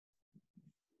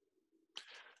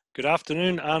Good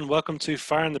afternoon and welcome to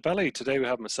Fire in the Belly. Today we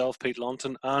have myself, Pete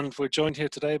Launton, and we're joined here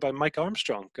today by Mike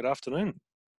Armstrong. Good afternoon.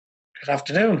 Good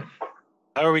afternoon.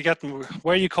 Where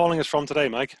are you calling us from today,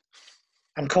 Mike?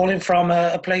 I'm calling from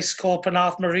a place called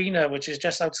Penarth Marina, which is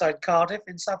just outside Cardiff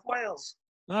in South Wales.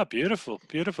 Ah, beautiful,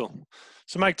 beautiful.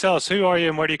 So Mike, tell us, who are you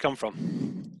and where do you come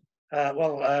from?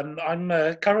 I'm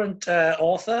a current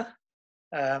author.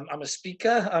 I'm a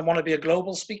speaker. I want to be a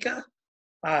global speaker.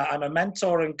 I'm a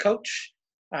mentor and coach.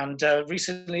 And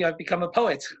recently I've become a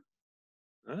poet.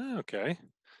 Ah, okay.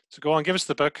 So go on, give us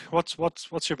the book. What's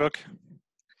your book?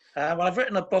 I've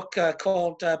written a book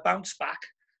called Bounce Back,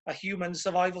 a human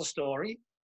survival story.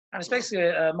 And it's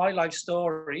basically my life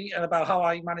story and about how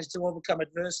I managed to overcome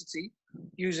adversity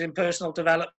using personal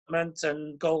development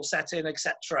and goal setting,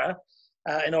 etc.,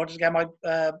 in order to get my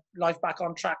life back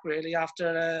on track, really,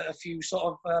 after a few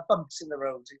sort of bumps in the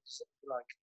road, if you like.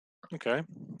 Okay,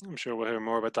 I'm sure we'll hear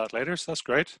more about that later. So that's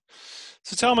great.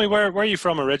 So tell me, where are you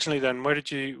from originally? Then where did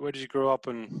you grow up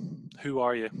and who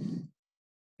are you?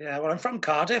 Yeah, well, I'm from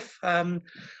Cardiff. I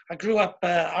grew up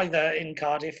either in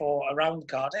Cardiff or around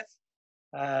Cardiff.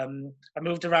 I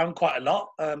moved around quite a lot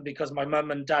because my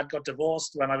mum and dad got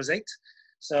divorced when I was 8.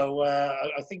 So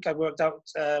I think I worked out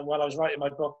while I was writing my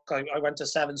book, I went to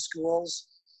 7 schools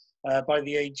by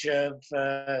the age of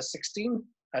 16.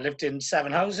 I lived in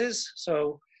 7 houses.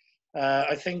 So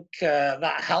I think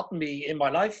that helped me in my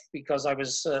life because I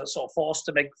was sort of forced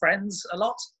to make friends a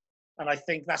lot. And I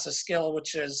think that's a skill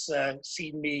which has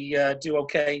seen me do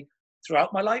okay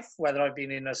throughout my life, whether I've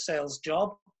been in a sales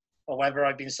job or whether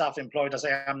I've been self-employed as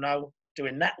I am now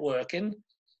doing networking.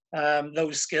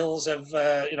 Those skills of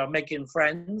making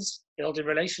friends, building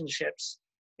relationships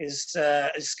is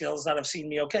skills that have seen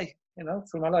me okay,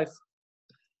 through my life.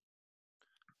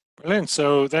 Brilliant.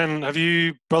 So then, have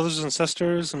you brothers and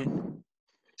sisters?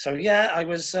 So yeah, I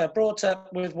was brought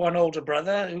up with one older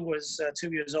brother who was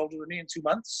 2 years older than me in 2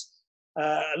 months.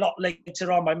 A lot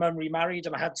later on, my mum remarried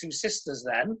and I had 2 sisters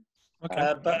then.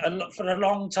 Okay. But for a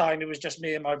long time, it was just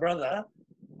me and my brother.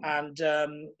 And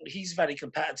he's very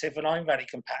competitive and I'm very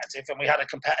competitive. And we had a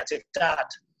competitive dad.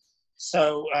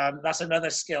 So that's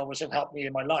another skill which have helped me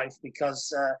in my life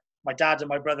because my dad and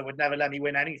my brother would never let me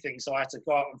win anything. So I had to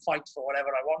go out and fight for whatever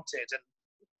I wanted.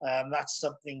 And that's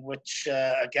something which,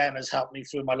 again, has helped me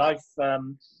through my life.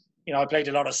 I played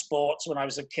a lot of sports when I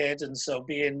was a kid. And so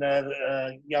being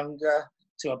younger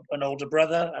to an older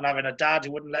brother and having a dad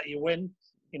who wouldn't let you win,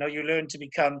 you learn to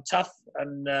become tough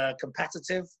and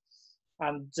competitive.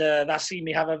 And that's seen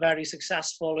me have a very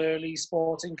successful early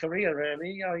sporting career,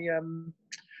 really.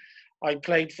 I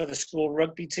played for the school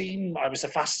rugby team. I was the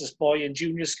fastest boy in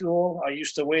junior school. I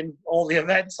used to win all the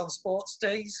events on sports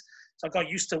days. So I got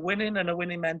used to winning and a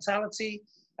winning mentality.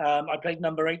 I played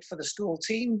number 8 for the school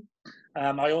team.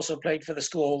 I also played for the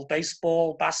school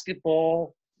baseball,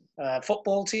 basketball,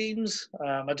 football teams.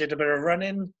 I did a bit of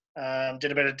running,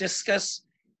 did a bit of discus.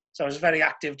 So I was a very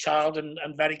active child and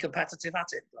very competitive at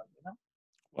it.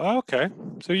 Well, okay.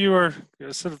 So you were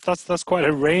that's quite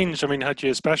a range. I mean, had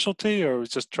you a specialty or was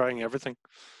just trying everything?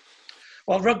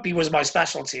 Well, rugby was my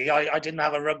specialty. I didn't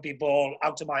have a rugby ball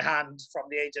out of my hand from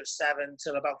the age of 7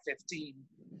 till about 15.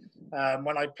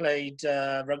 When I played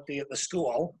rugby at the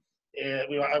school,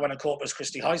 I went to Corpus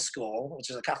Christi High School, which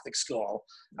is a Catholic school.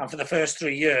 And for the first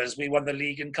 3 years, we won the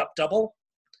league and cup double.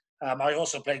 I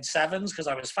also played sevens because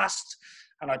I was fast.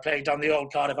 And I played on the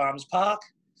old Cardiff Arms Park.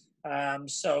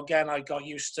 So again, I got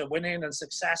used to winning and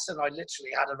success. And I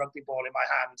literally had a rugby ball in my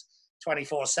hand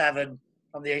 24/7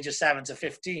 from the age of 7 to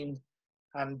 15.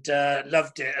 And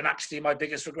loved it. And actually, my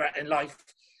biggest regret in life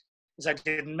is I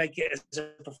didn't make it as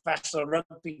a professional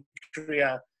rugby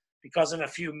career because of a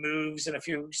few moves and a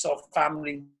few sort of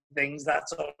family things that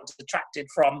sort of detracted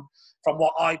from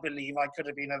what I believe I could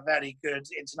have been a very good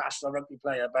international rugby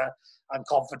player. But I'm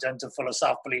confident and full of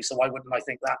self-belief, so why wouldn't I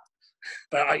think that?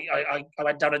 But I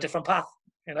went down a different path,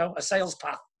 a sales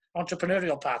path,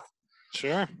 entrepreneurial path.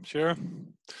 Sure, sure.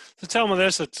 So tell me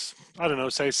this, it's, I don't know,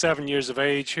 say 7 years of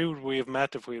age. Who would we have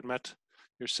met if we had met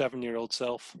your 7-year-old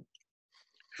self?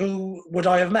 Who would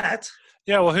I have met?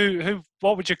 Yeah, well,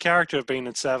 what would your character have been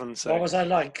at 7, say? What was I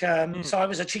like? So I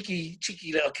was a cheeky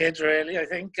little kid, really, I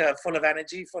think, full of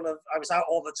energy, I was out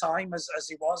all the time as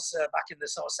he was back in the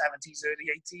sort of 70s,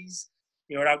 early 80s.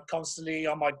 You were out constantly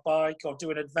on my bike or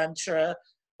doing adventure.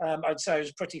 I'd say I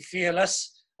was pretty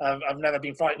fearless. I've never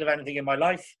been frightened of anything in my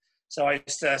life. So I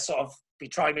used to sort of be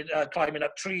climbing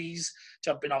up trees,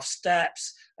 jumping off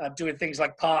steps, doing things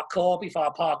like parkour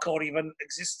before parkour even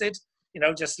existed.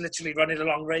 just literally running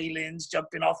along railings,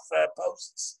 jumping off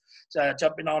posts,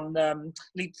 jumping on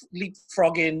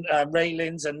leapfrogging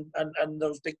railings and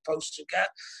those big posts you get,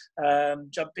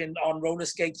 jumping on roller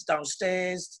skates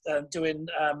downstairs, doing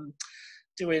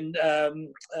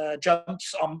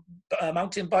jumps on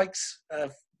mountain bikes,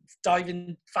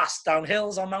 diving fast down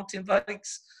hills on mountain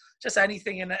bikes, just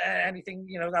anything and anything,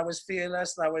 that was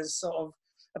fearless, that was sort of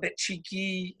a bit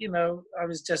cheeky, I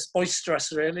was just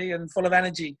boisterous really and full of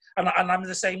energy. And I'm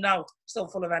the same now, still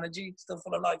full of energy, still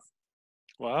full of life.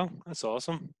 Wow, that's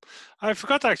awesome. I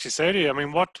forgot to actually say to you, I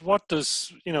mean, what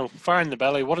does, fire in the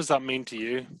belly, what does that mean to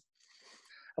you?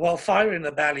 Well, fire in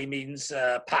the belly means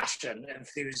passion,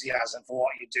 enthusiasm for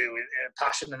what you do,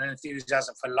 passion and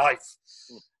enthusiasm for life.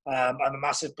 I'm a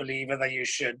massive believer that you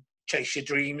should chase your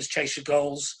dreams, chase your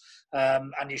goals,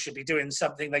 and you should be doing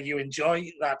something that you enjoy,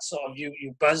 that sort of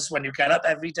you buzz when you get up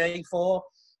every day for,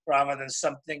 rather than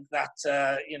something that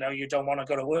you don't want to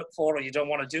go to work for or you don't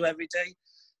want to do every day.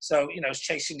 So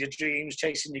chasing your dreams,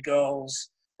 chasing your goals,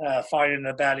 fire in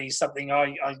the belly, something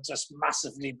I just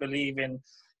massively believe in.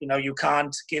 You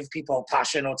can't give people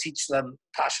passion or teach them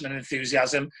passion and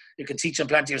enthusiasm. You can teach them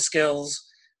plenty of skills,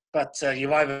 but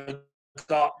you've either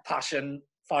got passion,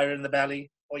 fire in the belly,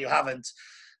 or you haven't.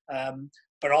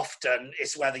 But often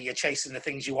it's whether you're chasing the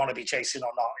things you want to be chasing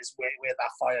or not is where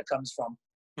that fire comes from.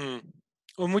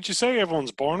 And would you say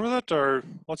everyone's born with it, or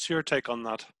what's your take on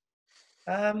that?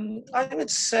 I would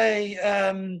say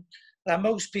that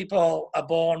most people are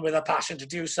born with a passion to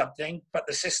do something, but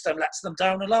the system lets them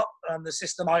down a lot, and the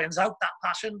system irons out that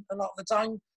passion a lot of the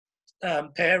time.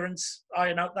 Parents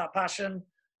iron out that passion.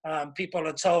 People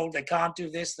are told they can't do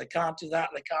this, they can't do that,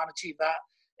 they can't achieve that.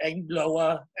 Aim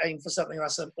lower, aim for something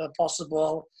that's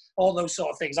possible, all those sort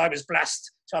of things. I was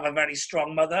blessed to have a very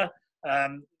strong mother.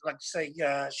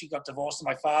 She got divorced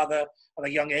from my father at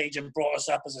a young age and brought us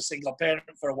up as a single parent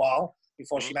for a while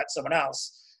before she met someone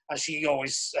else. And she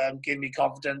always gave me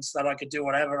confidence that I could do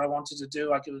whatever I wanted to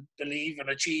do. I could believe and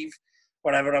achieve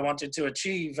whatever I wanted to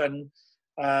achieve. And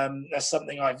that's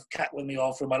something I've kept with me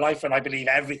all through my life. And I believe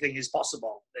everything is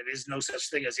possible. There is no such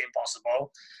thing as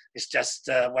impossible. It's just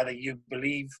whether you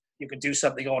believe you can do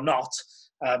something or not.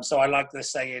 So I like the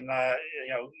saying,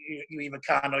 you either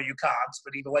can or you can't,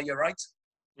 but either way, you're right.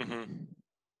 Mm-hmm.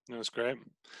 That's great.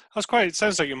 It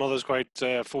sounds like your mother's quite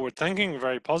forward thinking,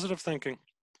 very positive thinking.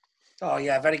 Oh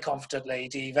yeah, very confident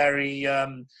lady, very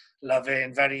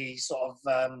loving, very sort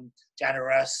of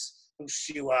generous, boosts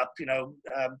you up,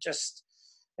 just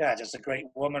a great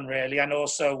woman really. And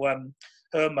also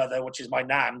her mother, which is my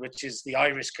nan, which is the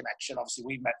Irish connection. Obviously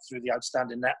we met through the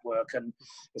Outstanding Network and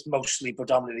it's mostly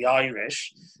predominantly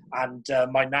Irish. And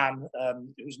my nan,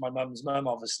 who's my mum's mum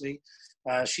obviously,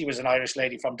 she was an Irish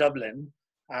lady from Dublin.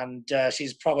 And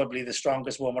she's probably the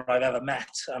strongest woman I've ever met.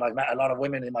 And I've met a lot of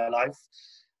women in my life.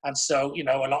 And so, a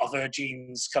lot of her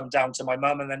genes come down to my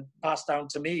mum and then passed down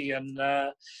to me. And,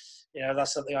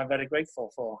 that's something I'm very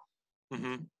grateful for.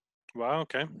 Mm-hmm. Wow,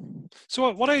 okay.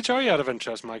 So what age are you out of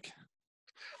interest, Mike?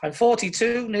 I'm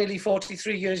 42, nearly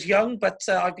 43 years young, but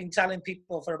I've been telling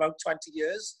people for about 20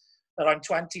 years that I'm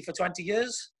 20 for 20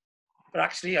 years. But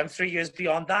actually, I'm 3 years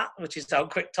beyond that, which is how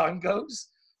quick time goes.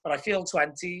 But I feel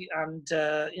 20 and,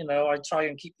 I try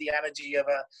and keep the energy of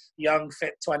a young,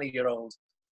 fit 20-year-old.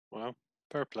 Wow.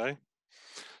 Fair play.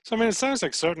 So, I mean, it sounds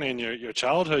like certainly in your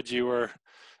childhood, you were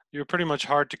pretty much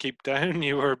hard to keep down.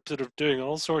 You were sort of doing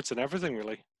all sorts and everything,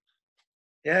 really.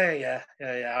 Yeah.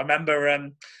 I remember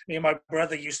me and my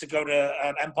brother used to go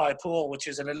to Empire Pool, which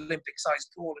is an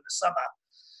Olympic-sized pool in the summer.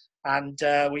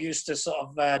 And we used to sort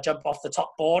of jump off the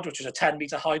top board, which was a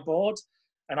 10-meter high board.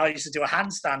 And I used to do a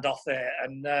handstand off there.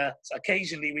 And so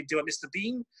occasionally we'd do a Mr.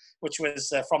 Bean, which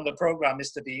was from the program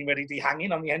Mr. Bean, where he'd be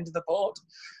hanging on the end of the board.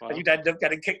 Wow. And you'd end up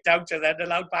getting kicked out and then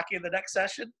allowed back in the next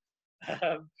session.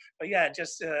 But yeah,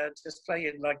 just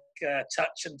playing like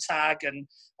touch and tag and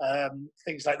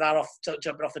things like that,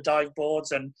 jumping off the dive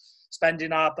boards and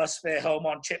spending our bus fare home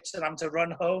on chips and having to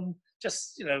run home.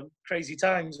 Just, crazy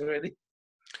times, really.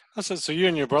 So you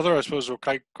and your brother, I suppose, were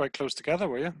quite close together,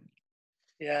 were you?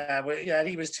 Yeah,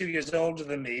 he was 2 years older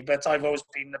than me, but I've always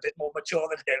been a bit more mature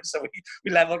than him, so we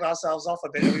leveled ourselves off a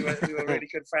bit. We were really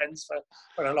good friends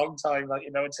for a long time,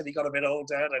 until he got a bit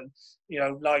older,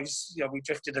 and lives, we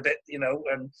drifted a bit,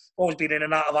 and always been in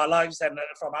and out of our lives then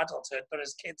from adulthood. But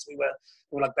as kids, we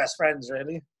were like best friends,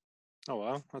 really. Oh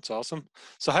wow, that's awesome.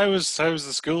 So how was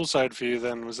the school side for you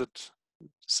then? Was it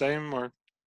same or?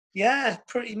 Yeah,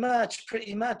 pretty much.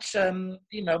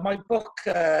 My book,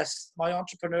 my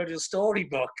entrepreneurial story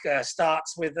book,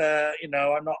 starts with,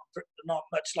 I'm not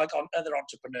much like on other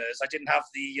entrepreneurs. I didn't have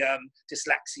the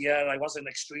dyslexia. I wasn't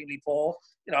extremely poor.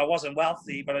 I wasn't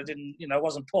wealthy, but I didn't,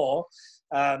 wasn't poor.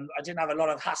 I didn't have a lot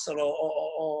of hassle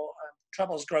or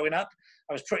troubles growing up.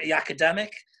 I was pretty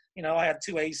academic. I had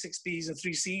two A's, six B's, and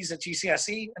three C's at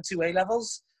GCSE and two A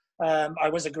levels. I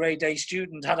was a grade A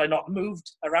student. Had I not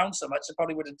moved around so much, I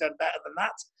probably would have done better than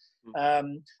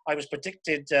that. I was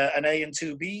predicted an A and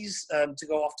two Bs to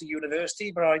go off to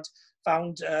university, but I'd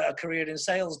found a career in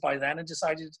sales by then and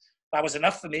decided that was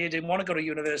enough for me. I didn't want to go to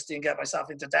university and get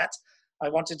myself into debt. I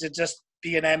wanted to just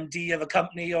be an MD of a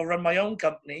company or run my own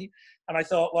company. And I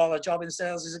thought, well, a job in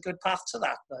sales is a good path to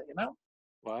that.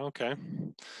 Wow, okay.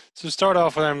 So start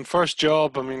off with first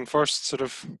job, first sort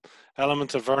of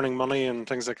element of earning money and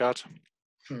things like that.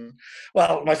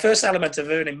 Well, my first element of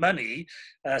earning money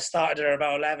started at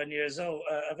about 11 years old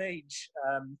of age.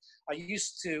 I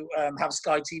used to have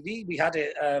Sky TV. We had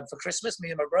it for Christmas, me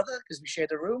and my brother, because we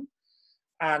shared a room.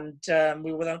 And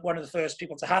we were one of the first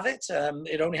people to have it.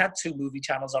 It only had two movie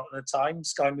channels on at the time,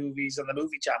 Sky Movies and the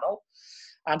Movie Channel.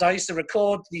 And I used to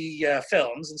record the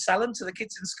films and sell them to the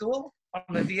kids in school on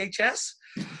the VHS.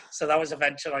 So that was a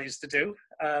venture I used to do.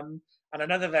 And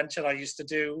another venture I used to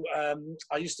do,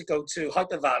 I used to go to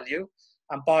Hyper Value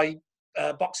and buy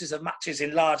boxes of matches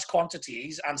in large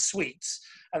quantities and sweets,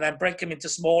 and then break them into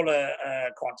smaller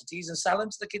quantities and sell them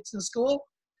to the kids in school.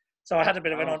 So I had a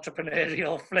bit of an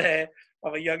entrepreneurial flair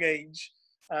of a young age.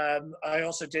 I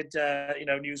also did,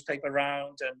 newspaper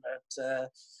round, and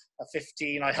at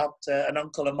 15, I helped an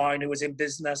uncle of mine who was in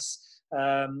business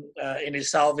in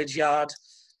his salvage yard.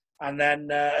 And then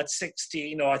at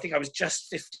 16, or I think I was just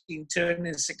 15,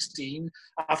 turning 16,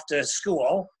 after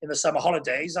school in the summer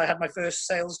holidays, I had my first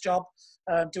sales job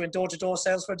doing door-to-door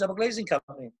sales for a double glazing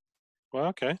company. Well,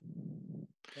 okay.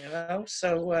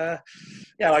 So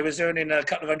I was earning a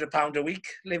couple of £100 a week,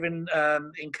 living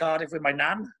in Cardiff with my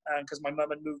nan, because my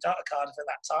mum had moved out of Cardiff at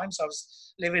that time. So I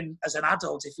was living as an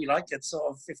adult, if you like, at sort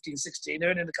of 15, 16,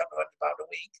 earning a couple of £100 a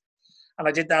week. And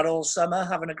I did that all summer,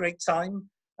 having a great time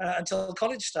until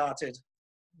college started.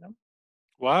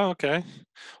 Wow, okay.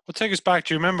 Well, take us back.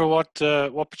 Do you remember what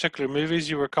particular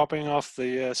movies you were copying off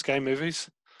the Sky Movies?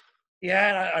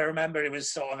 Yeah, I remember it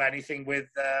was sort of anything with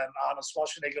Arnold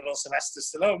Schwarzenegger or Sylvester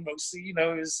Stallone mostly.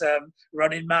 It was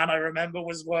Running Man, I remember,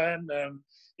 was one.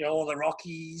 All the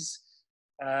Rockies.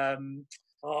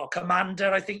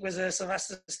 Commander, I think, was a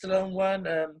Sylvester Stallone one.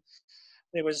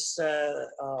 There was,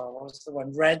 what was the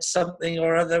one? Red something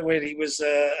or other, where he was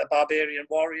a barbarian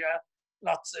warrior.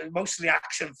 Mostly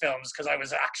action films, because I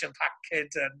was an action-packed kid,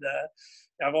 and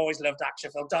I've always loved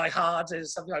action films. Die Hard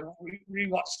is something I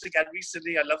rewatched again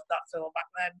recently. I loved that film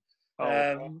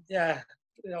back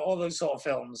then. All those sort of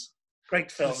films.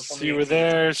 Great films. So you were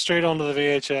there straight onto the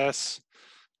VHS,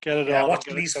 get it on.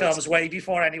 Watching these films way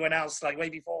before anyone else, way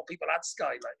before people had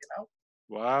Sky,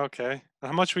 Wow, okay.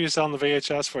 How much were you selling the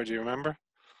VHS for? Do you remember?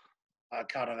 I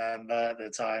can't remember at the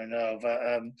time, no, but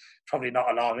probably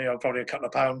not a lot. Probably a couple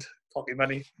of £1 pocket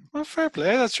money. Well, fair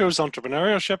play. That shows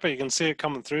entrepreneurship. You can see it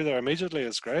coming through there immediately.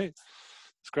 It's great.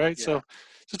 It's great. Yeah.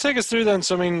 So take us through then.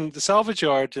 So, the salvage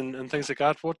yard and things like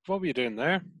that, what were you doing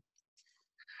there?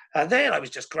 There I was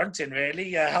just grunting,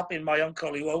 really, helping my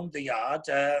uncle who owned the yard,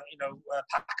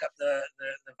 pack up the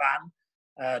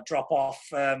van, drop off,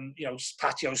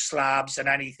 patio slabs and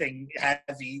anything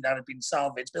heavy that had been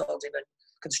salvaged, building and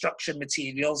construction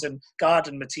materials and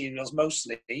garden materials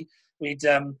mostly. We'd,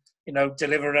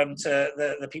 deliver them to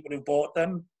the people who bought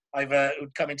them, either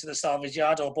who'd come into the salvage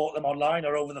yard or bought them online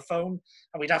or over the phone.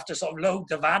 And we'd have to sort of load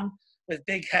the van with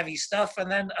big, heavy stuff and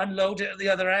then unload it at the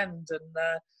other end.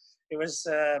 And it was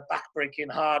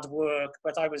backbreaking hard work,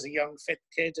 but I was a young, fit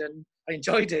kid and I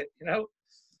enjoyed it,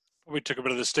 We took a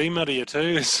bit of the steam out of you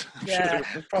too. Yeah,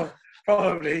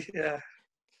 probably, yeah.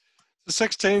 So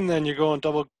 16 then, you're going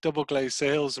double glaze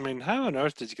sales. How on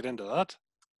earth did you get into that?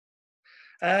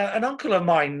 An uncle of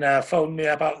mine phoned me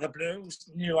about the blues,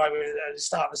 knew I was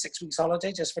starting a 6 weeks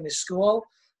holiday, just finished school,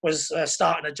 was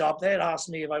starting a job there, asked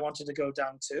me if I wanted to go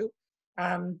down too.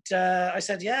 And I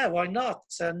said, yeah, why not?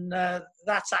 And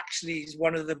that's actually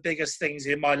one of the biggest things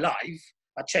in my life.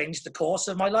 I changed the course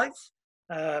of my life.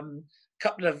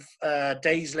 Couple of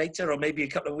days later, or maybe a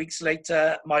couple of weeks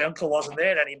later, my uncle wasn't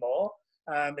there anymore.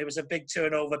 It was a big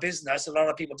turnover business. A lot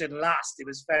of people didn't last. It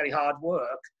was very hard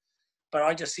work. But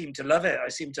I just seemed to love it. I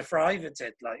seemed to thrive at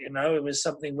it. It was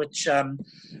something which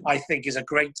I think is a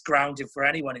great grounding for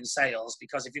anyone in sales,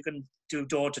 because if you can do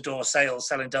door-to-door sales,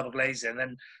 selling double glazing,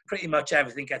 then pretty much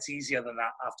everything gets easier than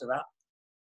that after that.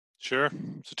 Sure.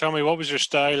 So tell me, what was your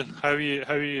style? How are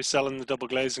you selling the double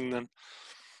glazing then?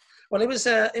 Well, it was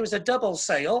a double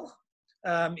sale.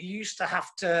 You used to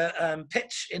have to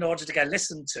pitch in order to get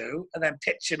listened to, and then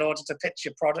pitch in order to pitch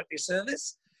your product, your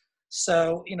service.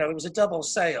 So it was a double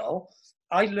sale.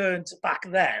 I learned back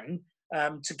then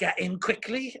to get in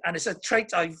quickly, and it's a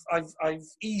trait I've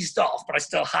eased off, but I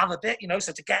still have a bit.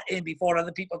 So to get in before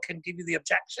other people can give you the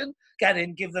objection, get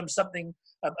in, give them something,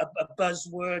 a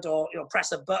buzzword, or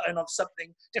press a button of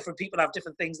something. Different people have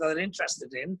different things that they're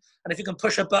interested in, and if you can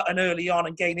push a button early on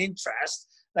and gain interest,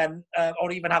 then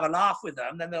or even have a laugh with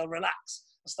them, then they'll relax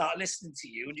and start listening to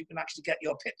you, and you can actually get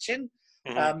your pitch in.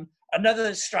 Mm-hmm.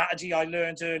 Another strategy I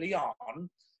learned early on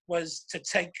was to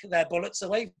take their bullets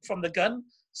away from the gun.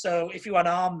 So if you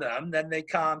unarm them, then they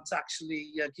can't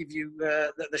actually give you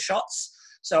the shots.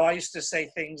 So I used to say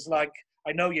things like,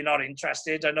 I know you're not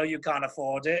interested, I know you can't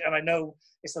afford it, and I know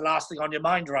it's the last thing on your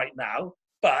mind right now,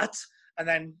 but, and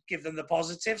then give them the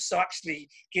positives. So actually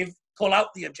pull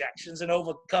out the objections and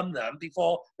overcome them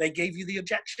before they gave you the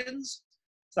objections.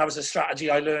 So that was a strategy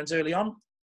I learned early on.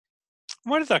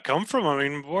 Where did that come from? I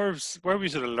mean, where were you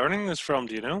sort of learning this from?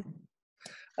 Do you know?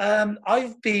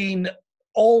 I've been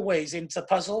always into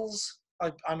puzzles.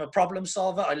 I'm a problem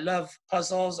solver. I love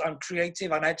puzzles. I'm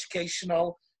creative. I'm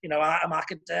educational. I'm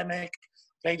academic.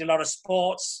 Played a lot of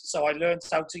sports, so I learned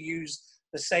how to use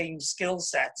the same skill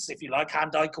sets, if you like,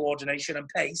 hand-eye coordination and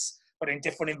pace, but in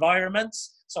different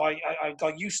environments. So I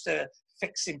got used to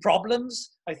fixing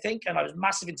problems, I think, and I was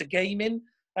massive into gaming.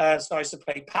 So I used to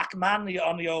play Pac-Man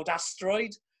on the old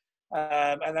asteroid.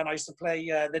 And then I used to play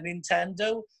the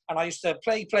Nintendo, and I used to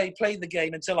play the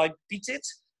game until I beat it,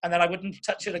 and then I wouldn't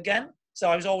touch it again. So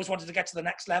I was always wanted to get to the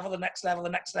next level, the next level, the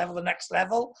next level, the next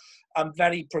level. I'm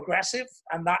very progressive,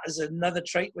 and that is another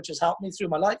trait which has helped me through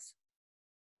my life.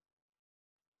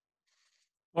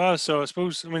 Wow. So I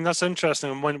suppose, I mean, that's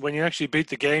interesting. When you actually beat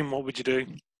the game, what would you do?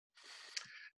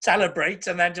 Celebrate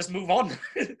and then just move on.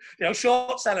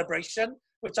 Short celebration,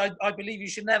 which I believe you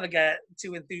should never get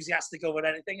too enthusiastic over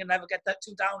anything and never get that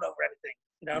too down over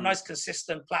anything. A nice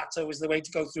consistent plateau is the way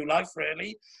to go through life,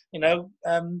 really.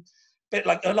 Bit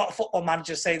like a lot of football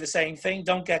managers say the same thing.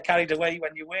 Don't get carried away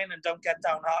when you win, and don't get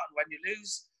downhearted when you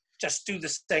lose. Just do the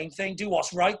same thing. Do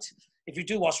what's right. If you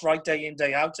do what's right day in,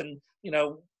 day out, and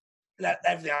let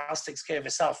everything else takes care of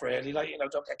itself, really.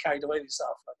 Don't get carried away with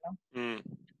yourself. So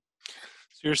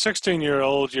you're a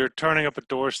 16-year-old, you're turning up at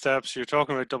doorsteps, you're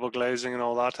talking about double glazing and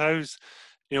all that.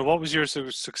 What was your sort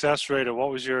of success rate, or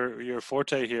what was your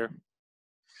forte here?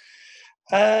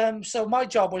 So my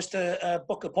job was to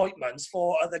book appointments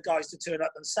for other guys to turn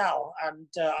up and sell. And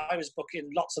I was booking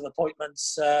lots of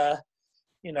appointments, sort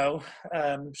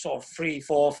of 3,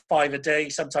 4, 5 a day,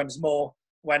 sometimes more,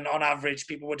 when on average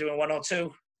people were doing 1 or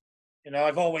 2.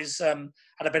 I've always had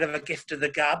a bit of a gift of the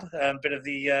gab, a bit of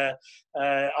the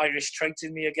Irish trait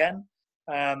in me again.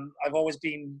 I've always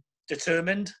been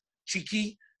determined,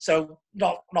 cheeky, so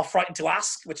not frightened to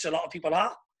ask, which a lot of people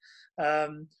are.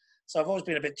 So I've always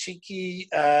been a bit cheeky,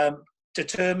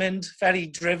 determined, very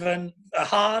driven,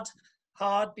 hard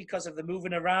because of the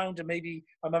moving around, and maybe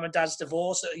my mum and dad's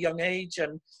divorce at a young age,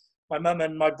 and my mum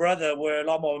and my brother were a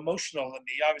lot more emotional than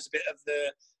me. I was a bit of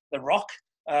the rock.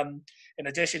 In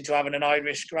addition to having an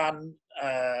Irish grandmother,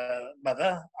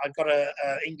 I've got an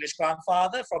English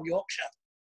grandfather from Yorkshire.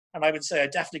 And I would say I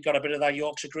definitely got a bit of that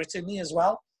Yorkshire grit in me as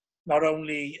well. Not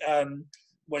only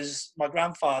was my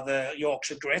grandfather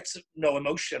Yorkshire grit, no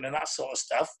emotion and that sort of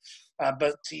stuff,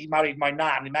 but he married my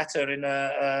nan. He met her in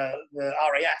the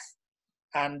RAF.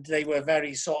 And they were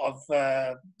very sort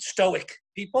of stoic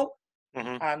people.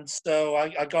 Mm-hmm. And so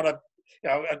I got a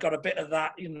bit of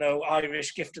that,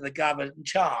 Irish gift of the gab and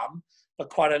charm, but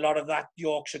quite a lot of that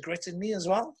Yorkshire grit in me as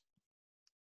well.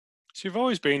 So you've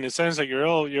always been, it sounds like you're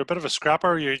a bit of a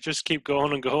scrapper. You just keep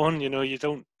going and going. You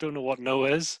don't know what no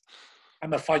is.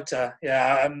 I'm a fighter.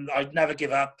 Yeah. I'd never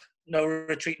give up. No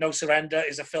Retreat, No Surrender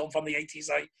is a film from the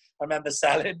 80s I remember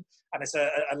selling, and it's a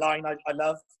line I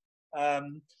love.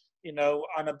 I'm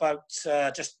about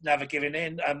just never giving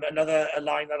in. Another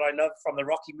line that I love from the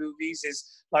Rocky movies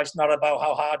is, life's not about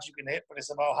how hard you can hit, but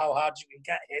it's about how hard you can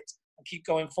get hit and keep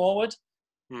going forward.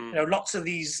 Lots of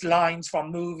these lines from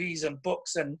movies and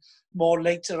books, and more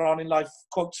later on in life,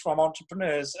 quotes from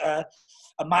entrepreneurs, are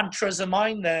mantras of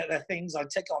mine. They're things I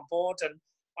take on board, and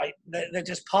they're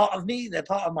just part of me. They're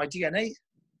part of my DNA.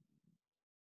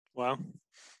 Wow.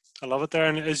 I love it there.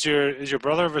 And is your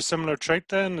brother of a similar trait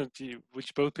then? Would you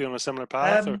both be on a similar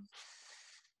path? Or?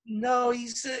 No,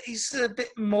 he's a bit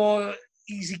more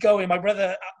easygoing. My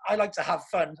brother I like to have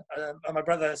fun, and my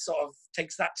brother sort of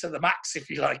takes that to the max, if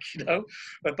you like.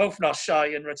 We're both not shy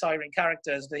and retiring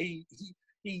characters, but he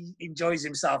enjoys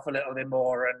himself a little bit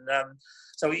more, and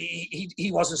so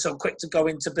he wasn't so quick to go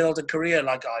in to build a career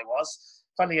like I was.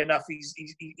 Funny enough, he's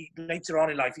later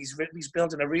on in life he's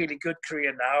building a really good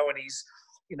career now, and he's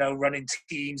running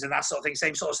teams and that sort of thing,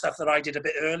 same sort of stuff that I did a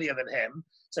bit earlier than him.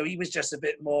 So he was just a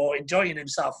bit more enjoying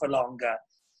himself for longer.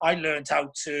 I learned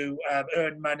how to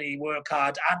earn money, work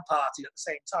hard, and party at the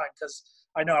same time, because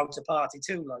I know how to party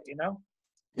too,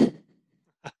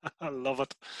 I love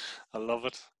it. I love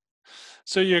it.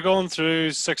 So you're going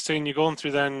through 16, you're going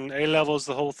through then A-levels,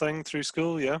 the whole thing through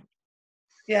school, yeah?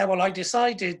 Yeah, well, I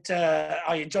decided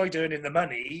I enjoyed earning the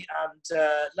money, and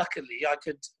luckily I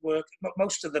could work.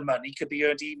 Most of the money could be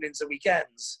earned evenings and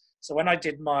weekends. So when I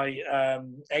did my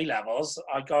A-levels,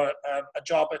 I got a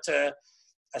job at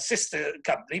a sister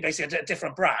company, basically a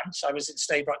different branch. I was in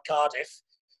Staybright, Cardiff,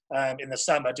 in the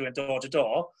summer doing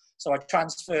door-to-door. So I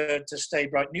transferred to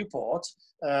Staybright, Newport,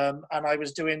 and I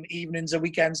was doing evenings and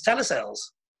weekends telesales.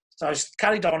 So I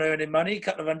carried on earning money, a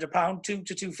couple of £100, £200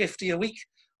 to £250 a week,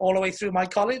 all the way through my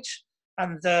college.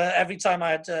 And every time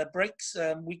I had breaks,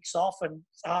 weeks off and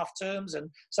half terms and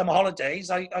summer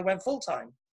holidays, I went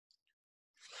full-time.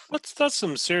 That's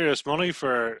some serious money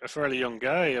for a fairly young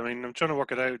guy. I mean, I'm trying to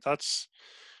work it out.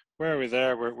 Where are we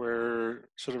there? We're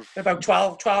sort of... About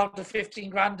 12 to 15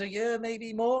 grand a year,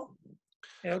 maybe more.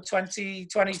 20,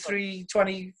 23,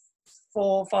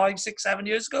 24, 5, 6, 7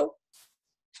 years ago.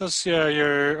 That's, yeah,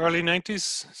 your early 90s,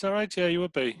 is that right? Yeah, you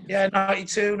would be. Yeah,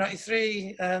 92,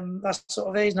 93, that sort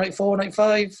of age, 94,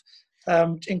 95,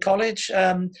 in college.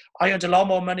 I earned a lot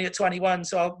more money at 21,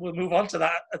 so we'll move on to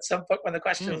that at some point when the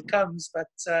question comes. But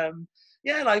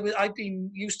yeah, I've been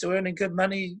used to earning good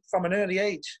money from an early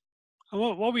age. And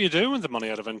what were you doing with the money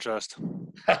out of interest?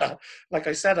 Like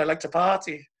I said, I like to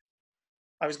party.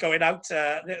 I was going out.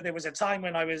 There was a time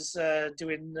when I was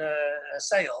doing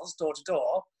sales door to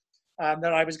door.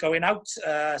 That I was going out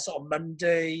sort of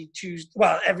Monday, Tuesday,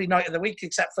 well, every night of the week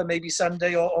except for maybe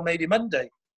Sunday or maybe Monday.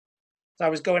 So I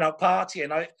was going out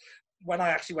partying. When I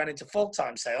actually went into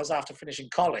full-time sales after finishing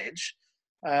college,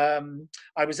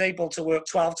 I was able to work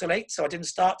 12 till 8, so I didn't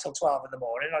start till 12 in the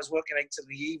morning. I was working 8 till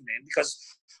the evening because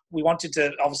we wanted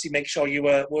to obviously make sure you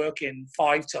were working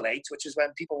 5 till 8, which is when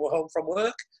people were home from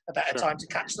work, a better time to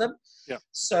catch them. Yeah.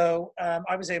 So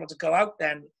I was able to go out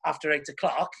then after 8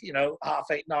 o'clock,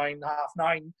 8:30, 9,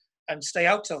 9:30, and stay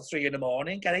out till 3 in the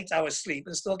morning, get 8 hours sleep,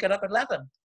 and still get up at 11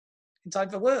 in time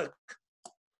for work.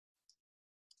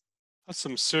 That's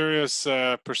some serious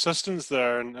persistence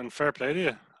there, and fair play to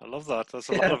you. I love that. That's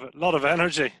a lot of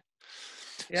energy.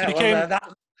 Yeah, so well,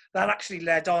 that actually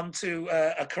led on to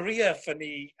a career for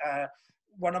me.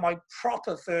 One of my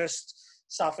proper first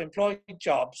self-employed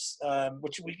jobs,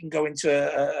 which we can go into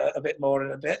a bit more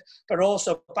in a bit, but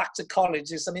also back to college.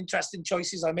 There's some interesting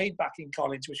choices I made back in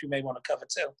college, which we may want to cover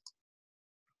too.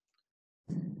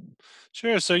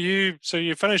 Sure. So you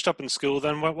finished up in school.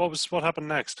 Then what happened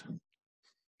next?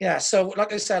 Yeah. So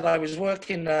like I said, I was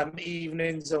working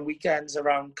evenings and weekends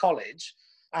around college.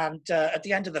 And at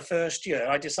the end of the first year,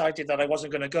 I decided that I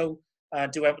wasn't going to go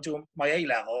do my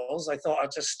A-levels. I thought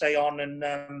I'd just stay on and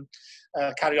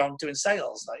carry on doing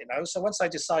sales, So once I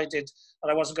decided that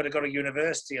I wasn't going to go to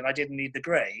university and I didn't need the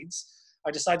grades,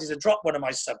 I decided to drop one of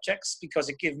my subjects because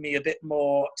it gave me a bit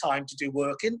more time to do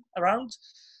working around.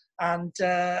 And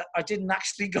I didn't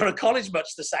actually go to college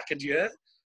much the second year.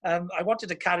 I wanted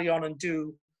to carry on and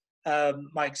do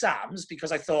my exams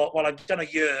because I thought, well, I've done a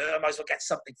year, I might as well get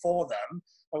something for them.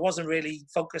 I wasn't really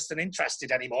focused and interested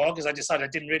anymore because I decided I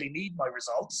didn't really need my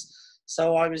results.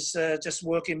 So I was just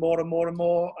working more and more and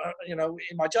more, in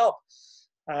my job.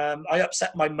 I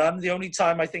upset my mum. The only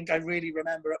time I think I really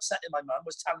remember upsetting my mum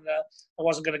was telling her I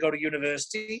wasn't going to go to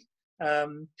university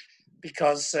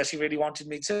because she really wanted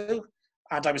me to,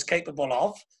 and I was capable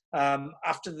of.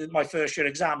 After my first year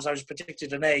exams, I was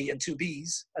predicted an A and 2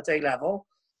 Bs at A level.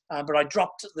 But I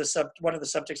dropped one of the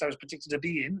subjects I was predicted to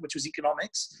be in, which was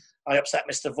economics. I upset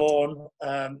Mr. Vaughan,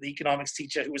 the economics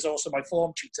teacher, who was also my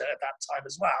form tutor at that time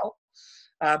as well.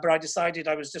 But I decided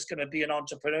I was just going to be an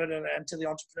entrepreneur and enter the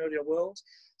entrepreneurial world.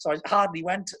 So I hardly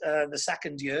went the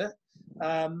second year.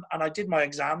 And I did my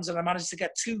exams and I managed to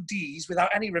get 2 Ds without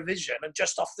any revision and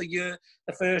just off the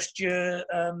first year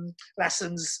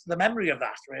lessons, the memory of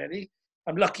that, really.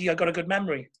 I'm lucky I got a good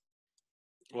memory.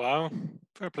 Wow,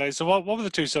 fair play. So what were the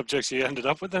 2 subjects you ended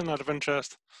up with then, out of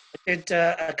interest? I did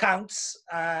accounts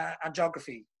and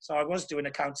geography. So I was doing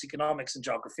accounts, economics and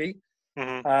geography.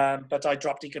 Hmm. But I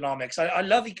dropped economics. I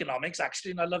love economics,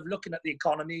 actually, and I love looking at the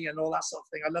economy and all that sort of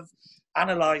thing. I love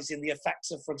analysing the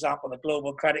effects of, for example, the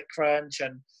global credit crunch,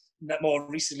 and more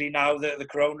recently now the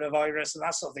coronavirus and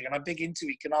that sort of thing. And I'm big into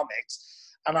economics.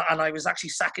 And I was actually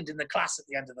second in the class at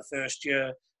the end of the first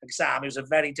year exam. It was a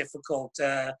very difficult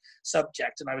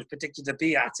subject, and I was predicted to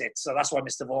be at it. So that's why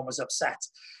Mr. Vaughan was upset.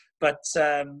 But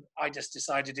I just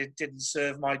decided it didn't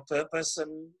serve my purpose,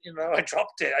 and I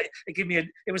dropped it.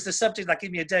 It was the subject that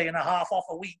gave me a day and a half off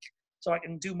a week, so I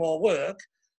can do more work.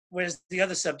 Whereas the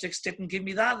other subjects didn't give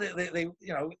me that.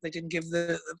 They didn't give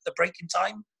the break in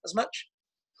time as much.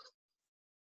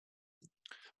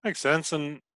 Makes sense.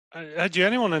 And had you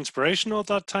anyone inspirational at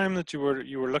that time that you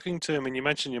were looking to? I mean, you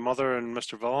mentioned your mother and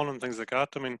Mr. Vaughan and things like that.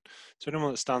 I mean, is there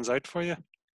anyone that stands out for you?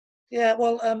 Yeah,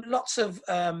 well, lots of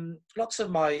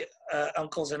my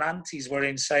uncles and aunties were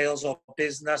in sales or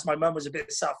business. My mum was a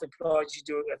bit self-employed. She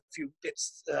do a few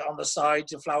bits on the side,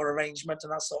 flower arrangement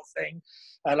and that sort of thing.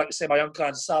 Like I say, my uncle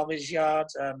had a salvage yard.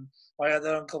 My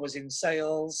other uncle was in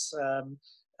sales.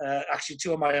 Actually,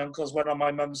 two of my uncles, one on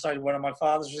my mum's side, one on my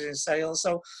father's, was in sales.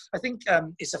 So I think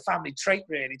it's a family trait,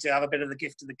 really, to have a bit of the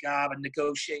gift of the gab and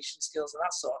negotiation skills and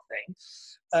that sort of thing.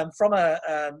 From a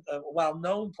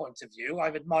well-known point of view,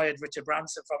 I've admired Richard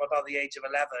Branson from about the age of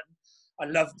 11. I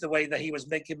loved the way that he was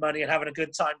making money and having a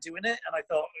good time doing it. And I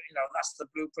thought, that's the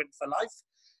blueprint for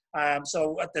life.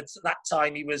 So at that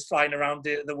time, he was flying around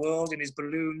the world in his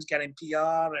balloons, getting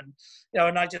PR.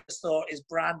 And I just thought his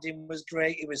branding was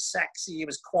great. It was sexy. It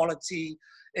was quality.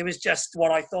 It was just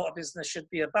what I thought a business should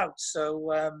be about.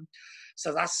 So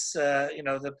that's,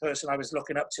 the person I was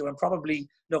looking up to, and probably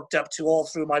looked up to all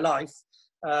through my life.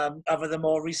 Other than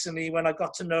more recently, when I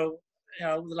got to know,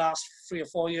 the last 3 or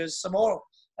 4 years, some more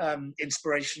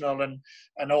inspirational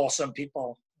and awesome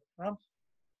people.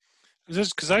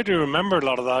 Just because I do remember a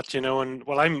lot of that, and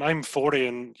well, I'm 40,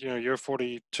 and you're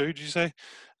 42. Did you say?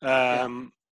 Yeah.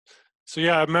 So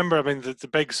yeah, I remember. I mean, the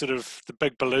big the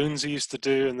big balloons he used to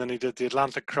do, and then he did the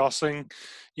Atlantic crossing,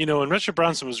 and Richard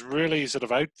Branson was really sort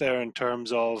of out there in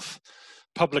terms of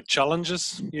public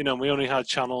challenges. We only had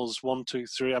channels 1, 2,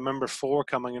 3. I remember 4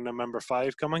 coming, and I remember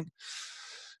 5 coming.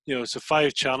 So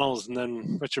 5 channels, and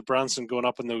then Richard Branson going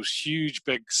up in those huge,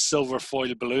 big silver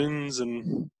foil balloons,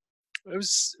 and it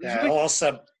was really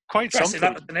awesome. quite Dressing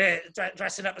something.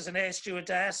 Dressing up as an air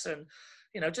stewardess, and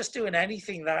just doing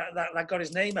anything that got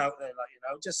his name out there,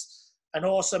 just an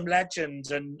awesome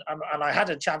legend. And I had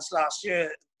a chance last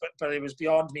year, but it was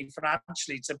beyond me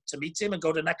financially to meet him and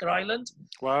go to Necker Island.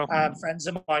 Wow. Friends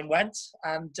of mine went,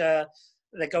 and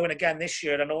they're going again this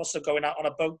year, and also going out on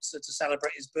a boat to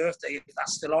celebrate his birthday, if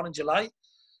that's still on in July.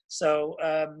 So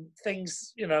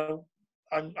things,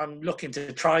 I'm looking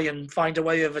to try and find a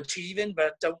way of achieving,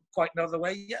 but don't quite know the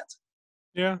way yet.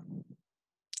 Yeah.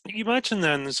 You mentioned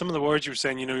then some of the words you were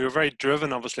saying, you were very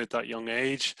driven, obviously, at that young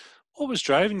age. What was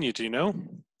driving you, do you know?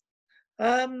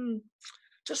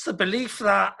 Just the belief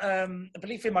that, the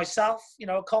belief in myself,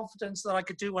 confidence that I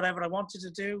could do whatever I wanted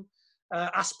to do,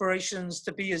 aspirations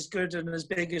to be as good and as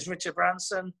big as Richard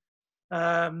Branson.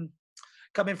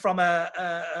 Coming from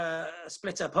a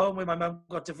split-up home where my mum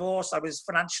got divorced, I was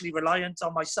financially reliant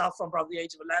on myself from about the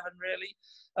age of 11, really.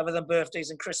 Other than birthdays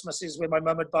and Christmases, where my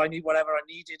mum would buy me whatever I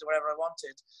needed, whatever I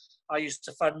wanted. I used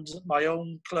to fund my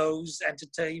own clothes,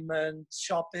 entertainment,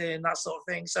 shopping, that sort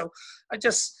of thing. So I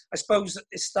suppose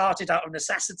it started out of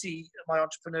necessity, my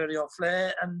entrepreneurial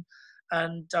flair,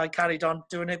 and I carried on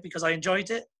doing it because I enjoyed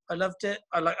it. I loved it.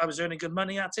 I was earning good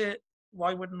money at it.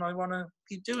 Why wouldn't I want to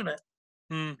keep doing it?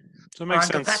 So it makes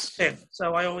I'm sense. competitive,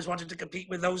 so I always wanted to compete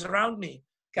with those around me,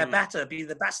 get better, be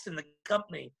the best in the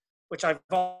company, which I've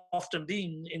often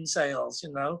been in sales.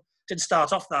 Didn't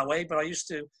start off that way, but I used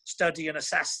to study and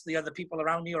assess the other people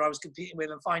around me, or I was competing with,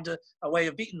 and find a way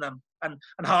of beating them. And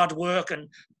hard work and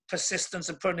persistence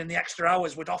and putting in the extra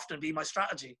hours would often be my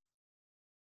strategy.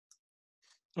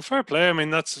 Well, fair play. I mean,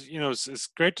 that's, it's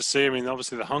great to see. I mean,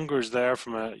 obviously the hunger is there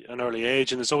from an early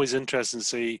age, and it's always interesting to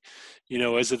see,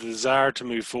 is it a desire to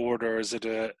move forward, or is it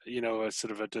a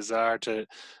sort of a desire to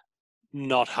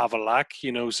not have a lack,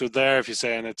 So there, if you're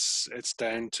saying it's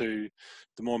down to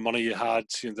the more money you had,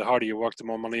 the harder you worked, the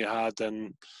more money you had,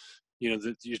 then,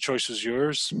 your choice was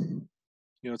yours.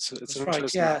 It's That's an right,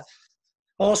 interesting. yeah.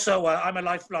 Also, I'm a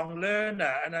lifelong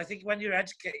learner, and I think when you're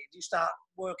educated, you start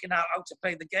working out how to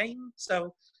play the game.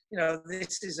 So,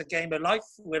 this is a game of life.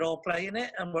 We're all playing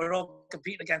it, and we're all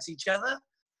competing against each other.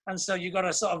 And so you got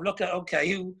to sort of look at,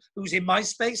 okay, who's in my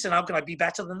space, and how can I be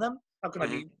better than them? How can I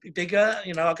be bigger?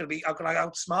 How can I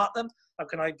outsmart them? How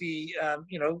can I be,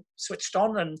 switched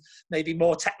on and maybe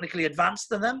more technically advanced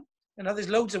than them? You know, there's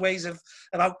loads of ways of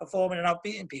outperforming and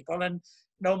outbeating people, and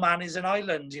no man is an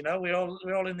island. You know, we're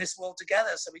all in this world together.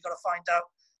 So we got to find out,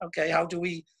 okay, how do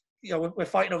we, you know, we're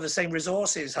fighting over the same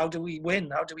resources. How do we win?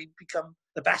 How do we become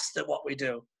the best at what we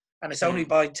do? And it's only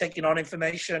by taking on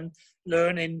information,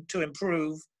 learning to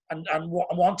improve, and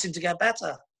wanting to get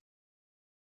better.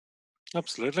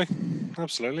 Absolutely,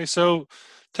 absolutely. So,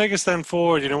 take us then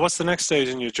forward. You know, what's the next stage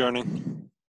in your journey?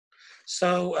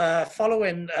 So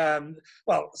following,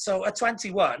 so at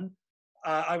 21,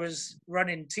 I was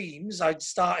running teams. I'd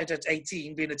started at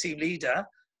 18 being a team leader,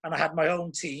 and I had my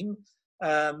own team.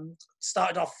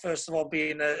 Started off, first of all,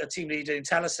 being a team leader in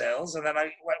telesales, and then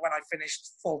when I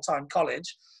finished full-time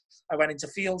college, I went into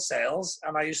field sales,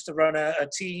 and I used to run a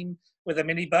team with a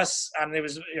minibus, and there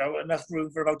was, you know, enough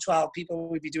room for about 12 people.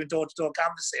 We'd be doing door-to-door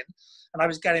canvassing, and I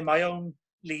was getting my own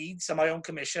leads and my own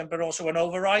commission, but also an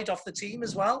override off the team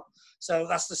as well. So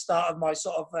that's the start of my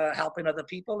sort of helping other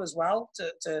people as well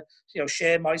to you know,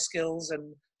 share my skills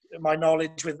and my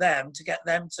knowledge with them to get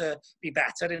them to be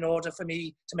better in order for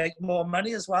me to make more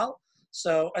money as well.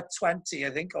 So at 20,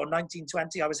 I think, or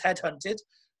 1920, I was headhunted.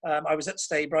 I was at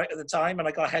Staybright at the time, and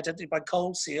I got headhunted by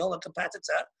Cold Seal, a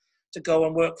competitor, to go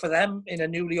and work for them in a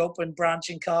newly opened branch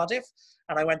in Cardiff.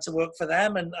 And I went to work for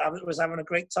them, and I was having a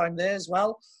great time there as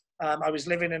well. I was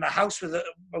living in a house with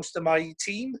most of my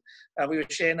team. We were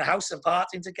sharing a house and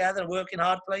partying together and working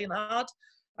hard, playing hard.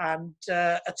 And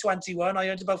at 21, I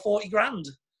earned about 40 grand.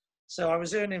 So I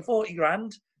was earning 40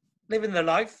 grand, living the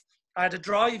life. I had a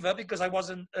driver because I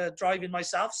wasn't driving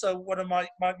myself. So one of my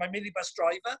minibus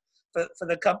driver for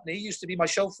the company used to be my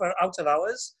chauffeur out of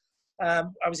hours.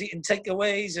 I was eating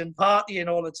takeaways and partying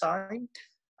all the time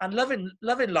and loving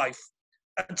life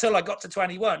until I got to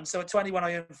 21. So at 21,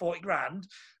 I earned 40 grand.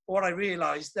 What I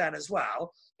realized then as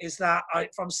well is that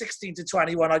from 16 to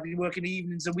 21, I'd been working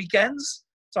evenings and weekends.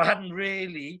 So I hadn't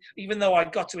really, even though I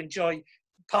got to enjoy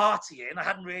partying, I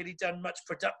hadn't really done much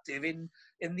productive in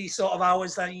these sort of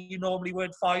hours that you normally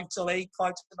would, 5 till 8,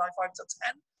 5 till 9, 5 till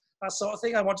 10, that sort of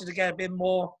thing. I wanted to get a bit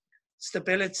more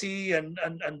stability and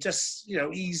just, you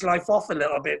know, ease life off a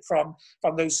little bit from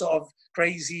those sort of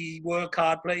crazy work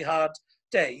hard, play hard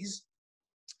days.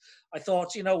 I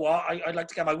thought, you know what, I'd like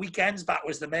to get my weekends back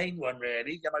was the main one,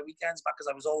 really. Get my weekends back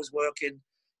because I was always working,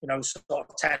 you know, sort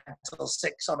of 10 till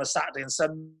 6 on a Saturday and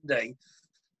Sunday.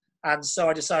 And so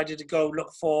I decided to go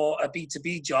look for a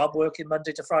B2B job, working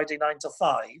Monday to Friday, 9 to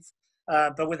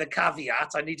 5. But with a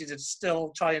caveat, I needed to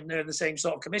still try and earn the same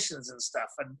sort of commissions and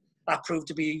stuff. And that proved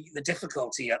to be the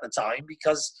difficulty at the time,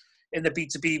 because in the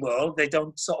B2B world, they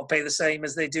don't sort of pay the same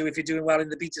as they do if you're doing well in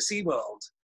the B2C world.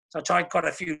 So I tried quite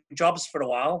a few jobs for a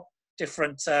while,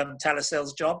 different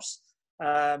telesales jobs.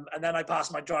 And then I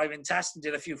passed my driving test and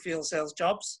did a few field sales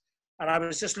jobs. And I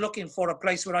was just looking for a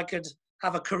place where I could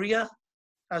have a career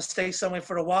and stay somewhere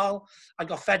for a while. I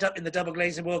got fed up in the double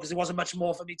glazing world because there wasn't much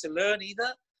more for me to learn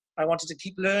either. I wanted to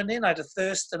keep learning. I had a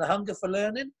thirst and a hunger for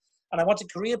learning, and I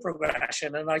wanted career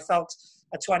progression. And I felt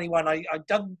at 21, I'd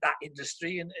done that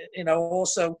industry. And, you know,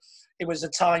 also it was a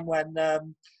time when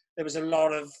there was a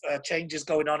lot of changes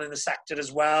going on in the sector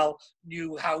as well.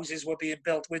 New houses were being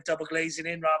built with double glazing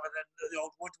in rather than the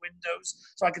old wood windows.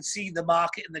 So I could see the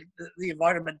market and the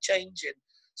environment changing.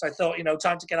 So I thought, you know,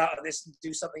 time to get out of this and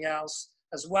do something else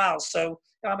as well. So, you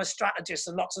know, I'm a strategist,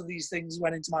 and lots of these things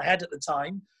went into my head at the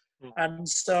time. And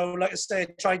so, like I say, I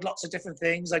tried lots of different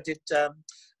things. I did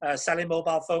selling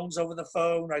mobile phones over the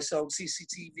phone. I sold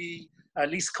CCTV,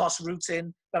 least cost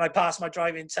routing. Then I passed my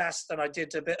driving test, and I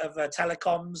did a bit of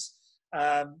telecoms.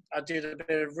 I did a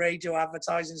bit of radio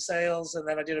advertising sales, and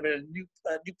then I did a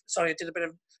bit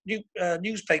of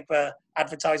newspaper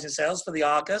advertising sales for the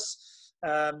Argus,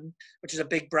 which is a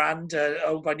big brand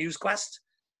owned by NewsQuest.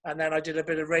 And then I did a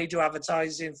bit of radio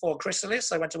advertising for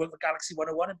Chrysalis. I went to work for Galaxy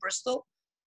 101 in Bristol,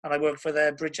 and I worked for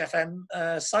their Bridge FM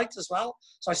site as well.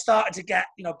 So I started to get,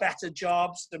 you know, better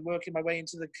jobs and working my way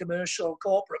into the commercial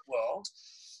corporate world.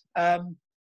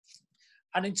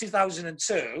 And in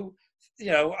 2002,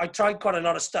 you know, I tried quite a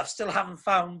lot of stuff. Still haven't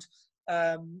found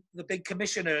the big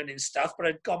commission earning stuff, but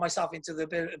I'd got myself into a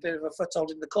bit of a foothold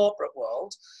in the corporate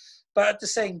world. But at the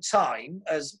same time,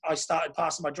 as I started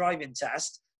passing my driving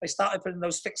test, I started putting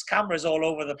those fixed cameras all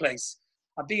over the place.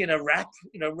 And being a rep,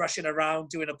 you know, rushing around,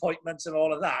 doing appointments and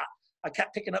all of that, I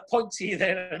kept picking up points here,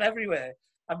 there and everywhere.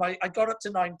 And I got up to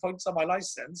 9 points on my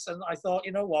license, and I thought,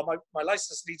 you know what, my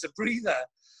license needs a breather.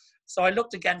 So I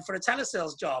looked again for a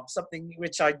telesales job, something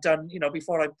which I'd done, you know,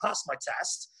 before I passed my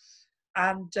test.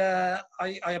 And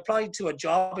I applied to a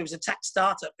job. It was a tech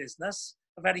startup business,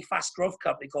 a very fast growth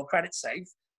company called Credit Safe.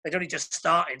 They'd only just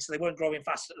started, so they weren't growing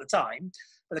fast at the time.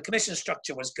 But the commission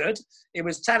structure was good. It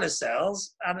was telesales,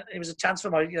 and it was a chance for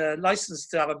my license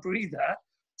to have a breather.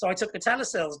 So I took a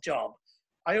telesales job.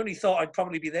 I only thought I'd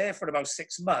probably be there for about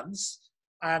 6 months,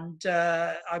 and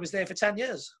I was there for 10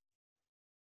 years.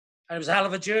 And it was a hell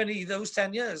of a journey those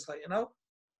 10 years, like, you know.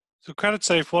 So Credit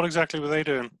Safe, what exactly were they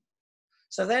doing?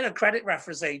 So they're a credit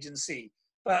reference agency,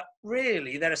 but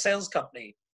really they're a sales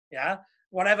company. Yeah,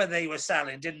 whatever they were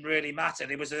selling didn't really matter.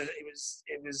 It was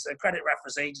a credit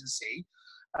reference agency.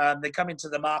 They come into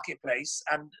the marketplace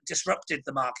and disrupted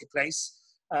the marketplace.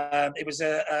 It was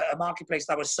a marketplace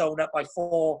that was sewn up by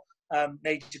 4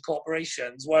 major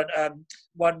corporations,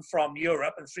 one from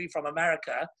Europe and 3 from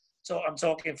America. So I'm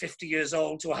talking 50 years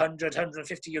old to 100,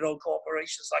 150-year-old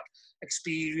corporations like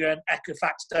Experian,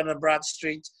 Equifax, Dun &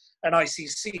 Bradstreet, and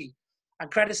ICC. And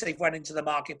CreditSafe went into the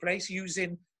marketplace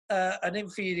using an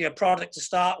inferior product to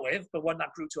start with, but one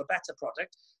that grew to a better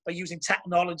product, by using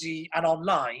technology and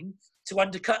online to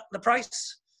undercut the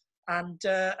price. And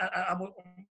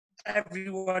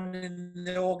everyone in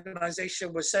the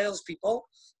organization was salespeople.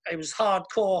 It was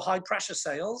hardcore, high-pressure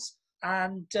sales.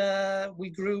 And we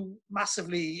grew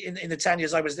massively in the 10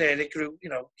 years I was there. It grew,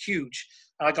 huge.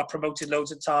 And I got promoted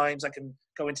loads of times. I can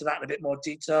go into that in a bit more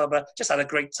detail, but just had a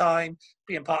great time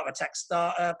being part of a tech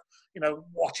startup,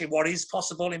 watching what is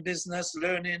possible in business,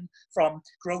 learning from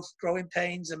growing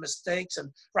pains and mistakes,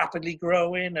 and rapidly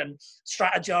growing and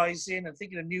strategizing and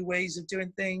thinking of new ways of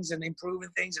doing things and improving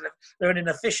things and learning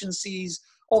efficiencies,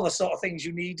 all the sort of things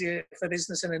you need for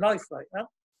business and in life, right now.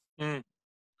 Mm.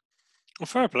 Well,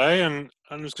 fair play. And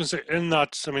I was going to say, in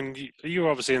that, I mean, you were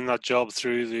obviously in that job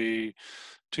through the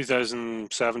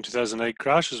 2007, 2008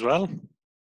 crash as well.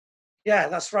 Yeah,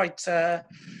 that's right.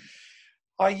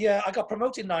 I got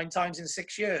promoted 9 times in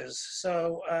 6 years.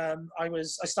 So I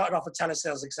started off a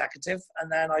telesales executive,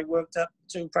 and then I worked up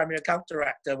to Premier Account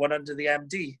Director, one under the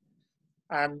MD,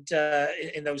 and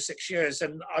in those 6 years.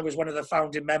 And I was one of the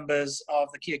founding members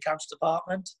of the Key Accounts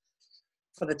Department.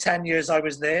 For the 10 years I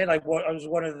was there, I was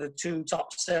one of the 2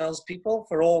 top salespeople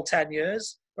for all 10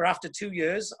 years. But after 2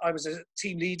 years, I was a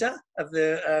team leader of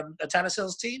the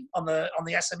telesales team on the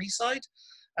SME side.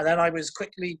 And then I was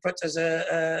quickly put as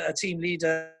a team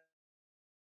leader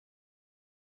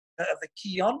of the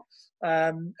key on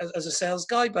as a sales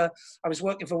guy. But I was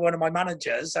working for one of my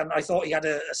managers, and I thought he had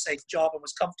a safe job and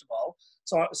was comfortable.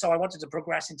 So I wanted to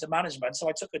progress into management. So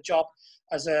I took a job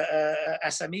as a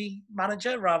SME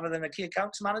manager rather than a key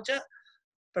accounts manager.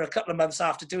 But a couple of months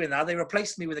after doing that, they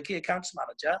replaced me with a key accounts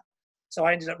manager. So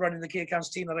I ended up running the key accounts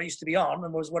team that I used to be on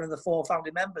and was one of the 4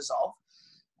 founding members of.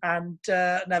 And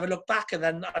never looked back. And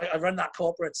then I run that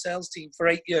corporate sales team for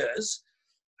 8 years.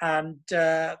 And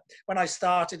when I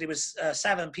started, it was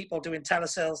 7 people doing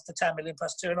telesales to 10 million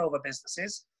plus turnover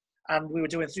businesses. And we were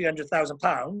doing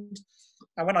 £300,000.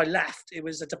 And when I left, it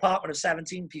was a department of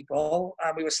 17 people.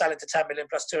 And we were selling to 10 million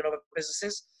plus turnover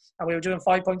businesses. And we were doing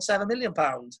 £5.7 million.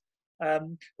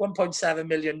 1.7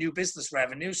 million new business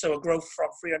revenue. So a growth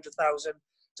from 300,000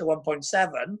 to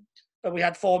 1.7. But we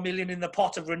had 4 million in the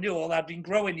pot of renewal that had been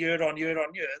growing year on year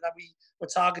on year, that we were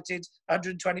targeted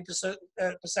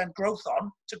 120% growth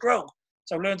on to grow.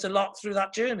 So I learned a lot through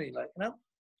that journey,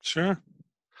 Sure.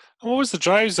 And what was the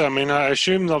drives? I mean, I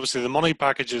assume obviously the money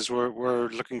packages were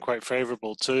looking quite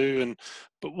favourable too.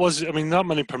 But not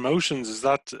many promotions. Is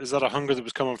that a hunger that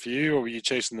was coming for you, or were you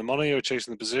chasing the money, or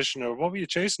chasing the position, or what were you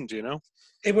chasing? Do you know?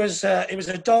 It was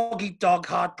a dog eat dog,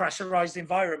 hard pressurized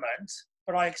environment.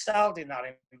 But I excelled in that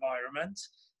environment.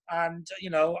 And,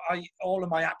 all of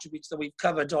my attributes that we've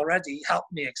covered already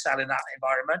helped me excel in that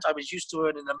environment. I was used to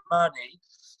earning the money.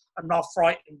 I'm not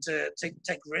frightened to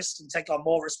take risks and take on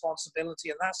more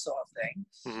responsibility and that sort of thing.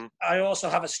 Mm-hmm. I also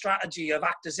have a strategy of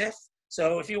act as if.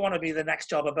 So if you want to be the next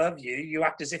job above you, you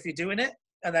act as if you're doing it,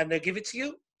 and then they give it to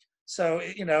you. So,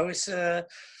 it's a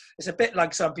bit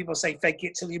like some people say, fake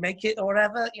it till you make it, or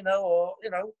whatever,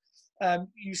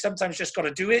 you sometimes just got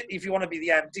to do it. If you want to be the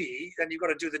MD, then you've got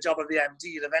to do the job of the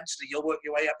MD, and eventually you'll work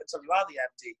your way up until you are the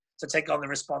MD. So take on the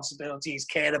responsibilities,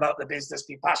 care about the business,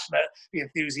 be passionate, be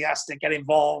enthusiastic, get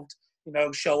involved,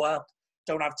 show up,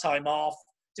 don't have time off,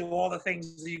 do all the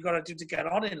things that you've got to do to get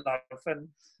on in life. And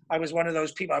I was one of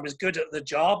those people. I was good at the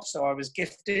job, so I was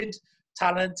gifted,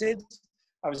 talented.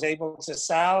 I was able to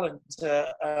sell and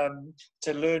to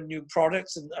learn new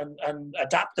products and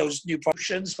adapt those new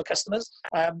productions for customers.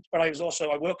 But I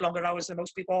worked longer hours than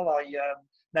most people. I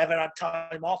never had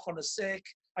time off on a sick.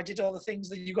 I did all the things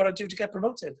that you got to do to get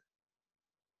promoted.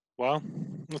 Well,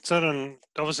 that's it. And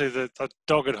obviously that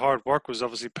dogged hard work was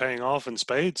obviously paying off in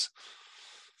spades.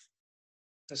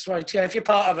 That's right. Yeah, if you're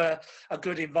part of a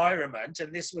good environment,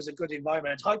 and this was a good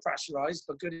environment, high pressurized,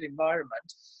 but good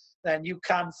environment, then you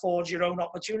can forge your own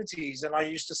opportunities. And I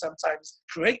used to sometimes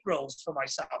create roles for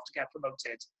myself to get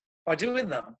promoted by doing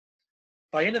them,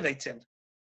 by innovating.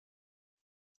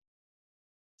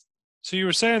 So you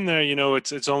were saying there,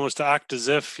 it's almost to act as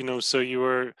if, so you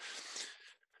were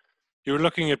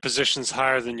looking at positions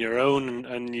higher than your own,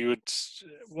 and you would,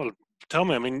 well, tell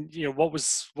me, I mean, what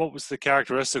was the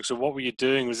characteristics, or what were you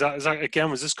doing? Is that again,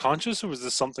 was this conscious, or was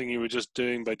this something you were just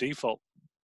doing by default?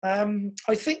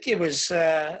 I think it was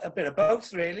a bit of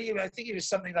both, really. I think it was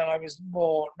something that I was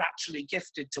more naturally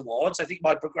gifted towards. I think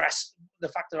the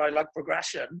fact that I like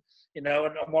progression, and I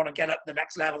want to get up the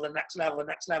next level, the next level, the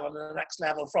next level, and the next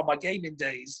level from my gaming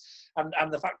days,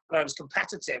 and the fact that I was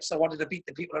competitive, so I wanted to beat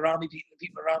the people around me, beat the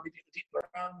people around me, beat the people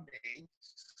around me.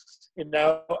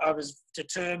 I was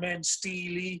determined,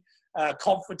 steely,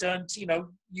 confident,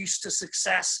 used to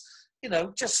success,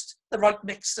 just the right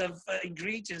mix of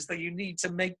ingredients that you need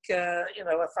to make, a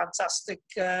fantastic,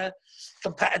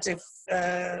 competitive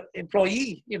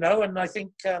employee, and I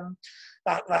think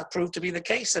that proved to be the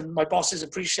case. And my bosses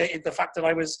appreciated the fact that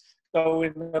I was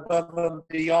going above and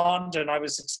beyond, and I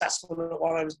was successful at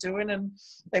what I was doing, and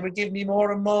they would give me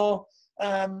more and more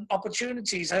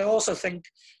opportunities. I also think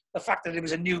the fact that it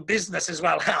was a new business as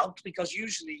well helped, because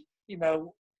usually,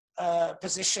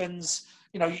 positions,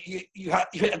 you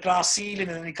hit a glass ceiling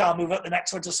and then you can't move up the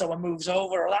next one until someone moves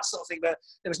over, or that sort of thing. But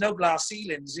there was no glass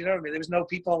ceilings, you know what I mean? There was no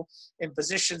people in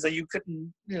positions that you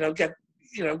couldn't,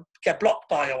 get blocked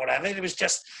by or whatever. It was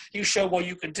just, you show what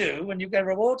you can do and you get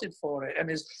rewarded for it. And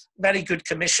there's very good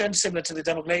commission, similar to the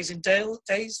double glazing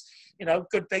days.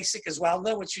 Good basic as well,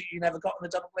 though, which you never got in the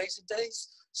double glazing days.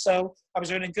 So I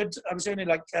was earning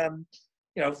like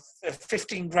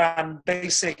 15 grand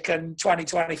basic and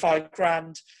 25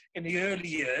 grand in the early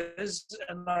years,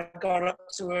 and I got up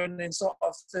to earning sort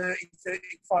of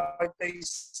 35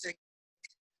 basic,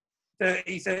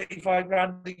 35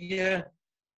 grand a year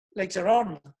later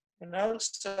on,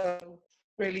 so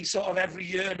really sort of every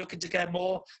year looking to get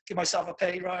more, give myself a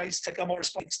pay rise, take on more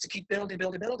responsibilities to keep building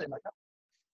like that.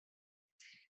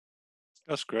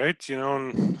 That's great,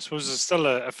 and I suppose it's still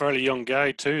a fairly young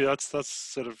guy too.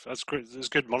 That's great. There's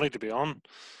good money to be on,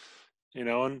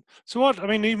 and so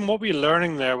even what were you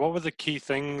learning there? What were the key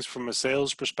things from a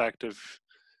sales perspective?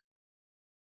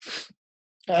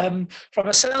 From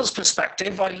a sales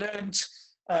perspective, I learned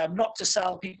not to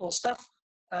sell people stuff,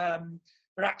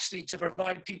 but actually to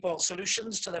provide people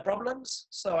solutions to their problems.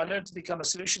 So I learned to become a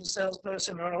solution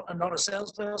salesperson and not a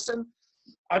salesperson.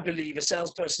 I believe a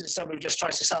salesperson is someone who just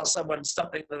tries to sell someone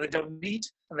something that they don't need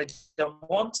and they don't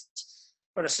want.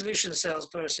 But a solution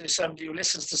salesperson is somebody who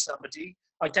listens to somebody,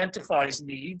 identifies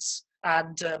needs,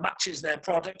 and matches their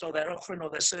product or their offering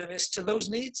or their service to those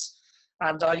needs.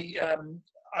 And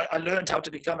I learned how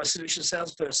to become a solution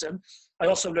salesperson. I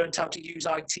also learned how to use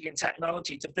IT and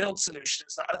technology to build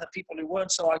solutions that other people who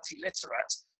weren't so IT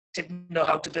literate didn't know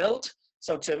how to build.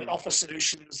 So to offer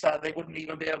solutions that they wouldn't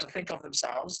even be able to think of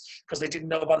themselves because they didn't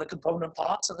know about the component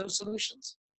parts of those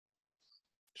solutions.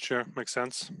 Sure, makes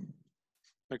sense.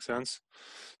 Makes sense.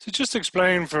 So just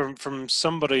explain from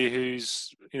somebody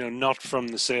who's not from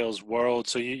the sales world.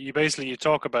 So you basically, you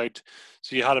talk about,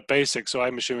 so you had a basic. So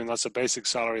I'm assuming that's a basic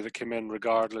salary that came in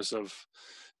regardless of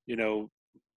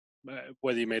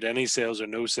whether you made any sales or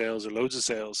no sales or loads of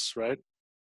sales, right?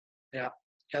 Yeah.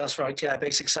 Yeah, that's right. Yeah,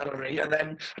 basic salary. And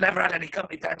then I never had any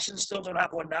company pension, still don't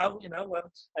have one now.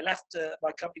 I left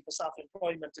my company for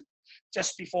self-employment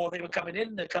just before they were coming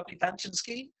in, the company pension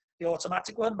scheme, the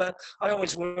automatic one. But I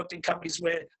always worked in companies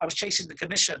where I was chasing the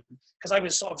commission because I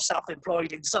was sort of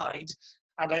self-employed inside.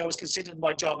 And I always considered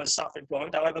my job as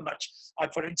self-employed. However much I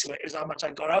put into it is how much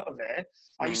I got out of it.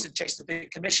 I used to chase the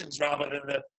big commissions rather than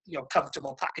the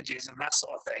comfortable packages and that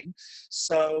sort of thing.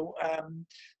 So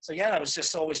yeah, I was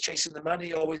just always chasing the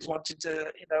money. Always wanted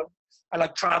to, I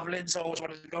like traveling, so I always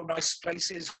wanted to go nice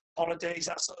places, holidays,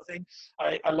 that sort of thing.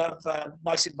 I love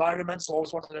nice environments.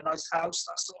 Always wanted a nice house,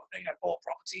 that sort of thing. I bought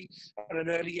property at an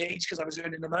early age because I was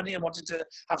earning the money and wanted to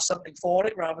have something for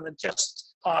it rather than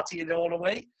just partying it all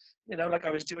away, like I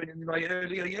was doing in my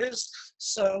earlier years.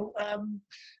 So, I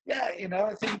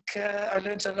think I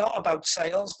learned a lot about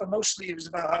sales, but mostly it was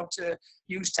about how to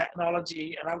use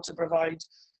technology and how to provide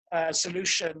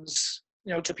solutions,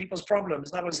 to people's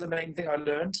problems. That was the main thing I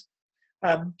learned.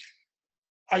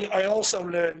 I also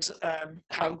learned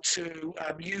how to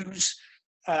use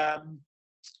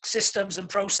systems and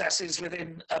processes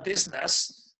within a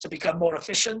business to become more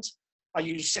efficient. I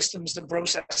use systems and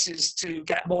processes to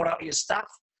get more out of your staff.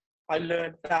 I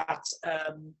learned that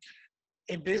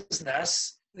in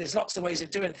business, there's lots of ways of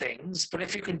doing things, but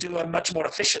if you can do them much more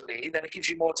efficiently, then it gives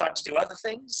you more time to do other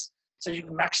things. So you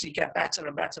can actually get better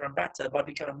and better and better by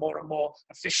becoming more and more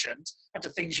efficient at the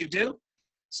things you do.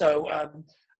 So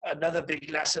another big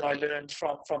lesson I learned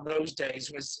from those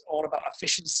days was all about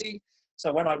efficiency.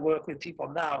 So when I work with people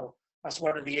now, that's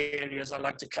one of the areas I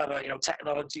like to cover. You know,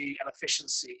 technology and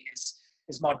efficiency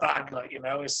is my bag. Like, you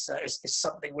know, it's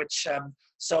something which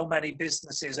so many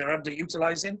businesses are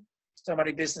underutilizing. So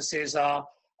many businesses are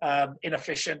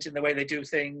inefficient in the way they do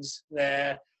things.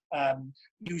 They're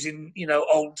using, you know,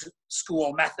 old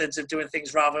school methods of doing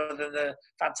things rather than the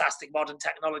fantastic modern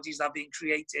technologies that are being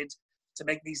created to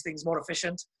make these things more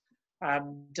efficient.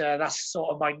 And that's sort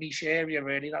of my niche area,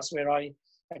 really. That's where I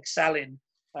excel in.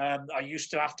 I used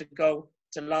to have to go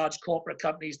to large corporate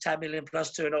companies, 10 million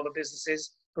plus turnover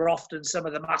businesses, but often some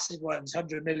of the massive ones,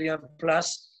 100 million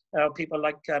plus, people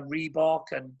like Reebok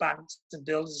and banks and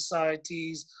building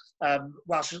societies,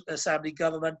 Welsh Assembly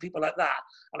government, people like that.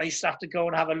 And I used to have to go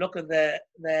and have a look at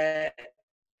their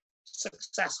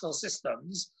successful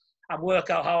systems and work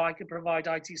out how I could provide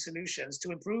IT solutions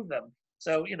to improve them.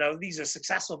 So, you know, these are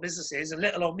successful businesses, and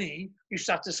little old me used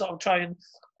to have to sort of try and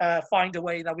find a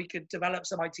way that we could develop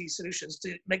some IT solutions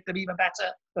to make them even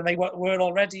better than they were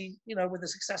already, you know, with the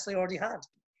success they already had.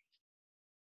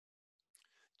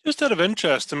 Just out of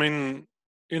interest, I mean,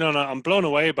 you know, and I'm blown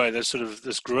away by this sort of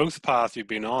this growth path you've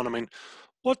been on. I mean,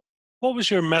 what what was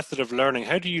your method of learning?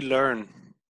 How do you learn?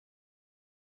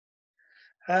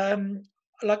 Um,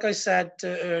 like I said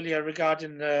earlier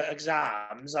regarding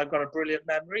exams, I've got a brilliant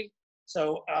memory.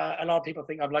 So a lot of people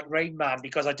think I'm like Rain Man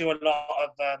because I do a lot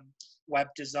of web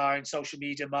design, social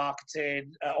media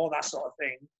marketing, all that sort of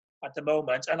thing at the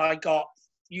moment. And I got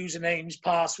usernames,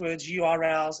 passwords,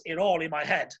 URLs, it all in my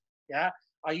head. Yeah.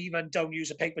 I even don't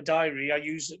use a paper diary. I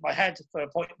use my head for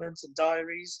appointments and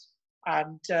diaries.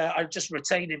 And I just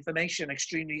retain information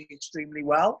extremely, extremely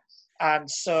well. And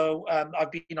so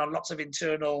I've been on lots of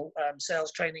internal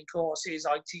sales training courses,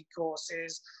 IT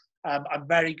courses. I'm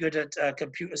very good at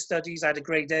computer studies. I had a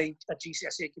grade A at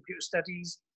GCSE computer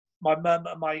studies. My mum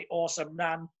and my awesome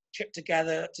nan chipped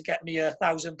together to get me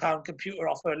 £1,000 computer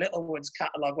off her little one's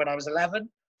catalogue when I was 11.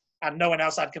 And no one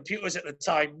else had computers at the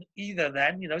time either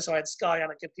then, you know, so I had Sky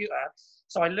and a computer.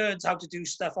 So I learned how to do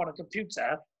stuff on a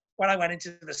computer. When I went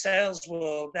into the sales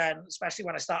world then, especially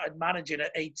when I started managing at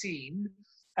 18,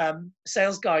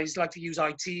 sales guys like to use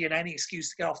IT and any excuse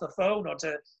to get off the phone or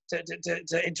to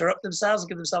interrupt themselves and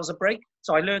give themselves a break.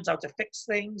 So I learned how to fix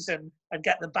things and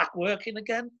get them back working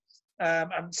again.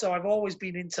 And so I've always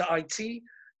been into IT.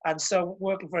 And so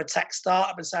working for a tech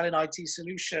startup and selling IT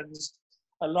solutions,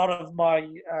 a lot of my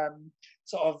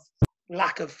sort of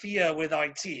lack of fear with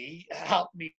IT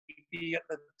helped me be at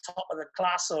the top of the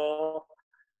class or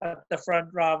at the front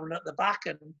rather than at the back.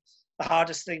 And the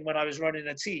hardest thing when I was running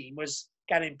a team was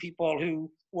getting people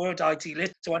who weren't IT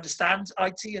lit to understand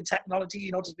IT and technology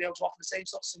in order to be able to offer the same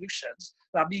sort of solutions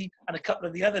that me and a couple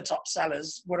of the other top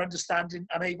sellers were understanding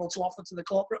and able to offer to the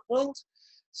corporate world.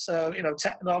 So, you know,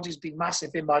 technology has been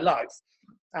massive in my life.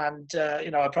 And,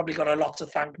 you know, I probably got a lot to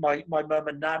thank my mum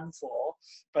and nan for,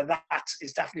 but that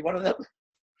is definitely one of them.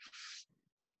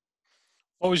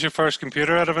 What was your first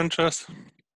computer out of interest?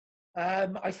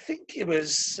 I think it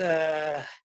was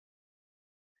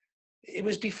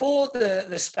before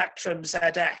the Spectrum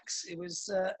ZX. It was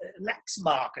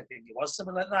Lexmark, I think it was,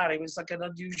 something like that. It was like an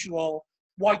unusual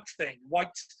white thing, white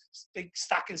big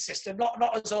stacking system,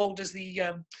 not as old as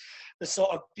the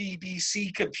sort of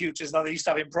BBC computers that they used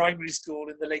to have in primary school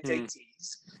in the late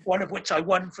 80s, one of which I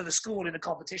won for the school in a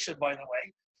competition, by the way.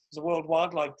 It was a World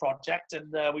Wildlife Project,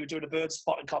 and we were doing a bird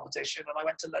spotting competition, and I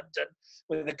went to London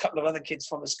with a couple of other kids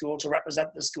from the school to represent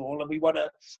the school, and we won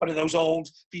one of those old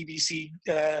BBC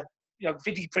video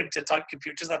printer type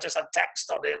computers that just had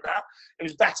text on it. And that it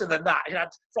was better than that. It had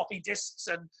floppy disks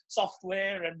and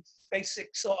software and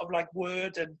basic sort of like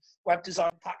Word and web design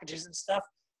packages and stuff.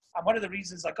 And one of the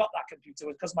reasons I got that computer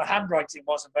was because my handwriting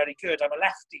wasn't very good. I'm a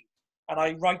lefty, and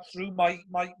I write through my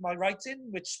writing,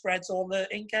 which spreads all the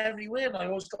ink everywhere, and I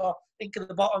always got ink at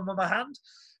the bottom of my hand.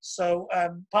 So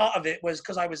part of it was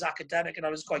because I was academic and I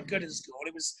was quite good in school.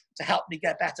 It was to help me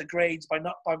get better grades by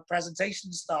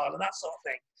presentation style and that sort of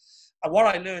thing. And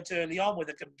what I learned early on with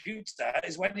a computer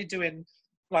is when you're doing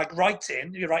like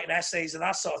writing, you're writing essays and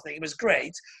that sort of thing, it was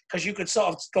great because you could sort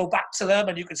of go back to them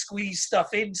and you could squeeze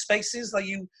stuff in spaces that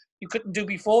you couldn't do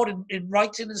before in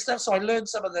writing and stuff. So I learned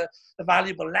some of the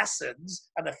valuable lessons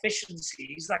and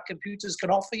efficiencies that computers can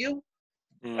offer you.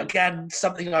 Again,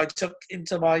 something I took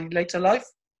into my later life.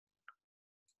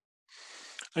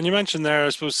 And you mentioned there, I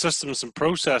suppose, systems and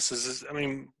processes. I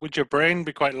mean, would your brain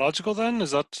be quite logical then?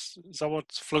 Is that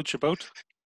what floats your boat?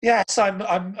 Yes,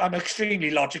 I'm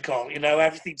extremely logical. You know,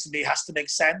 everything to me has to make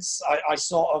sense. I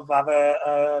sort of have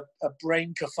a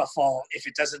brain kerfuffle if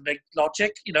it doesn't make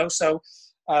logic. You know, so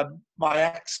my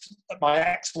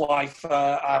ex-wife,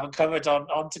 I haven't covered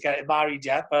on to getting married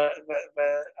yet, but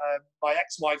my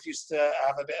ex-wife used to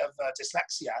have a bit of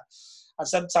dyslexia, and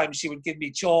sometimes she would give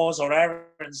me chores or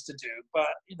errands to do, but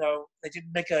you know they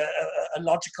didn't make a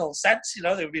logical sense. You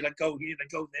know, they would be like go here and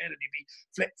go there, and you'd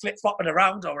be flip flopping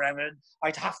around or whatever, and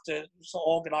I'd have to sort of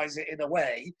organise it in a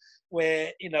way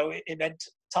where you know it meant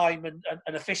time and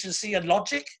efficiency and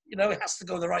logic. You know, it has to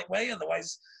go the right way,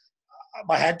 otherwise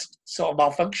my head sort of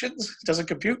malfunctions, doesn't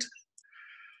compute.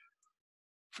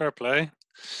 Fair play.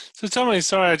 So tell me,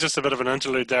 sorry, just a bit of an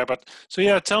interlude there, but so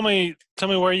yeah, tell me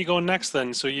where are you going next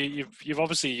then? So you've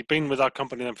obviously been with that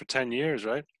company then for 10 years,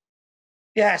 right?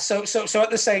 Yeah, so at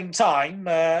the same time,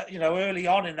 you know, early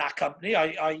on in that company,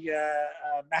 I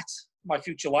met my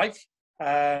future wife.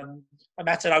 I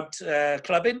met her out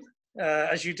clubbing,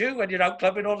 as you do when you're out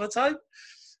clubbing all the time.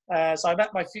 So I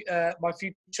met my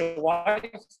future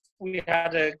wife. We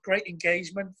had a great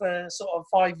engagement for sort of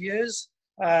 5 years.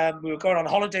 We were going on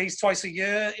holidays twice a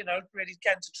year, you know, really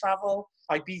getting to travel.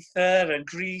 Ibiza and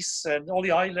Greece and all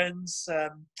the islands,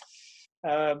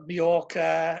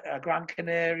 Mallorca, Gran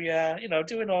Canaria, you know,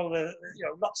 doing all the, you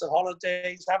know, lots of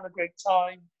holidays, having a great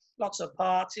time, lots of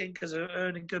partying because of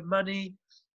earning good money,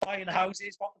 buying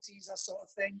houses, properties, that sort of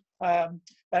thing.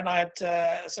 Then I had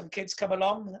some kids come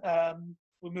along.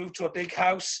 We moved to a big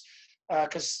house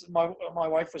because my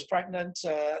wife was pregnant.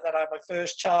 Then I had my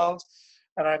first child,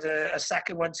 and I had a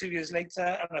second one 2 years later,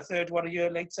 and a third one a year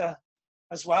later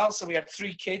as well. So we had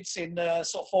three kids in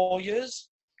sort of 4 years.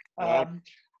 Wow.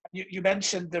 You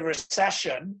mentioned the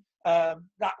recession.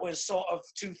 That was sort of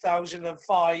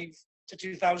 2005 to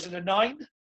 2009.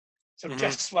 So Hmm.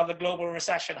 just when the global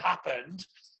recession happened,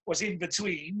 was in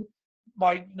between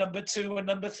my number two and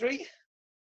number three.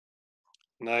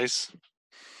 Nice.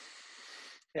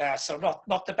 Yeah, so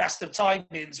not the best of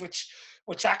timings, which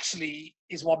actually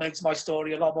is what makes my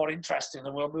story a lot more interesting,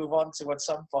 and we'll move on to at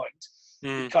some point,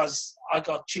 Mm. because I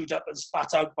got chewed up and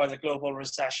spat out by the global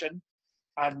recession,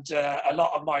 and a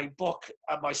lot of my book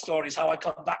and my story is how I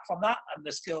come back from that and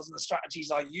the skills and the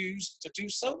strategies I use to do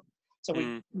so. So we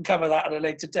Mm. can cover that at a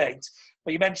later date.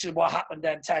 But you mentioned what happened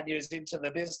then 10 years into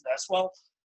the business. Well,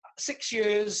 6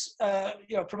 years,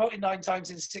 you know, promoting 9 times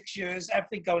in 6 years,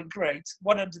 everything going great.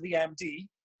 One under the MD,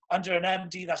 under an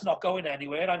MD that's not going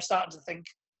anywhere. And I'm starting to think,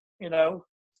 you know,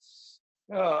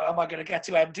 oh, am I going to get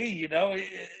to MD? You know,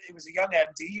 it was a young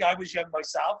MD. I was young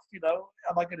myself. You know,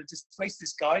 am I going to displace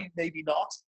this guy? Maybe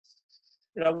not.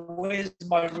 You know, where's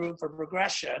my room for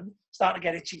progression? Starting to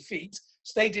get itchy feet.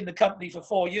 Stayed in the company for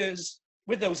 4 years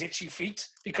with those itchy feet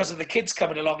because of the kids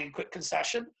coming along in quick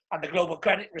concession and the global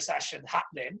credit recession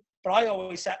happening. But I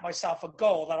always set myself a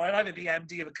goal that I'd either be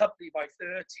MD of a company by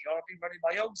 30 or I'd be running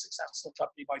my own successful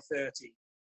company by 30.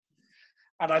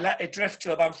 And I let it drift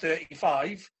to about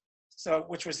 35, so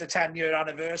which was the 10-year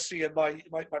anniversary of my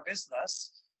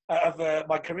business, of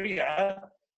my career.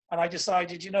 And I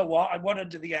decided, you know what, I'm one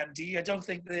under the MD. I don't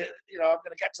think that, you know, I'm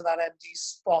going to get to that MD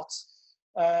spot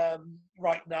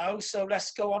right now. So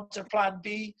let's go on to plan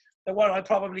B, the one I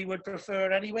probably would prefer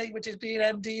anyway, which is being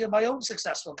MD of my own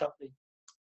successful company.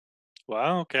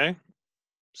 Wow. Okay.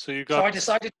 So you So got I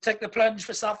decided to take the plunge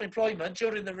for self-employment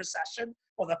during the recession,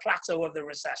 or the plateau of the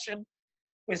recession,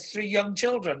 with three young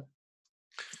children.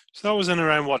 so that was in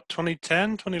around what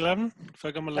 2010, 2011, if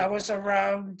I got my That was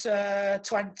around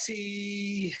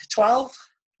 2012.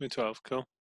 2012. Cool.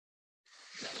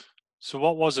 So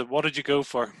what was it? What did you go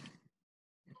for?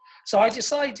 So I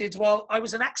decided, well, I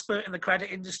was an expert in the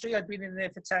credit industry. I'd been in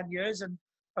there for 10 years, and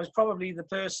I was probably the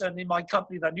person in my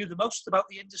company that knew the most about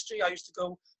the industry. I used to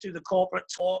go do the corporate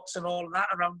talks and all of that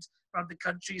around the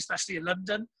country, especially in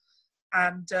London.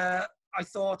 And I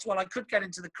thought, well, I could get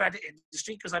into the credit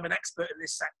industry because I'm an expert in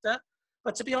this sector.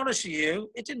 But to be honest with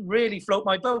you, it didn't really float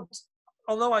my boat.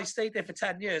 Although I stayed there for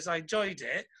 10 years, I enjoyed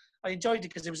it. I enjoyed it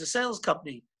because it was a sales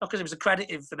company, not because it was a credit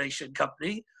information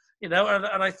company, you know.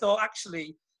 And I thought,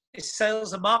 actually, it's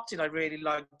sales and marketing I really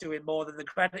like doing more than the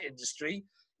credit industry.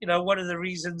 You know, one of the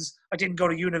reasons I didn't go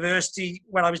to university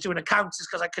when I was doing accounts is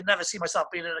because I could never see myself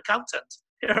being an accountant.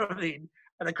 You know what I mean?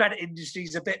 And the credit industry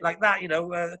is a bit like that, you know.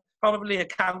 Probably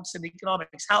accounts and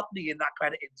economics helped me in that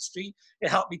credit industry. It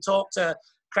helped me talk to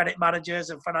credit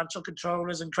managers and financial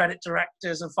controllers and credit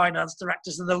directors and finance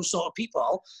directors and those sort of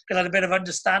people, because I had a bit of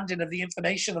understanding of the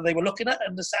information that they were looking at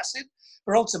and assessing.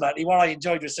 But ultimately, what I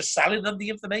enjoyed was just selling them the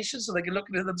information so they could look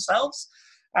at it themselves.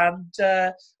 And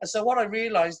so what I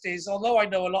realized is, although I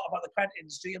know a lot about the credit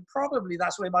industry, and probably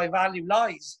that's where my value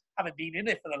lies, having been in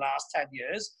it for the last 10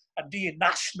 years and being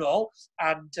national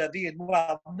and being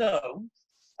well known.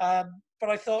 But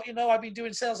I thought, I've been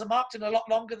doing sales and marketing a lot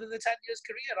longer than the 10 years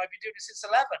career. I've been doing it since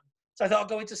 11. So I thought I'd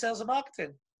go into sales and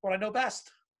marketing, what I know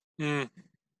best. Mm.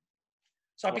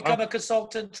 So I've become a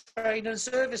consultant, trainer, and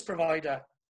service provider.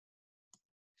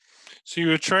 So you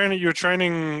were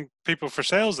training people for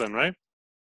sales then, right?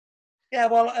 Yeah,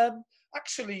 well,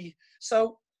 actually,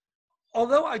 so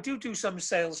although I do some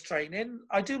sales training,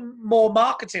 I do more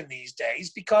marketing these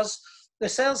days because the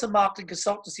sales and marketing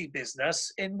consultancy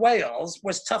business in Wales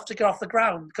was tough to get off the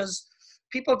ground because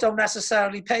people don't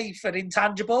necessarily pay for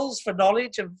intangibles, for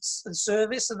knowledge and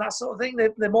service and that sort of thing.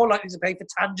 They're more likely to pay for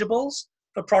tangibles,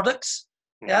 for products.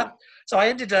 Yeah. Mm-hmm. So I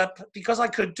ended up, because I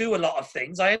could do a lot of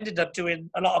things, I ended up doing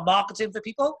a lot of marketing for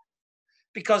people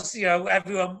because,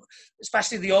 everyone,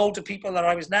 especially the older people that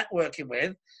I was networking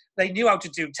with, they knew how to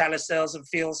do telesales and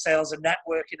field sales and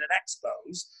networking and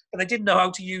expos, but they didn't know how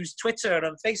to use Twitter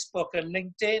and Facebook and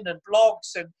LinkedIn and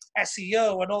blogs and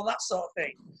SEO and all that sort of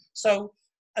thing. So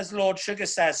as Lord Sugar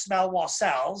says, smell what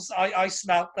sells. I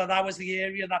smelled that was the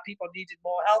area that people needed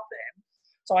more help in.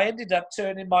 So I ended up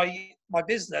turning my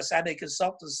business, MA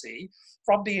Consultancy,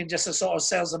 from being just a sort of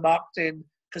sales and marketing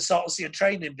consultancy and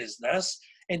training business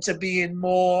into being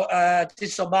more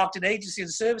digital marketing agency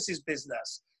and services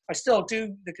business. I still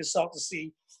do the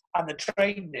consultancy and the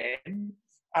training,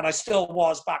 and I still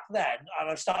was back then, and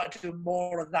I've started to do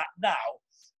more of that now.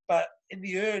 But in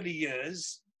the early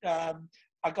years,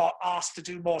 I got asked to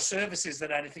do more services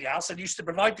than anything else, and used to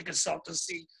provide the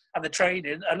consultancy and the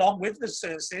training along with the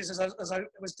services as I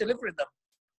was delivering them.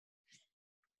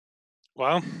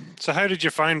 Wow. So how did you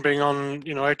find being on,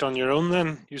 out on your own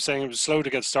then? You're saying it was slow to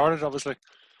get started, obviously.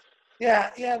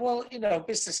 Yeah. Well,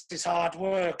 business is hard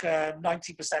work. 90%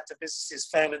 of businesses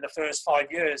fail in the first 5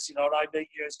 years. And I'm 8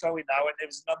 years going now, and there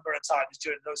was a number of times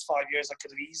during those 5 years I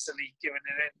could have easily given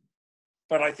it in.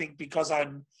 But I think because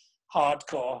I'm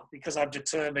hardcore, because I'm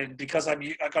determined, because I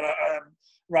got a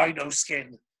rhino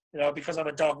skin, because I'm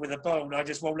a dog with a bone, I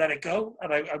just won't let it go,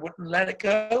 and I wouldn't let it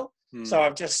go. So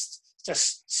I've just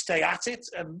stay at it,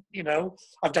 and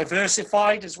I've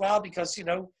diversified as well because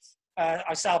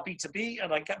I sell B2B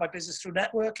and I get my business through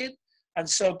networking. And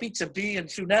so B2B and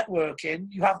through networking,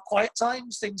 you have quiet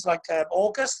times, things like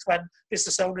August when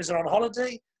business owners are on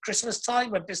holiday, Christmas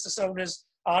time when business owners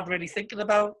aren't really thinking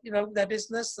about, their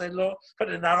business. They're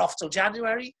putting that off till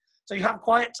January. So you have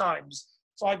quiet times.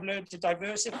 So I've learned to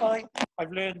diversify.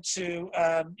 I've learned to,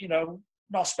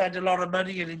 not spend a lot of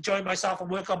money and enjoy myself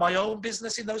and work on my own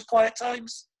business in those quiet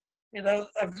times.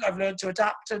 I've learned to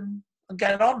adapt and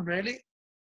get on, really.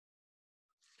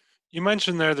 You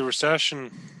mentioned there the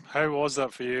recession. How was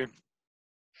that for you?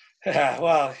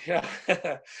 Well,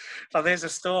 so there's a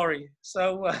story.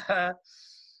 So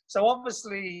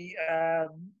obviously,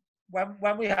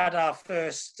 when we had our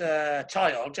first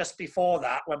child, just before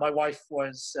that, when my wife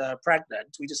was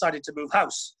pregnant, we decided to move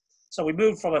house. So we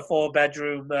moved from a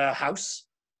 4-bedroom house,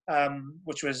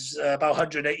 which was about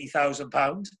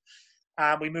 £180,000,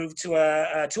 and we moved to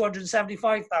a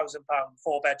 £275,000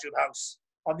 4-bedroom house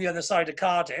on the other side of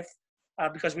Cardiff.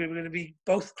 Because we were going to be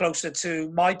both closer to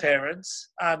my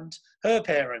parents and her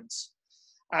parents.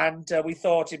 And we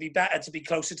thought it'd be better to be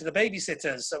closer to the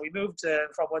babysitters. So we moved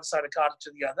from one side of Cardiff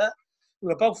to the other. We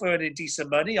were both earning decent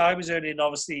money. I was earning,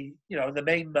 obviously, the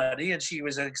main money, and she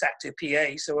was an executive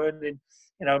PA, so earning,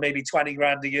 maybe 20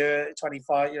 grand a year,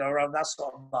 25, around that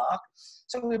sort of mark.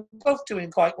 So we were both doing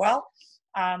quite well.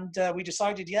 And we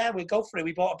decided, we'd go for it.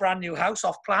 We bought a brand new house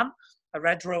off plan, a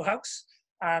red row house.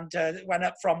 And it went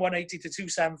up from 180 to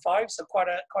 275, so quite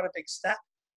a big step.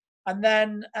 And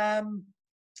then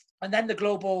the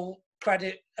global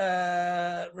credit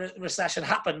recession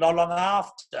happened not long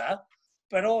after.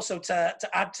 But also to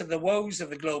add to the woes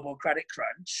of the global credit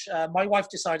crunch, my wife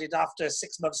decided after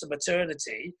 6 months of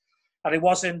maternity that it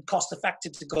wasn't cost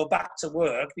effective to go back to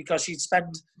work because she'd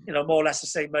spend more or less the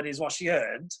same money as what she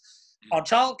earned on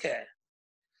childcare.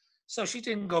 So she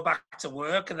didn't go back to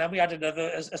work, and then we had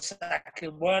a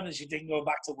second one, and she didn't go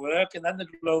back to work, and then the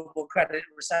global credit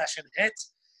recession hit,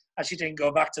 and she didn't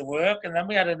go back to work, and then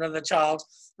we had another child.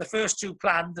 The first two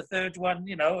planned, the third one,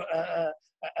 a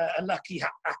lucky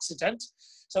accident.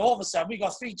 So all of a sudden, we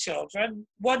got 3 children.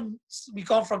 One, we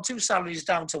gone from 2 salaries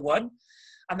down to 1,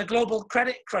 and the global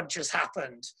credit crunch has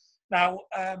happened. Now,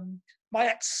 my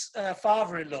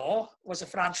ex-father-in-law was a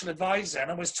financial advisor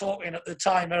and was talking at the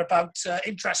time about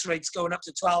interest rates going up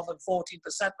to 12 and 14%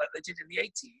 like they did in the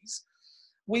 80s.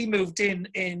 we moved in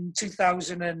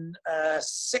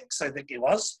 2006, I think it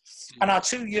was, and our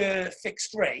 2-year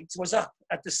fixed rate was up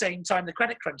at the same time the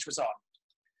credit crunch was on.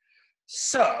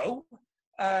 So,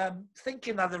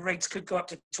 thinking that the rates could go up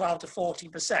to 12 to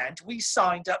 14%, we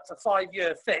signed up for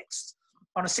 5-year fixed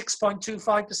on a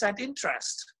 6.25%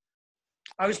 interest.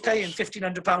 I was paying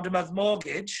 £1,500 a month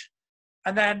mortgage,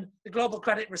 and then the global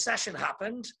credit recession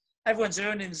happened. Everyone's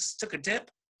earnings took a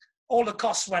dip. All the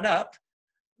costs went up.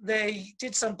 They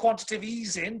did some quantitative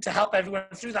easing to help everyone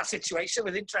through that situation,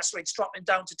 with interest rates dropping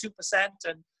down to 2%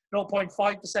 and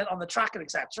 0.5% on the tracker,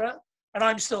 etc. And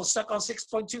I'm still stuck on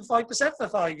 6.25% for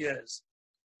 5 years.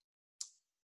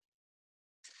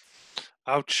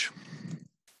 Ouch.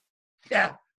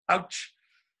 Yeah, ouch.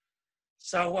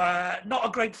 So not a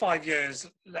great 5 years,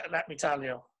 let me tell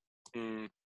you. I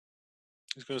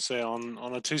was going to say on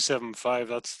a 275,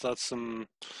 that's some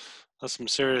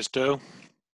serious dough.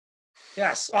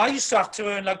 Yes, I used to have to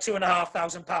earn like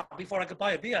 £2,500 before I could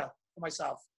buy a beer for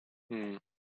myself.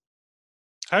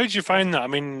 How did you find that? I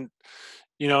mean,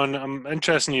 you know, and I'm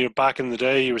interested in you back in the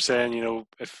day. You were saying, you know,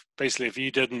 if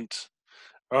you didn't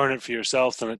earn it for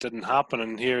yourself, then it didn't happen.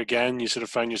 And here again, you sort of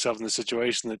find yourself in the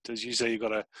situation that, as you say,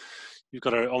 you've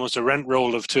got almost a rent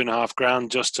roll of $2,500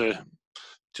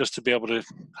 just to be able to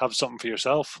have something for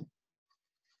yourself.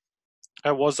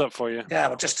 How was that for you? Yeah,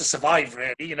 well, just to survive,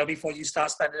 really, you know, before you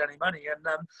start spending any money. And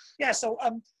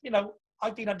you know,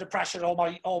 I've been under pressure all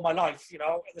my life. You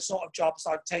know, the sort of jobs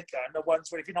I've taken are the ones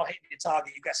where if you're not hitting your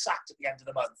target, you get sacked at the end of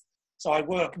the month. So I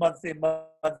work month in,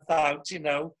 month out, you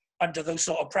know, under those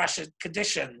sort of pressure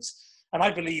conditions. And I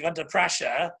believe under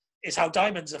pressure is how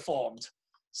diamonds are formed.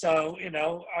 So, you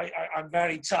know, I'm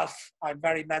very tough. I'm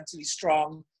very mentally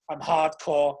strong. I'm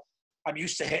hardcore. I'm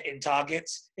used to hitting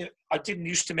targets. I didn't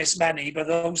used to miss many, but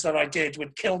those that I did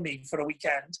would kill me for a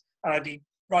weekend, and I'd be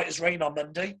right as rain on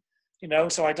Monday. You know,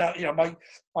 so I don't. You know,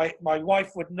 my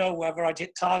wife would know whether I'd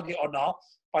hit target or not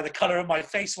by the colour of my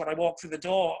face when I walked through the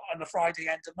door on a Friday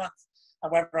end of month,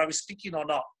 and whether I was speaking or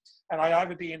not. And I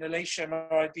would be in elation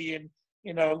or I'd be in,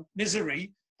 you know,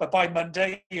 misery. But by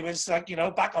Monday, it was like, you know,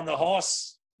 back on the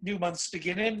horse, new month's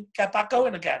beginning, get back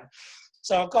going again.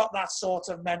 So I've got that sort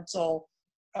of mental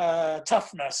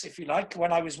toughness, if you like.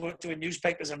 When I was doing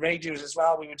newspapers and radios as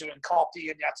well, we were doing copy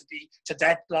and you had to be to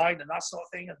deadline and that sort of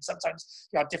thing. And sometimes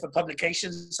you had different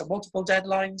publications, so multiple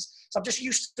deadlines. So I'm just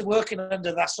used to working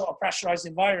under that sort of pressurized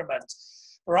environment.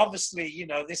 But obviously, you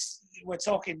know, we're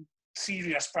talking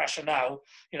serious pressure now.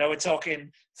 You know, we're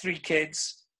talking 3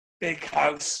 kids, big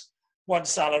house, 1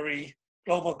 salary,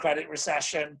 global credit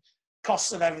recession,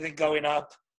 costs of everything going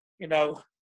up, you know,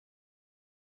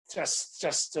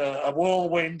 just a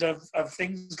whirlwind of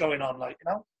things going on, like,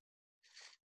 you know.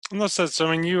 And that's it. So,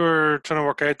 I mean, you were trying to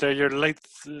work out there. You're late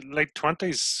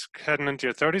 20s, heading into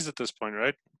your 30s at this point,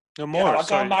 right? No more. Yeah, I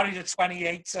got married at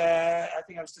 28. I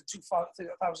think I was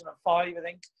 2005, I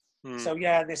think. So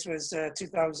yeah, this was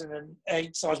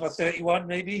 2008. So I was about 31,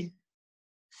 maybe.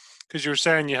 Because you were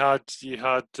saying you had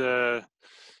sort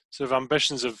of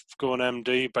ambitions of going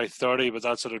MD by 30, but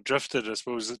that sort of drifted. I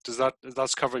suppose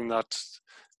that's covering that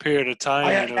period of time.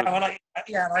 I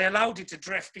allowed it to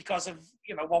drift because of,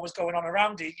 you know, what was going on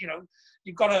around it. You know,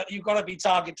 you've got to be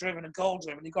target driven and goal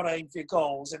driven. You've got to aim for your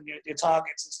goals and your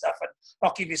targets and stuff, and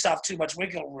not give yourself too much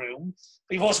wiggle room.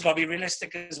 But you've also got to be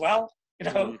realistic as well. You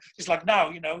know, just like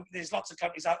now, you know, there's lots of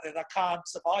companies out there that can't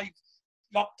survive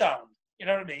lockdown. You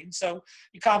know what I mean? So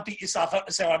you can't beat yourself up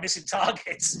and say, oh, I'm missing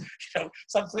targets. You know,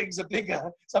 some things are bigger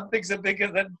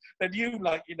than you,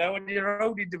 like, you know, and your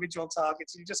own individual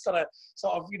targets. You just got to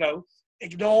sort of, you know,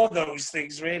 ignore those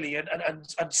things really and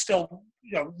still,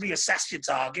 you know, reassess your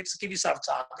targets, give yourself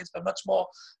targets, but much more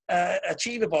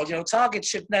achievable. You know, targets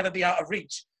should never be out of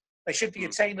reach. They should be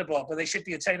attainable, but they should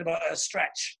be attainable at a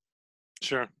stretch.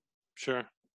 Sure.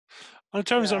 In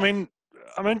terms, I mean,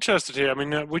 I'm interested here. I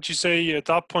mean, would you say at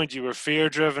that point you were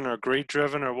fear-driven or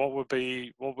greed-driven, or what would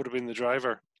have been the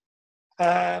driver?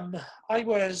 I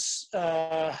was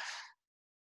a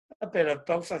bit of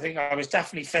both. I think I was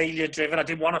definitely failure-driven. I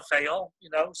didn't want to fail,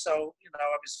 you know. So, you know,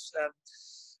 I was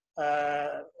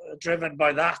driven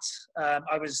by that.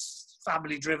 I was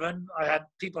family-driven. I had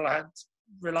people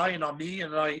relying on me,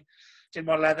 and I didn't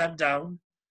want to let them down.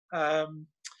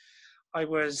 I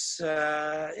was,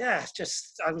 I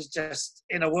was just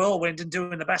in a whirlwind and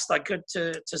doing the best I could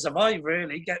to survive,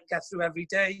 really, get through every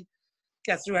day,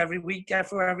 get through every week, get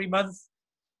through every month,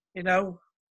 you know,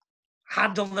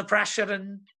 handle the pressure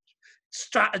and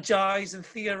strategize and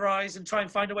theorize and try and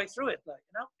find a way through it, like,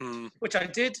 you know, which I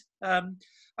did.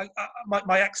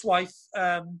 My ex-wife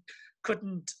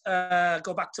couldn't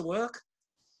go back to work.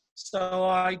 So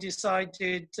I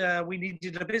decided we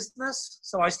needed a business.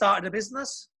 So I started a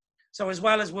business. So as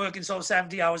well as working sort of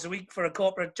 70 hours a week for a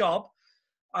corporate job,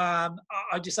 I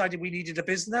decided we needed a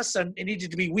business, and it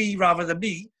needed to be we rather than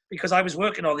me, because I was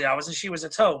working all the hours and she was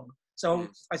at home. So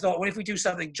I thought, well, if we do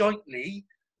something jointly,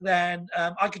 then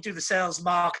I could do the sales,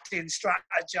 marketing,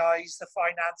 strategize, the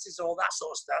finances, all that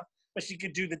sort of stuff. But she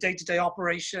could do the day-to-day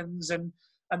operations and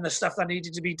the stuff that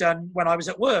needed to be done when I was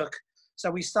at work. So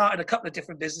we started a couple of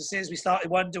different businesses. We started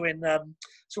one doing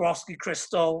Swarovski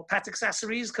crystal pet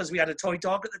accessories, because we had a toy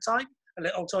dog at the time, a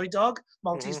little toy dog,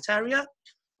 Maltese Terrier.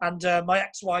 And my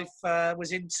ex-wife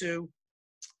was into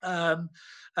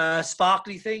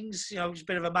sparkly things. You know, she's a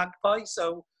bit of a magpie.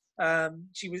 So we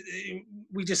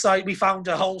found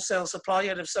a wholesale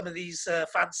supplier of some of these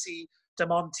fancy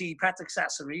Demonte pet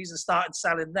accessories and started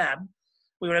selling them.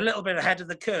 We were a little bit ahead of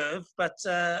the curve, but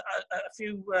I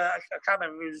can't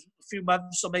remember, it was a few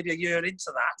months or maybe a year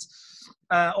into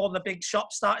that, all the big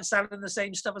shops started selling the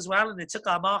same stuff as well, and it took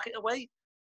our market away.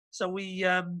 So we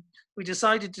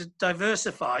decided to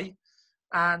diversify,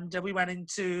 and we went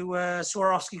into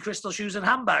Swarovski crystal shoes and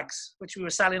handbags, which we were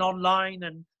selling online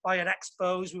and buying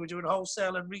expos. We were doing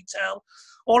wholesale and retail.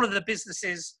 All of the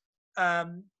businesses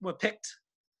were picked.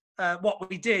 What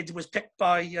we did was picked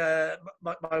by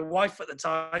my wife at the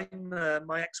time,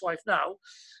 my ex-wife now,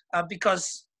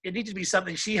 because it needed to be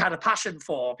something she had a passion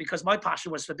for, because my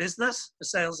passion was for business, for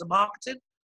sales and marketing,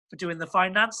 for doing the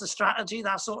finance, the strategy,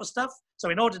 that sort of stuff. So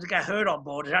in order to get her on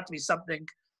board, it had to be something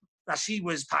that she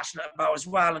was passionate about as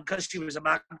well. And because she was a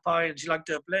magpie and she liked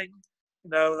her bling,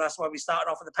 you know, that's why we started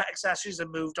off with the pet accessories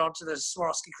and moved on to the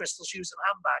Swarovski crystal shoes and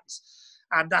handbags.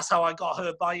 And that's how I got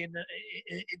her buying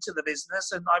into the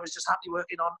business. And I was just happy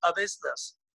working on a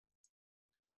business.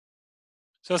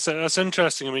 So that's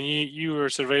interesting. I mean, you were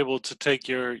sort of able to take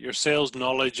your sales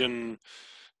knowledge and,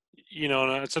 you know,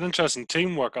 and it's an interesting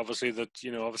teamwork, obviously, that,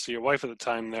 you know, obviously your wife at the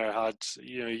time there had,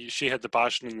 you know, she had the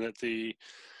passion and the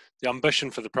ambition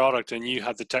for the product, and you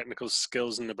had the technical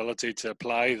skills and ability to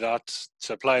apply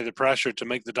the pressure to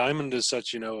make the diamond as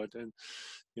such, you know, and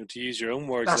you know, to use your own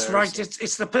words. That's there, right. so.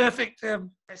 It's the perfect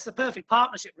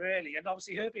partnership, really. And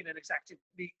obviously, her being an executive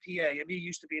PA and me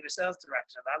used to being a sales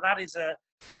director. Now that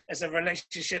is a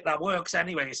relationship that works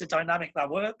anyway. It's a dynamic that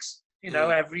works. You know,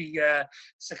 every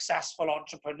successful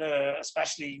entrepreneur,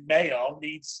 especially male,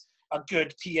 needs a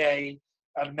good PA.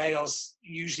 And males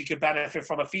usually could benefit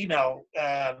from a female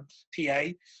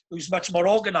PA who's much more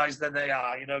organized than they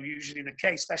are, you know, usually the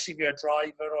case, especially if you're a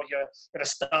driver or you're a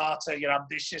starter, you're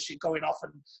ambitious, you're going off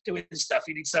and doing stuff.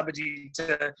 You need somebody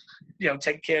to, you know,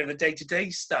 take care of the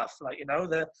day-to-day stuff, like, you know,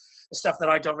 the stuff that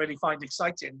I don't really find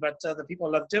exciting, but the people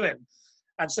love doing.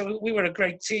 And so we were a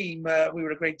great team. We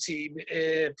were a great team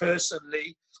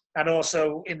personally and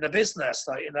also in the business,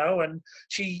 like, you know, and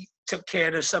she took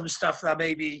care of some stuff that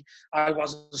maybe I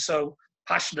wasn't so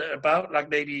passionate about, like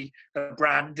maybe the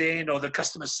branding or the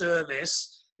customer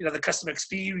service, you know, the customer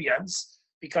experience,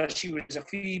 because she was a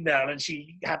female and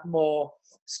she had more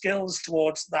skills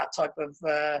towards that type of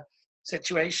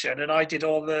situation. And I did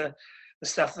all the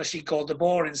stuff that she called the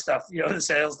boring stuff, you know, the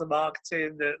sales, the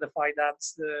marketing, the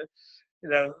finance, you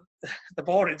know, the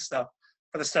boring stuff,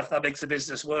 for the stuff that makes the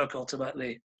business work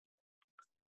ultimately.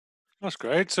 That's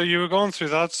great. So you were going through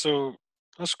that. So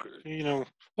that's, you know,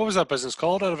 what was that business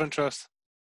called out of interest?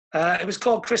 It was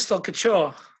called Crystal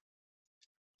Couture.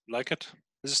 Like it?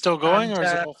 Is it still going, And, or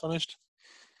is it all finished?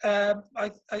 I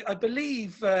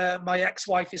believe my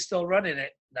ex-wife is still running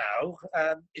it now.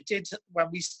 It did when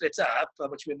we split up,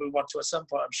 which we'll move on to at some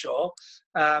point, I'm sure.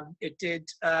 It did.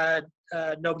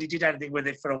 Nobody did anything with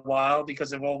it for a while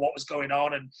because of all what was going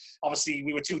on, and obviously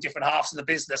we were two different halves of the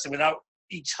business, and without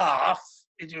each half,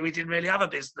 we didn't really have a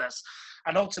business.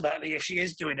 And ultimately, if she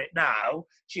is doing it now,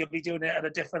 she'll be doing it at a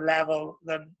different level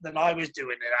than I was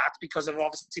doing it at, because of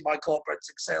obviously my corporate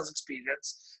sales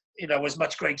experience, you know, was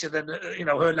much greater than, you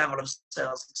know, her level of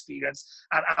sales experience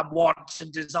and wants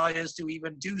and desires to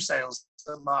even do sales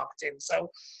and marketing.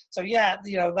 So yeah,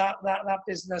 you know, that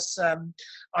business,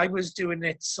 I was doing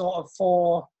it sort of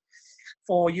for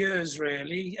 4 years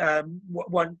really.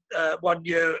 One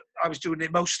year I was doing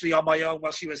it mostly on my own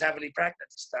while she was heavily pregnant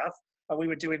and stuff. And we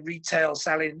were doing retail,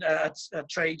 selling at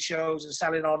trade shows and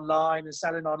selling online and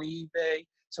selling on eBay.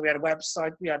 So we had a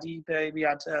website, we had eBay, we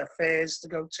had fairs to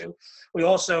go to. We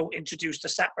also introduced a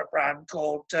separate brand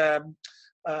called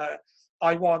I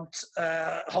Want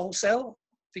Wholesale,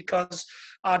 because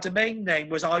our domain name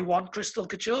was I Want Crystal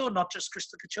Couture, not just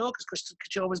Crystal Couture, because Crystal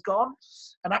Couture was gone.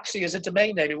 And actually, as a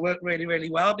domain name, it worked really,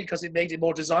 really well because it made it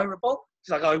more desirable. It's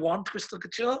like I Want Crystal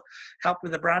Couture, helped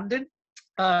with the branding.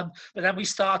 But then we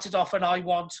started off an I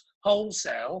Want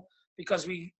Wholesale, because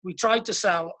we tried to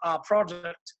sell our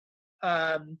product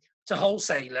to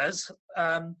wholesalers,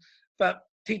 but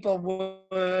people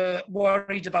were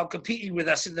worried about competing with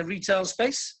us in the retail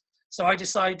space. So I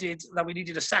decided that we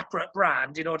needed a separate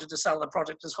brand in order to sell the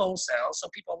product as wholesale, so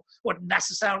people wouldn't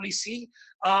necessarily see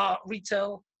our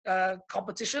retail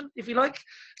competition, if you like.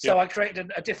 So I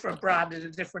created a different brand and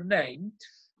a different name,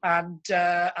 and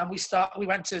we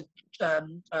went to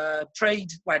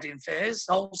trade wedding fairs,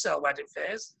 wholesale wedding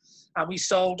fairs, and we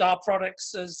sold our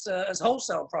products as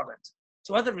wholesale product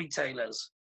to other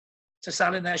retailers to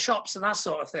sell in their shops and that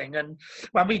sort of thing. And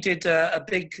when we did a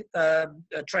big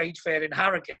trade fair in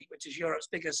Harrogate, which is Europe's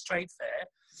biggest trade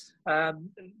fair,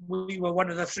 we were one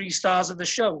of the 3 stars of the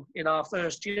show in our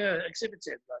first year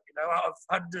exhibiting, out of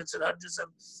hundreds and hundreds of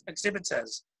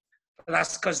exhibitors. And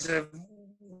that's because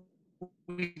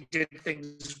we did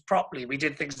things properly. We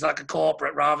did things like a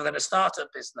corporate rather than a startup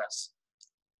business.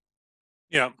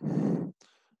 Yeah.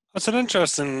 That's an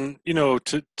interesting,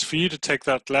 for you to take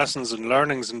that lessons and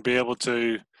learnings and be able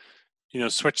to,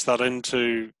 switch that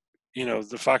into,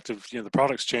 the fact of, the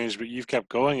product's changed, but you've kept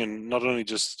going and not only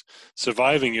just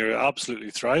surviving, you're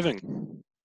absolutely thriving.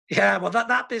 Yeah, well,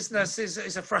 that business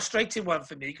is a frustrating one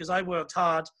for me because I worked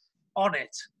hard on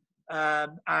it.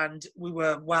 And we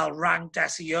were well-ranked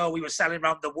SEO. We were selling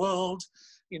around the world.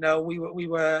 We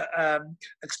were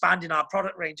expanding our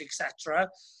product range, etc.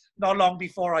 Not long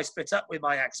before I split up with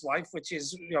my ex-wife, which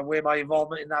is where my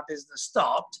involvement in that business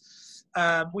stopped,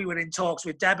 we were in talks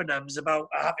with Debenhams about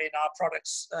having our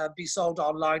products be sold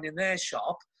online in their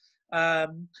shop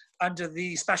under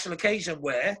the special occasion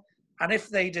wear. And if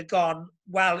they'd have gone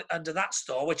well under that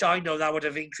store, which I know that would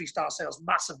have increased our sales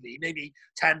massively, maybe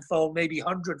tenfold, maybe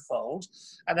hundredfold.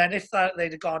 And then if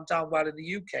they'd have gone down well in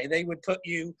the UK, they would put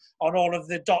you on all of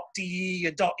the .de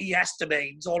and .es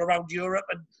domains all around Europe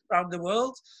and around the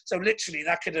world. So literally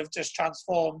that could have just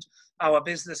transformed our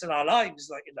business and our lives,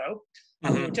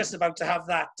 And we were just about to have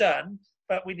that done,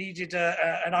 but we needed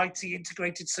an IT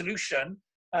integrated solution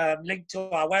linked to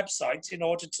our website in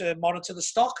order to monitor the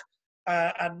stock.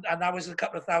 And that was a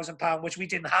couple of £1,000, which we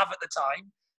didn't have at the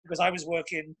time because I was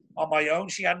working on my own.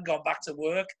 She hadn't gone back to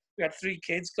work. We had 3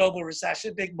 kids, global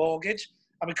recession, big mortgage,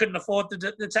 and we couldn't afford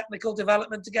the technical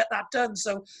development to get that done.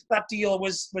 So that deal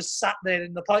was sat there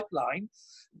in the pipeline.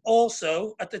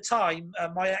 Also, at the time,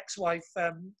 my ex-wife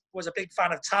was a big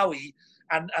fan of Towie,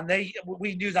 and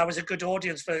we knew that was a good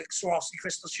audience for Swarovski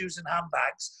crystal shoes and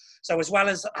handbags. So as well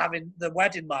as having the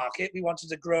wedding market, we wanted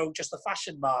to grow just the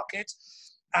fashion market.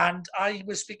 And I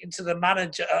was speaking to a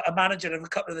manager of a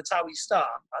couple of the Towie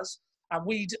stars, and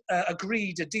we'd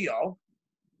agreed a deal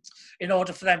in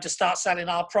order for them to start selling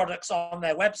our products on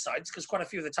their websites, because quite a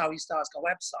few of the Towie stars got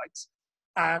websites.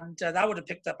 And that would have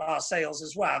picked up our sales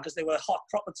as well, because they were hot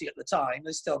property at the time.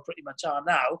 They still pretty much are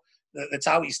now, the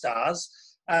Towie stars.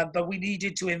 But we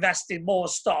needed to invest in more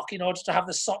stock in order to have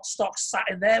the stock sat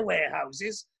in their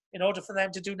warehouses in order for them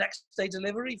to do next day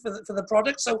delivery for the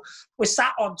product. So we're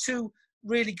sat on 2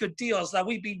 really good deals that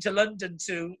we've been to London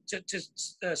to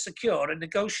secure and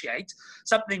negotiate,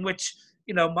 something which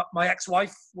my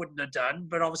ex-wife wouldn't have done,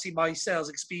 but obviously my sales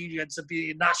experience of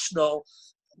being national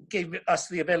gave us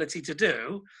the ability to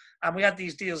do. And we had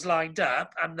these deals lined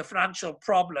up, and the financial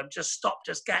problem just stopped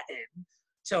us getting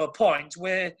to a point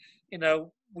where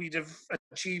we'd have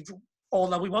achieved all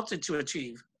that we wanted to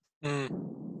achieve.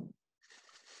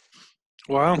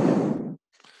 Wow.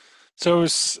 So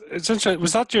it's interesting.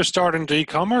 Was that your start into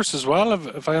e-commerce as well,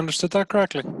 if I understood that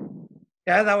correctly?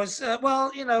 Yeah, that was,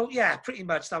 pretty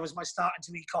much. That was my start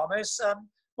into e-commerce.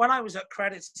 When I was at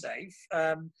CreditSafe,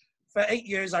 for 8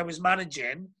 years I was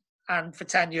managing, and for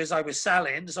 10 years I was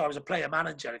selling. So I was a player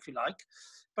manager, if you like.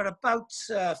 But about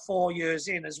 4 years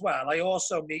in as well, I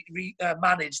also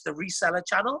managed the reseller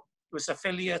channel. It was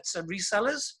affiliates and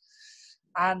resellers.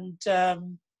 And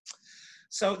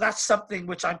so that's something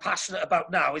which I'm passionate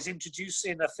about now, is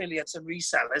introducing affiliates and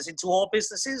resellers into all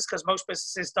businesses, because most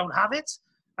businesses don't have it.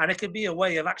 And it can be a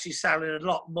way of actually selling a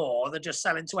lot more than just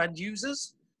selling to end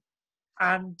users.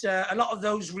 And a lot of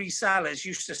those resellers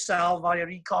used to sell via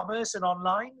e-commerce and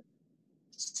online.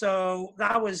 So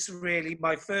that was really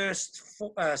my first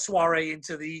soiree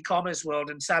into the e-commerce world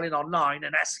and selling online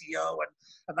and SEO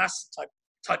and that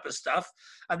type of stuff.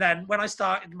 And then when I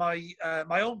started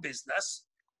my own business,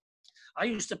 I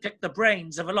used to pick the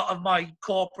brains of a lot of my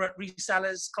corporate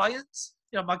resellers clients,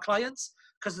 my clients,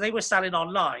 because they were selling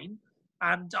online.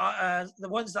 And the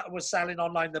ones that were selling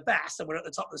online the best and were at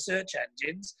the top of the search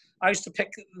engines, I used to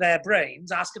pick their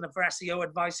brains, asking them for SEO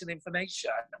advice and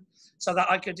information so that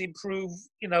I could improve,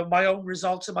 my own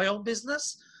results in my own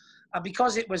business. And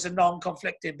because it was a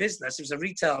non-conflicting business, it was a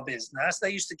retail business,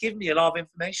 they used to give me a lot of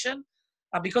information.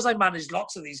 And because I managed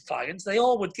lots of these clients, they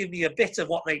all would give me a bit of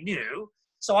what they knew.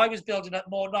 So I was building up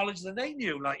more knowledge than they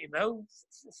knew, like,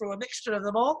 through a mixture of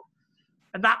them all.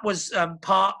 And that was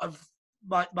part of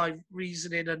my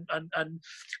reasoning and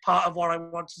part of what I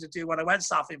wanted to do when I went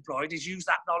self-employed, is use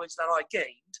that knowledge that I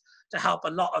gained to help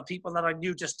a lot of people that I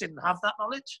knew just didn't have that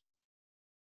knowledge.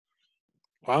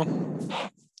 Wow.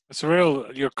 It's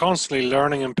you're constantly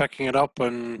learning and picking it up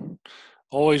and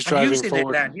always And driving using it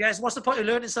forward. then. Yes, what's the point of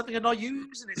learning something and not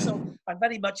using it? So I'm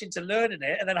very much into learning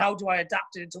it, and then how do I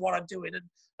adapt it into what I'm doing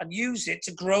and use it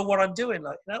to grow what I'm doing,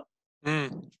 like,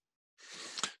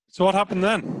 So what happened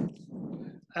then?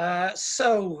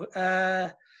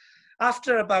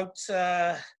 After about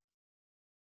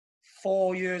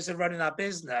 4 years of running our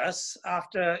business,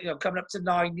 after coming up to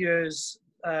 9 years,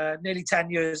 nearly 10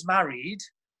 years married,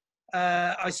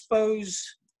 I suppose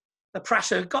the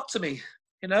pressure got to me.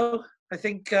 I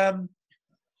think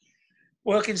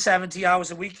working 70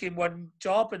 hours a week in one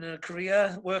job and in a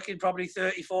career, working probably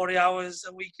 30, 40 hours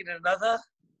a week in another,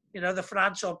 the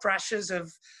financial pressures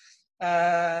of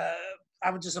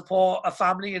having to support a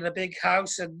family in a big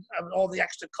house and all the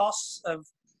extra costs of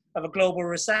a global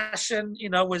recession,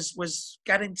 was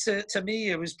getting to me.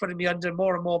 It was putting me under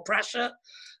more and more pressure.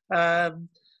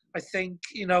 I think,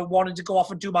 wanting to go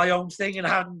off and do my own thing and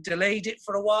having delayed it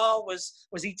for a while was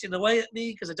eating away at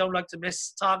me, because I don't like to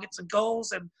miss targets and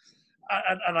goals. And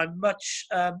I'm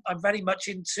very much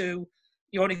into,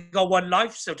 you only got one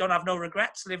life, so don't have no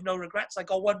regrets, live no regrets. I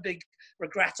got one big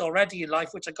regret already in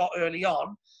life, which I got early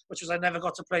on, which was I never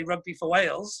got to play rugby for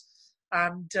Wales.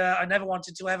 And I never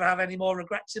wanted to ever have any more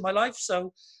regrets in my life.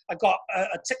 So I got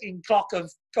a ticking clock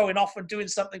of going off and doing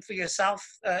something for yourself,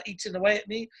 eating away at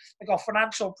me. I got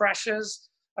financial pressures.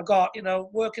 I got,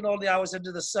 working all the hours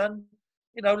under the sun.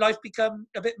 Life became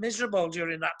a bit miserable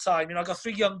during that time. I got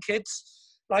 3 young kids.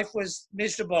 Life was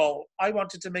miserable. I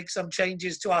wanted to make some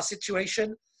changes to our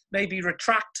situation, maybe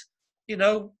retract,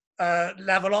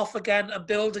 level off again and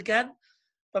build again.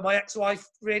 But my ex-wife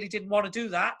really didn't want to do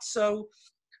that. So,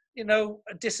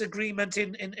 a disagreement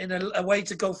in a way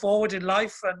to go forward in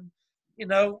life, and,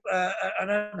 an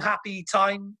unhappy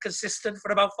time consistent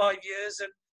for about 5 years, and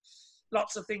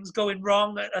lots of things going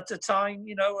wrong at the time.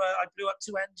 I blew up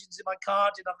 2 engines in my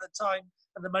car, didn't have the time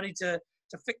and the money to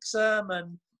fix them,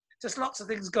 and just lots of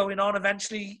things going on.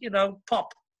 Eventually,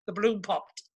 the balloon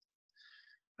popped.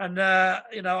 And,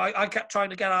 I kept trying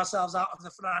to get ourselves out of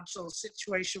the financial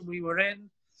situation we were in,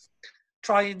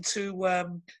 trying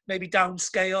to maybe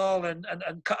downscale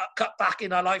and cut back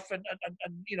in our life and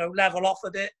level off a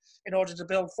bit in order to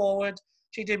build forward.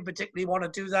 She didn't particularly want to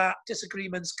do that.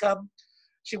 Disagreements come.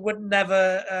 She wouldn't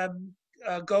never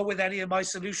go with any of my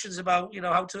solutions about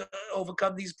how to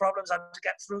overcome these problems and to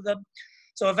get through them.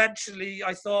 So eventually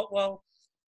I thought, well,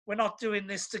 we're not doing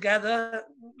this together.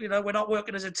 We're not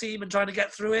working as a team and trying to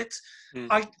get through it.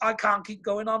 I can't keep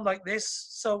going on like this.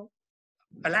 So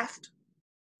I left.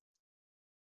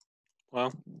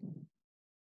 Well,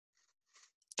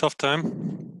 tough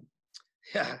time.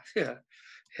 Yeah.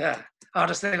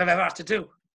 Hardest thing I've ever had to do.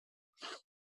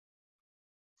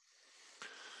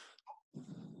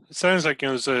 It sounds like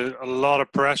there was a lot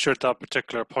of pressure at that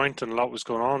particular point, and a lot was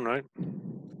going on, right?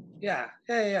 Yeah.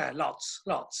 Lots.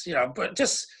 But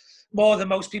just more than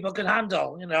most people can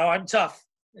handle. I'm tough.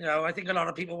 I think a lot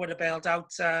of people would have bailed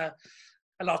out a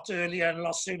lot earlier and a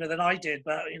lot sooner than I did.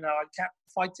 But, I kept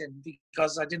fighting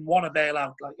because I didn't want to bail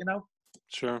out,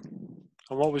 Sure.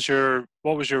 And what was your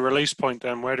release point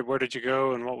then? Where did you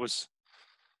go, and what was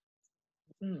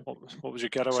your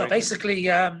getaway? So basically,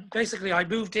 I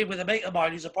moved in with a mate of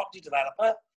mine who's a property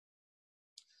developer,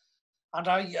 and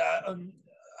I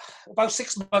about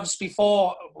 6 months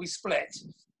before we split,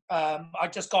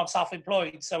 I'd just gone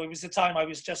self-employed. So it was the time I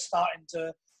was just starting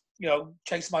to,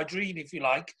 chase my dream, if you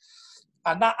like,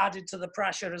 and that added to the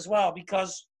pressure as well,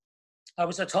 because I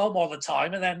was at home all the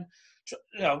time, and then,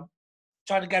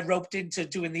 trying to get roped into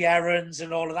doing the errands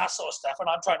and all of that sort of stuff. And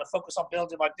I'm trying to focus on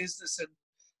building my business, and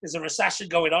there's a recession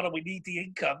going on and we need the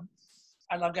income.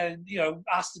 And I'm getting,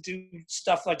 asked to do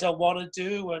stuff I don't want to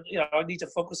do. And, I need to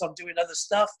focus on doing other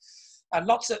stuff. And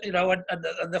lots of, and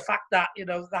the fact that,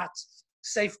 that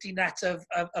safety net of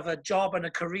a job and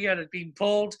a career had been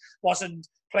pulled wasn't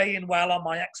playing well on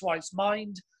my ex-wife's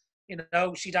mind.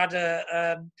 She'd had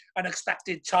an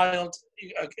unexpected child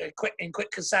in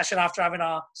quick concession after having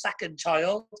our second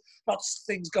child. Lots of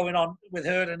things going on with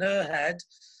her in her head.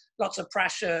 Lots of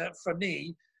pressure for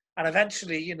me. And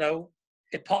eventually,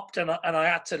 it popped and I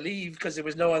had to leave because there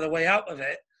was no other way out of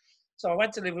it. So I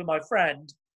went to live with my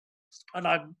friend. and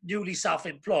I'm newly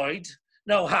self-employed,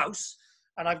 no house,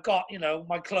 and I've got, you know,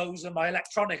 my clothes and my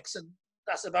electronics, and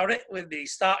that's about it with me,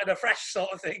 starting afresh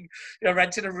sort of thing, you know,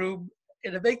 renting a room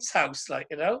in a mate's house, like,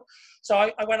 you know. So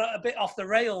I went a bit off the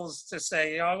rails, to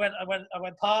say, you know, I went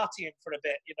partying for a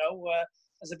bit, you know,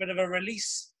 as a bit of a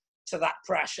release to that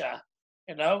pressure,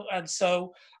 you know. And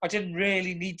so I didn't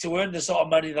really need to earn the sort of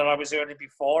money that I was earning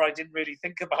before. I didn't really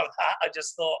think about that. I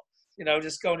just thought, you know,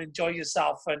 just go and enjoy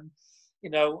yourself. And,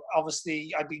 you know,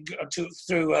 obviously I've been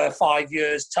through 5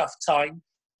 years tough time.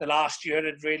 The last year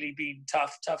had really been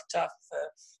tough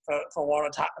for what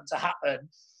had happened to happen.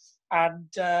 And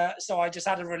so I just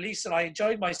had a release, and I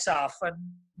enjoyed myself. And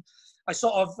I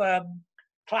sort of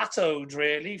plateaued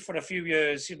really for a few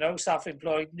years, you know,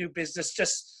 self-employed, new business,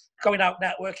 just going out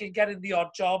networking, getting the odd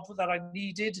job that I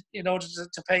needed in order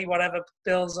to pay whatever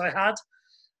bills I had,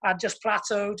 and just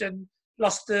plateaued and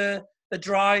lost the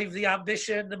drive, the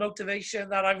ambition, the motivation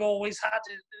that I've always had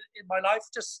in my life.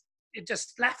 It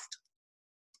just left.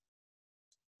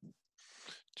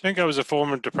 Do you think that was a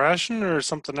form of depression or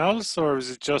something else, or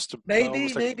was it just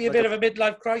Maybe a bit of a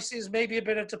midlife crisis, maybe a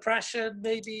bit of depression,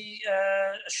 maybe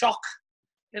a shock,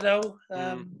 you know,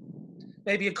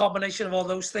 maybe a combination of all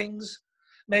those things,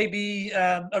 maybe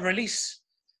a release,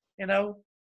 you know,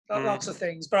 lots of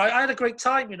things. But I had a great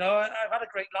time, you know. I've had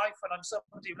a great life, and I'm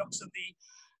somebody who looks at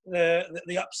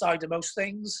the upside of most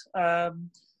things. I'm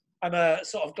a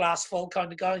sort of glass full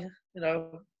kind of guy, you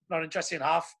know, not interested in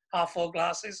half full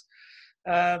glasses.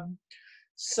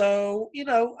 So, you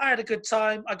know, I had a good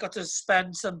time. I got to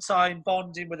spend some time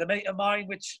bonding with a mate of mine,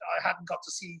 which I hadn't got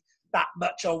to see that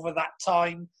much over that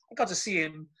time. I got to see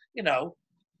him, you know,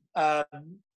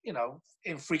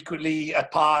 infrequently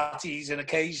at parties and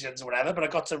occasions or whatever, but I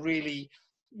got to really,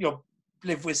 you know,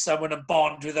 live with someone and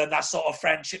bond with them, that sort of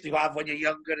friendship you have when you're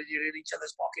younger and you're in each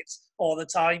other's pockets all the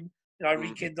time. You know, I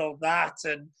rekindled that,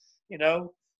 and, you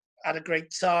know, had a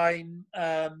great time.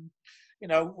 You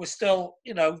know, we're still,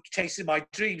 you know, chasing my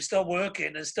dreams, still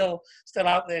working, and still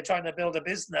out there trying to build a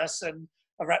business and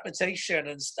a reputation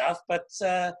and stuff. But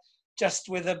just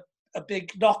with a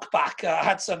big knockback, I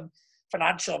had some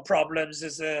financial problems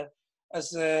as a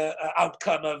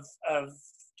outcome of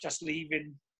just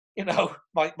leaving, you know,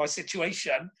 my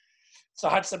situation. So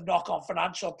I had some knock-on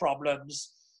financial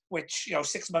problems, which, you know,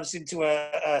 6 months into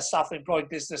a self-employed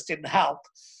business didn't help.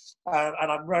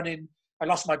 And I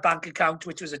lost my bank account,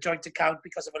 which was a joint account,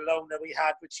 because of a loan that we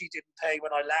had, which he didn't pay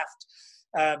when I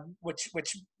left, which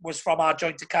was from our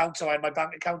joint account. So I had my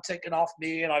bank account taken off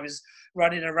me, and I was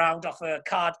running around off a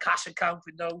card cash account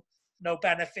with no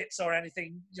benefits or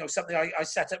anything. You know, something I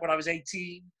set up when I was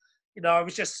 18. You know, I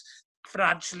was just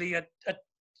financially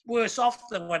worse off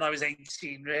than when I was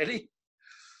 18, really.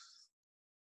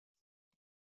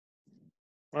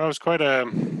 Well, it was quite a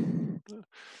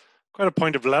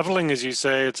point of leveling, as you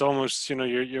say. It's almost, you know,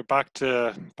 you're back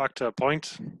to a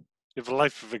point. You have a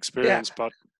life of experience,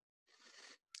 but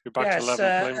you're back to level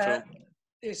playing field.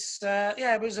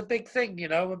 It was a big thing, you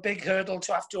know, a big hurdle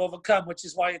to have to overcome, which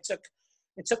is why it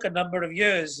took a number of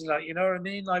years. Like, you know what I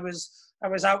mean? I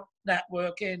was out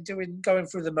networking, going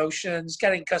through the motions,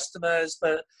 getting customers,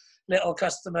 but little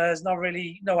customers, not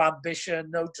really, no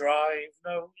ambition, no drive,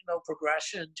 no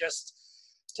progression, just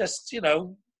you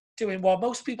know, doing what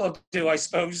most people do, I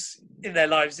suppose, in their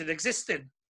lives, in existing.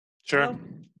 Sure. You know?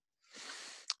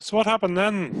 So what happened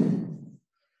then?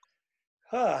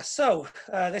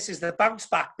 This is the bounce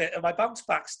back bit of my bounce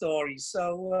back story.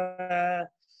 So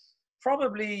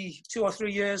probably 2 or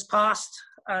 3 years passed,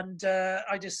 and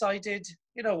I decided,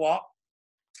 you know what,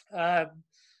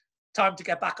 time to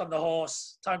get back on the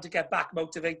horse, time to get back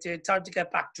motivated, time to get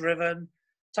back driven,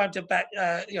 time to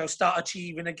you know, start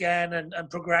achieving again and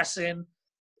progressing.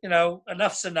 You know,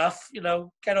 enough's enough. You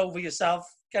know, get over yourself,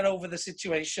 get over the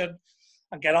situation,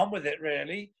 and get on with it,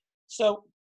 really. So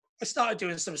I started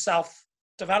doing some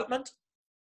self-development,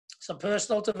 some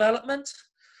personal development.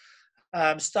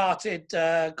 Started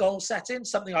goal setting,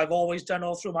 something I've always done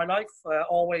all through my life.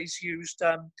 Always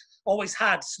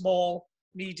had small,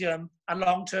 medium, and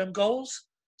long-term goals.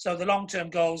 So the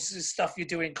long-term goals is stuff you're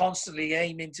doing constantly,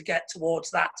 aiming to get towards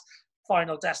that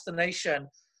final destination.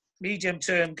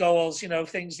 Medium-term goals, you know,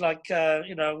 things like,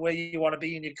 you know, where you want to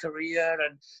be in your career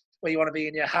and where you want to be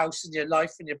in your house and your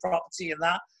life and your property and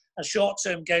that. And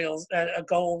short-term goals,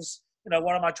 you know,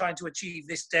 what am I trying to achieve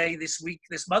this day, this week,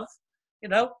 this month, you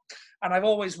know? And I've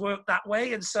always worked that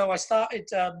way. And so I started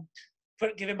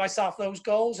giving myself those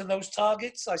goals and those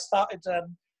targets.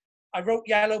 I wrote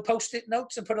yellow Post-it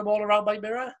notes and put them all around my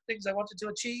mirror, things I wanted to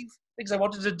achieve, things I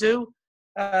wanted to do.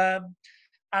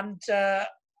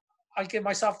 I give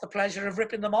myself the pleasure of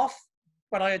ripping them off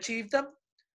when I achieved them.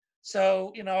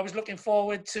 So, you know, I was looking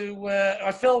forward to,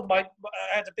 I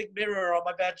had a big mirror on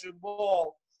my bedroom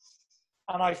wall,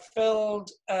 and I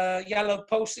filled yellow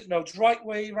Post-it notes right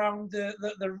way around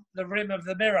the rim of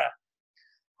the mirror.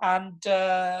 And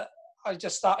I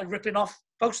just started ripping off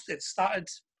Post-its, started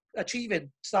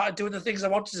doing the things I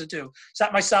wanted to do.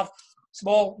 Set myself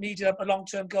small, medium, and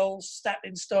long-term goals,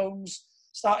 stepping stones,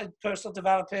 started personal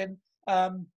developing.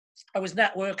 I was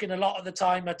networking a lot of the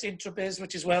time at Intrabiz,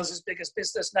 which is Wales's biggest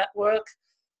business network.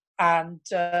 And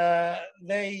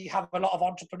they have a lot of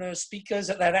entrepreneur speakers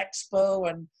at their expo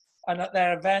and at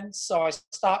their events. So I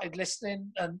started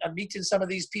listening and meeting some of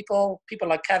these people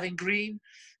like Kevin Green,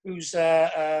 who's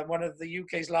one of the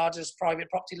UK's largest private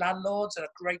property landlords and a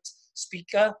great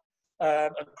speaker, a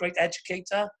great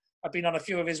educator. I've been on a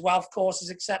few of his wealth courses,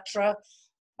 etc.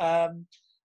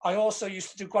 I also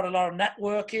used to do quite a lot of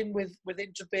networking with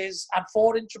Intrabiz and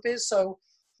for Intrabiz. So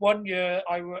one year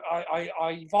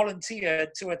I volunteered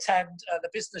to attend the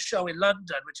business show in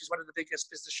London, which is one of the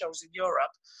biggest business shows in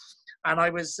Europe. And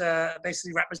I was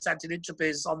basically representing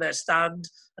Intrabiz on their stand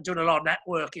and doing a lot of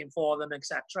networking for them,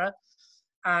 etc.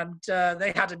 And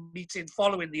they had a meeting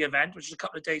following the event, which was a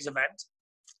couple of days event.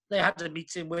 They had a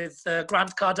meeting with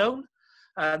Grant Cardone.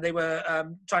 They were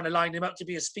trying to line him up to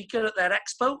be a speaker at their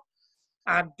expo.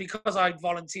 And because I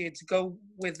volunteered to go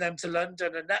with them to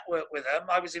London and network with them,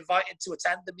 I was invited to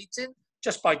attend the meeting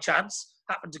just by chance.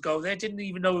 Happened to go there, didn't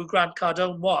even know who Grant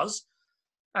Cardone was.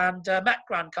 And met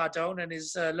Grant Cardone and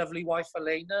his lovely wife,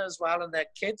 Elena, as well, and their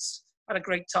kids. Had a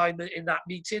great time in that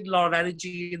meeting, a lot of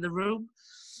energy in the room.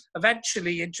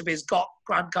 Eventually, Intrabiz got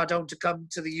Grant Cardone to come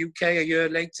to the UK a year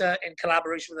later in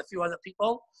collaboration with a few other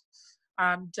people.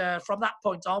 And from that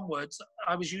point onwards,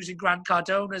 I was using Grant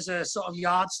Cardone as a sort of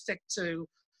yardstick to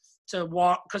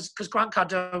what, because Grant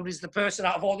Cardone is the person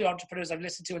out of all the entrepreneurs I've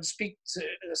listened to and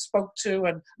spoke to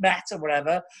and met and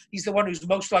whatever. He's the one who's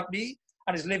most like me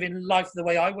and is living life the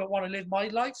way I would want to live my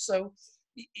life. So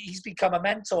he's become a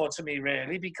mentor to me,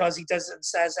 really, because he does and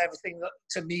says everything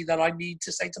to me that I need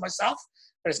to say to myself.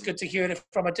 But it's good to hear it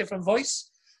from a different voice.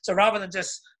 So rather than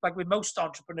just like with most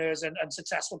entrepreneurs and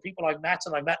successful people I've met,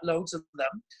 and I met loads of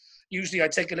them, usually I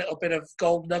take a little bit of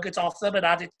gold nugget off them and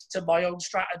add it to my own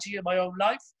strategy and my own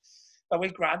life. But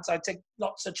with Grant, I take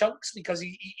lots of chunks because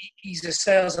he's a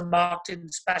sales and marketing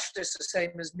specialist, the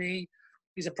same as me.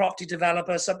 He's a property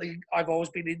developer, something I've always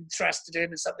been interested in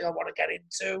and something I want to get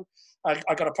into.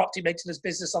 I got a property maintenance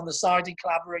business on the side in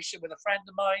collaboration with a friend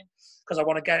of mine because I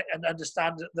want to get and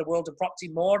understand the world of property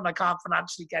more, and I can't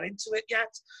financially get into it yet.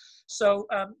 So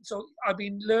I've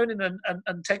been learning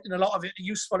and taking a lot of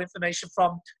useful information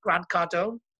from Grant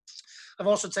Cardone. I've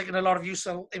also taken a lot of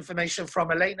useful information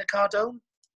from Elena Cardone.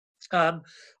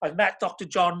 I've met Dr.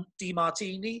 John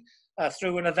DiMartini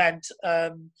through an event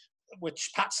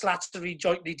which Pat Slattery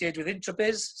jointly did with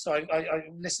Intrabiz. So I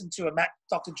listened to and met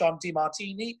Dr. John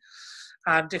DiMartini.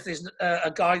 And if there's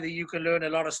a guy that you can learn a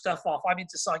lot of stuff off, I'm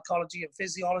into psychology and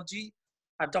physiology.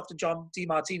 And Dr. John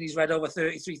DiMartini's read over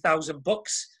 33,000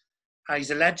 books.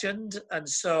 He's a legend. And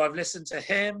so I've listened to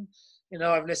him. You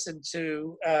know, I've listened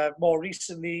to more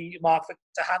recently Mark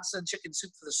Victor Hansen, Chicken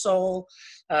Soup for the Soul.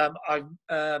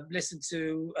 I've listened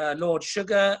to Lord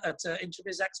Sugar at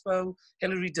Intrabiz Expo,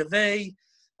 Hilary DeVay.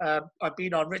 I've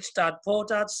been on Rich Dad, Poor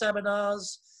Dad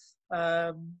seminars.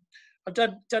 I've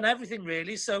done everything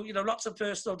really. So, you know, lots of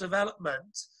personal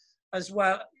development as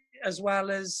well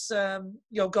as you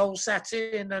know, goal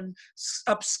setting and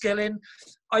upskilling.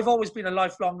 I've always been a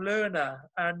lifelong learner,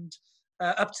 and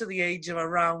up to the age of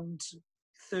around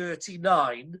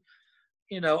 39,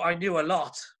 you know, I knew a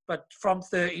lot. But from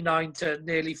 39 to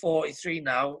nearly 43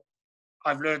 now,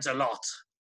 I've learned a lot.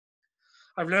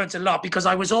 I've learned a lot because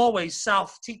I was always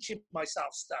self-teaching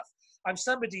myself stuff. I'm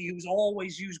somebody who's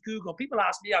always used Google. People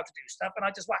ask me how to do stuff, and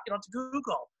I just whack it onto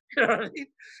Google. You know what I mean?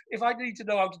 If I need to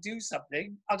know how to do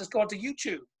something, I'll just go onto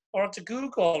YouTube or onto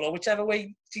Google or whichever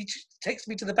way takes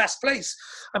me to the best place.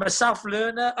 I'm a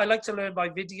self-learner. I like to learn by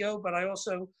video, but I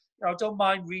also, you know, don't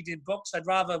mind reading books. I'd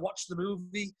rather watch the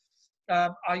movie.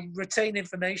 I retain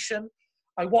information.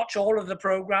 I watch all of the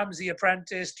programs, The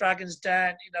Apprentice, Dragon's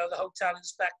Den, you know, The Hotel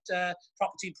Inspector,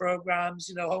 property programs,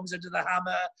 you know, Homes Under the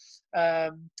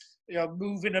Hammer, you know,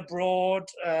 Moving Abroad,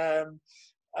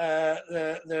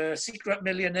 the Secret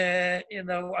Millionaire, you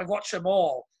know, I watch them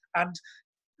all. And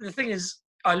the thing is,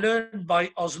 I learn by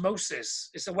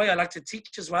osmosis. It's the way I like to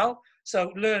teach as well.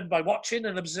 So learn by watching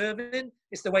and observing.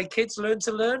 It's the way kids learn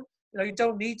to learn. You know, you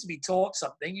don't need to be taught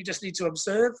something. You just need to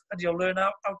observe, and you'll learn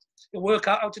you'll work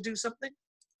out how to do something.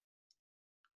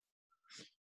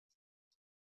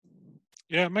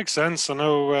 Yeah, it makes sense. I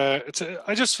know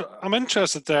I'm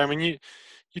interested there. I mean,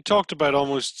 you talked about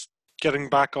almost getting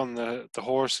back on the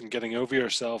horse and getting over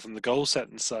yourself and the goal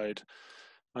setting side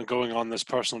and going on this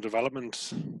personal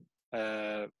development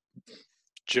uh,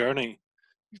 journey.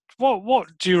 What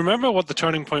do you remember what the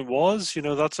turning point was? You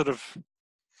know, that sort of.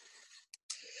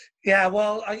 Yeah,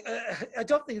 well, I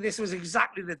don't think this was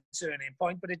exactly the turning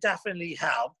point, but it definitely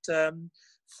helped.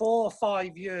 4 or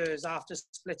 5 years after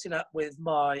splitting up with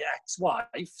my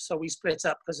ex-wife, so we split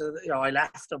up because of, I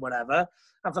left and whatever.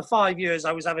 And for 5 years,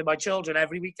 I was having my children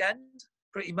every weekend,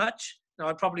 pretty much.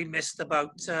 I probably missed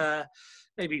about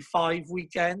maybe 5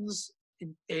 weekends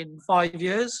in 5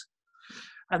 years.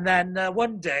 And then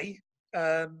one day,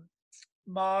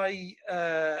 my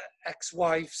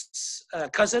ex-wife's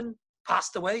cousin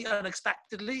passed away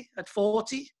unexpectedly at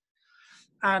 40.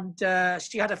 And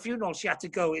she had a funeral she had to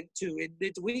go into in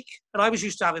midweek. And I was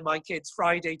used to having my kids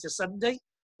Friday to Sunday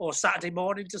or Saturday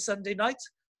morning to Sunday night.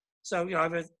 So,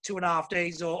 over 2.5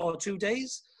 days or 2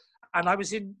 days. And I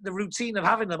was in the routine of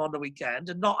having them on the weekend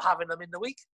and not having them in the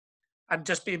week and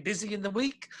just being busy in the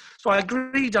week. So I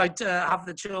agreed I'd have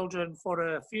the children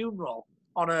for a funeral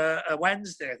on a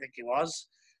Wednesday, I think it was.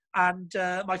 And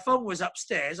my phone was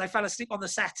upstairs. I fell asleep on the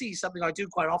settee, something I do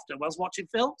quite often whilst watching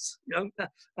films.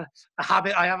 A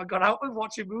habit I haven't got out of,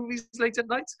 watching movies late at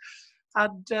night.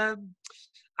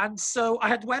 And so I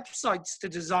had websites to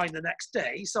design the next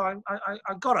day. So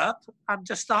I got up and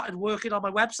just started working on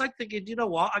my website, thinking, you know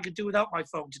what, I could do without my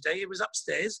phone today. It was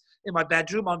upstairs in my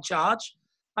bedroom on charge.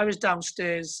 I was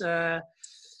downstairs,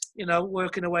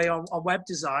 working away on web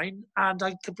design, and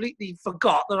I completely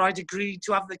forgot that I'd agreed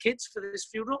to have the kids for this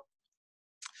funeral.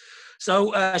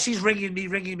 So she's ringing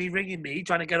me,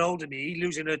 trying to get hold of me,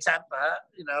 losing her temper,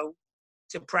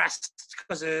 depressed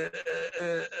because of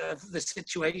the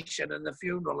situation and the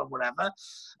funeral and whatever,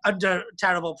 under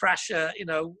terrible pressure,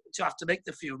 to have to make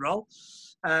the funeral.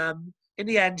 In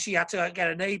the end, she had to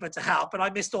get a neighbour to help, and I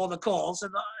missed all the calls.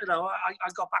 And I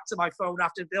got back to my phone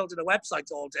after building a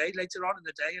website all day later on in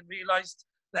the day and realised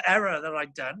the error that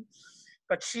I'd done.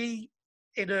 But she,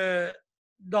 in a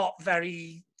not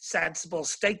very sensible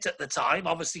state at the time,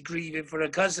 obviously grieving for her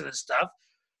cousin and stuff,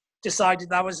 decided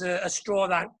that was a straw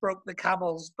that broke the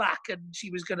camel's back, and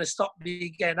she was going to stop me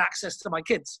getting access to my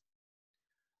kids.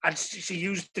 And she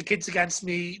used the kids against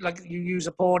me like you use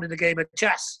a pawn in a game of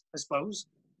chess, I suppose.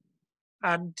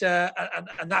 And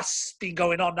that's been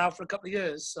going on now for a couple of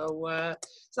years. So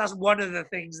that's one of the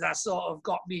things that sort of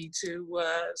got me to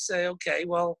say, okay,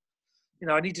 well,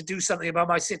 I need to do something about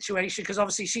my situation, because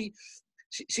obviously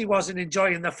she wasn't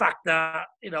enjoying the fact that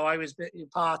I was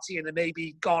partying and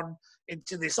maybe gone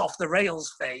into this off the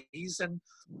rails phase, and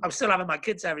I was still having my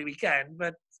kids every weekend,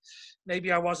 but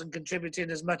maybe I wasn't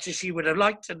contributing as much as she would have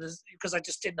liked, and because I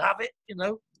just didn't have it,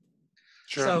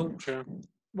 Sure.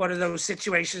 One of those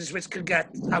situations which can get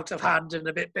out of hand and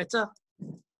a bit bitter.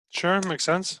 Sure, makes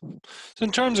sense. So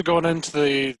in terms of going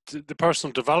into the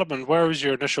personal development, where was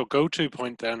your initial go-to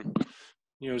point then?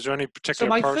 Is there any particular So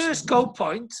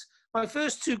my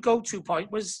first two go-to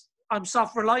point was I'm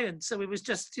self-reliant. So it was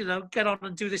just, get on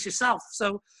and do this yourself.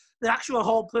 So the actual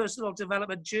whole personal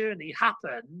development journey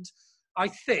happened, I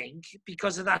think,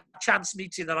 because of that chance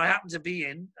meeting that I happened to be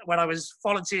in when I was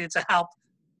volunteering to help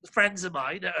friends of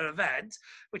mine at an event,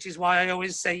 which is why I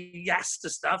always say yes to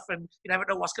stuff, and you never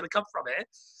know what's going to come from it.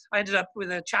 I ended up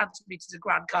with a chance meeting to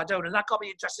Grant Cardone, and that got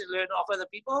me interested in learning off other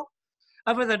people.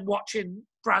 Other than watching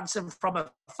Branson from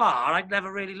afar, I'd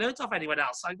never really learned off anyone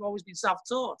else. I've always been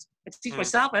self-taught. I teach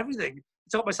myself everything.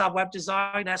 I taught myself web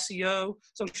design, SEO,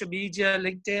 social media,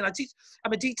 LinkedIn.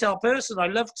 I'm a detailed person. I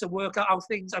love to work out how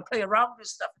things, I play around with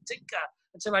stuff and tinker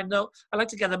until I know. I like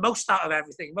to get the most out of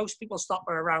everything. Most people stop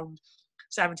at around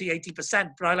 70,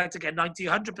 80%, but I like to get 90,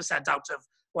 100% out of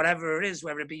whatever it is,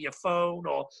 whether it be your phone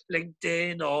or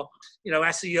LinkedIn or,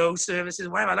 SEO services,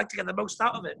 whatever. I like to get the most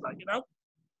out of it,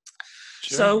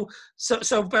 Sure.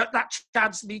 So, but that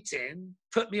chance meeting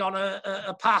put me on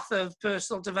a path of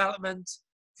personal development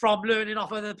from learning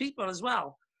off other people as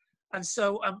well. And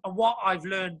so, and what I've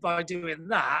learned by doing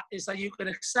that is that you can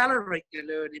accelerate your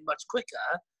learning much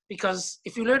quicker, because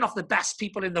if you learn off the best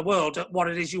people in the world at what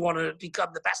it is you want to become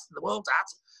the best in the world at,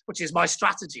 which is my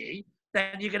strategy,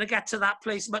 then you're going to get to that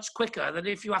place much quicker than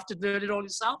if you have to learn it all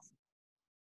yourself.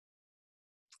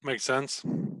 Makes sense.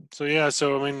 So yeah,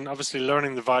 obviously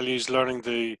learning the values, learning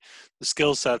the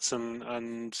skill sets,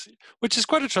 and which is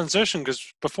quite a transition,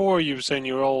 because before you were saying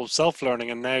you were all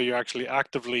self-learning, and now you're actually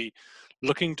actively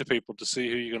looking to people to see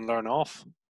who you can learn off.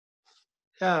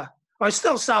 Yeah. I'm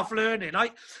still self-learning.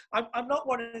 I'm not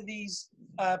one of these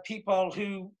people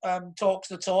who talks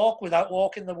the talk without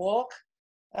walking the walk.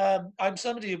 I'm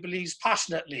somebody who believes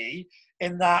passionately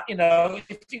in that, you know,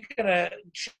 if you're going to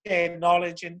share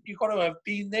knowledge, and you've got to have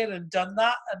been there and done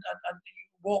that, and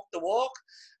walk the walk.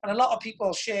 And a lot of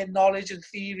people share knowledge and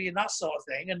theory and that sort of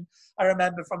thing. And I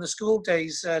remember from the school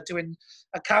days doing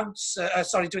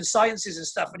doing sciences and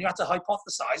stuff, and you had to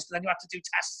hypothesize, and then you had to do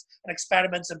tests and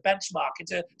experiments and benchmarking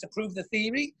to prove the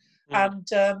theory. And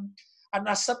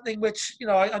that's something which, you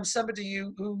know, I'm somebody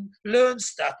who learns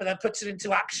stuff and then puts it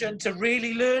into action to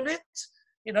really learn it.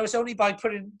 You know, it's only by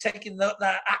taking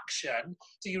that action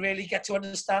do you really get to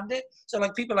understand it. So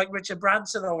like people like Richard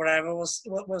Branson or whatever will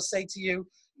say to you,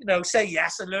 you know, say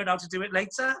yes and learn how to do it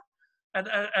later. And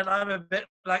I'm a bit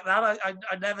like that.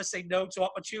 I never say no to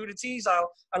opportunities. I'll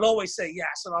always say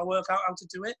yes, and I'll work out how to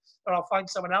do it, or I'll find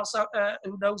someone else out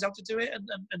who knows how to do it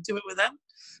and do it with them.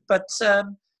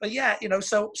 But yeah, you know,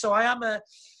 so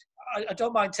I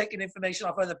don't mind taking information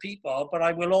off other people, but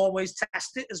I will always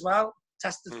test it as well,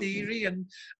 test the theory, and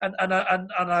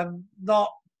I'm not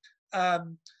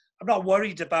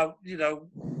worried about, you know,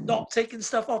 not taking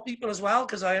stuff off people as well,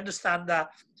 because I understand that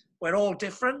we're all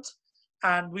different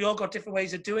and we all got different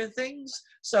ways of doing things.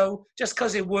 So just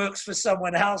because it works for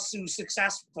someone else who's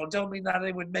successful, don't mean that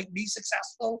it would make me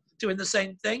successful doing the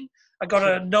same thing. I got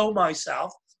to know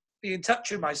myself, be in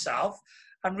touch with myself,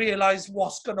 and realize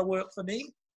what's going to work for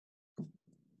me.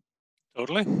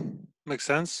 Totally. Makes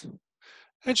sense.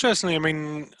 Interestingly, I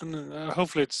mean,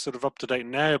 hopefully it's sort of up to date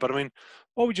now, but I mean,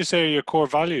 what would you say are your core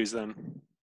values then?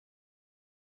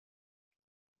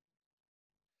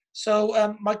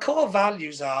 So my core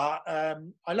values are,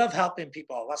 I love helping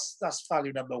people. That's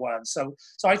value number one. So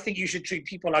I think you should treat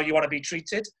people how you want to be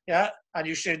treated. Yeah. And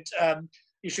you should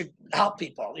help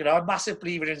people. You know, I'm a massive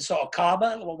believer in sort of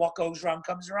karma. What goes around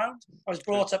comes around. I was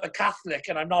brought up a Catholic,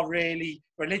 and I'm not really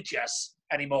religious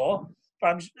anymore, but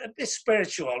I'm a bit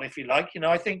spiritual, if you like. You know,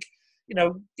 I think, you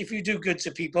know, if you do good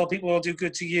to people, people will do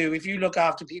good to you. If you look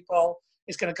after people,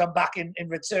 it's going to come back in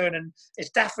return. And it's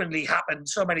definitely happened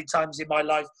so many times in my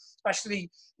life, especially,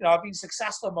 you know, I've been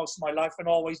successful most of my life and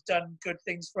always done good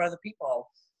things for other people.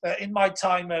 But in my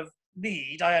time of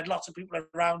need, I had lots of people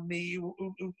around me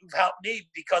who've helped me,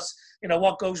 because, you know,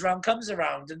 what goes around comes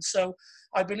around. And so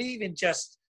I believe in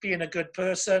just being a good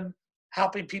person,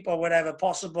 helping people whenever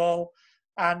possible.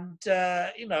 And,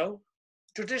 you know,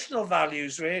 traditional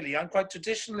values, really. I'm quite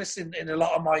traditionalist in a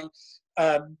lot of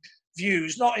my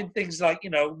views, not in things like, you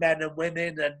know, men and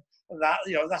women and that,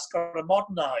 you know, that's got to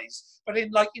modernize, but in,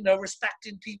 like, you know,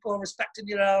 respecting people, respecting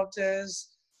your elders,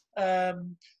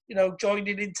 you know,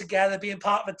 joining in together, being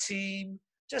part of a team,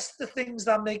 just the things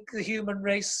that make the human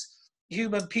race,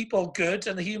 human people good,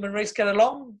 and the human race get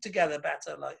along together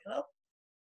better, like, you know.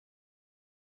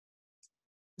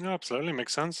 Yeah, absolutely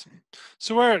makes sense.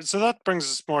 So that brings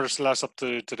us more or less up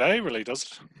to today, really, does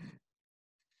it?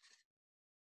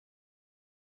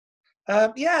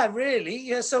 Yeah, really.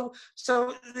 Yeah. So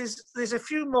there's a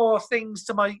few more things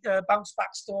to my bounce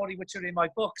back story, which are in my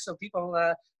book. So people,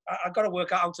 I've got to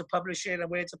work out how to publish it and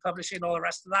where to publish it and all the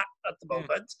rest of that at the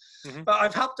moment. Mm-hmm. But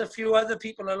I've helped a few other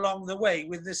people along the way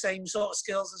with the same sort of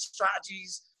skills and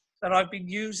strategies that I've been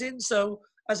using. So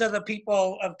as other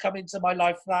people have come into my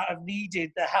life that have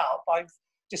needed the help, I've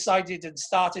decided and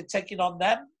started taking on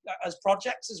them as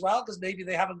projects as well, because maybe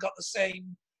they haven't got the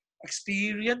same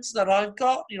experience that I've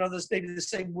got. You know, there's maybe the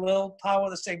same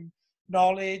willpower, the same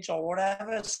knowledge or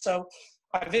whatever. So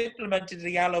I've implemented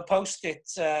the yellow post-it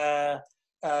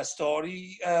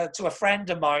story to a friend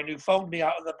of mine who phoned me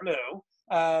out of the blue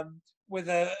with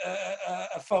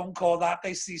a phone call that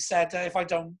basically said, if I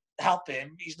don't help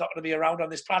him, he's not going to be around on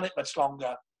this planet much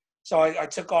longer. So I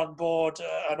took on board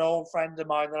an old friend of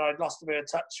mine that I'd lost a bit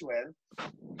of touch with,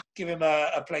 give him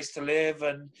a place to live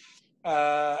and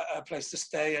a place to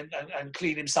stay and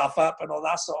clean himself up and all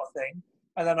that sort of thing.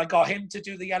 And then I got him to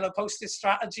do the yellow post-it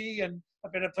strategy and a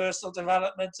bit of personal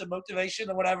development and motivation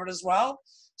and whatever as well.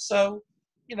 So,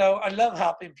 you know, I love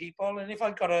helping people. And if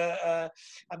I've got a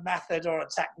method or a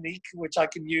technique which I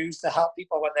can use to help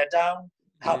people when they're down,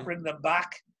 help bring them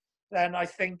back, then I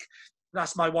think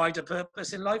that's my wider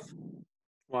purpose in life.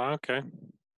 Wow, okay.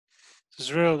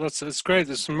 It's great.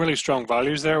 There's some really strong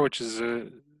values there, which is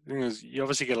you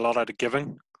obviously get a lot out of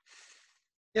giving.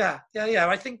 Yeah.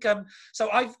 I think so.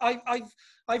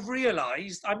 I've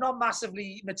realised I'm not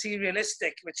massively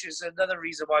materialistic, which is another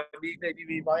reason why maybe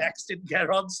me and my ex didn't get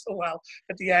on so well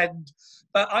at the end.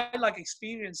 But I like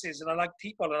experiences, and I like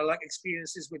people, and I like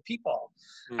experiences with people.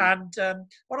 And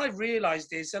what I've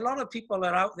realised is a lot of people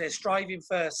are out there striving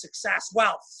for success,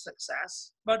 wealth,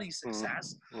 success, money,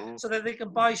 success, so that they can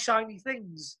buy shiny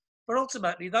things. But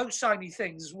ultimately, those shiny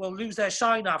things will lose their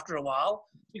shine after a while.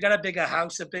 You get a bigger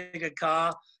house, a bigger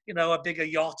car, a bigger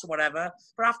yacht or whatever.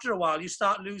 But after a while, you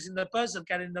start losing the buzz of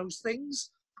getting those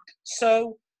things.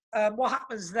 So what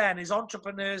happens then is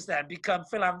entrepreneurs then become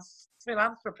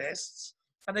philanthropists,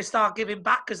 and they start giving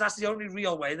back because that's the only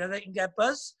real way that they can get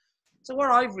buzz. So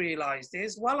what I've realised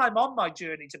is, while I'm on my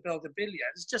journey to build a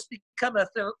billions, just become a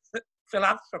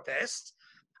philanthropist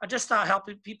and just start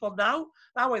helping people now.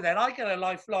 That way then I get a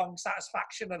lifelong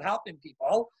satisfaction of helping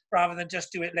people rather than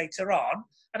just do it later on.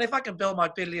 And if I can build my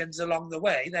billions along the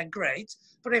way, then great.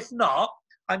 But if not,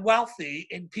 I'm wealthy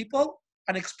in people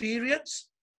and experience.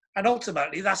 And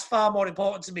ultimately, that's far more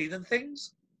important to me than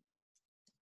things.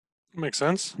 Makes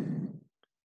sense.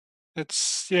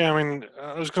 It's, yeah, I mean,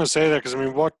 I was going to say that because, I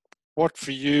mean, what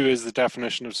for you is the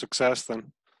definition of success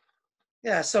then?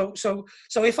 Yeah, so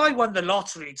if I won the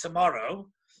lottery tomorrow,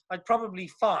 I'd probably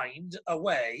find a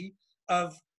way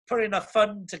of putting a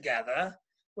fund together,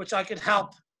 which I could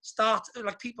help start,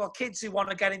 like kids who want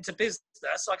to get into business,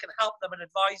 so I can help them and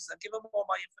advise them, give them all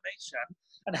my information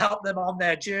and help them on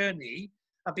their journey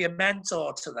and be a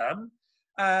mentor to them.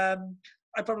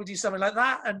 I'd probably do something like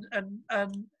that.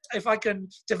 And if I can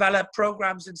develop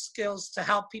programs and skills to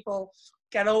help people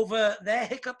get over their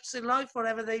hiccups in life,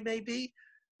 whatever they may be,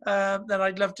 then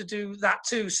I'd love to do that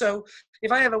too. So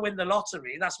if I ever win the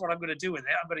lottery, that's what I'm going to do with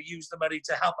it. I'm going to use the money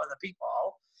to help other people.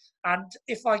 And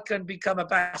if I can become a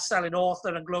best-selling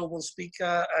author and global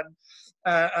speaker and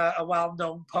a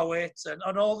well-known poet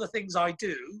and all the things I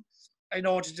do in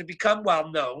order to become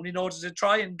well-known, in order to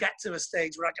try and get to a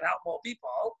stage where I can help more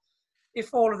people,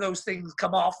 if all of those things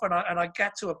come off and I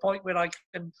get to a point where I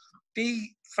can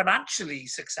be financially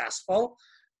successful,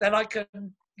 then I can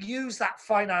use that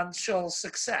financial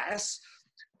success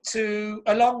to,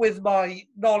 along with my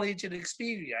knowledge and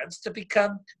experience, to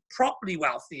become properly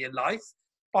wealthy in life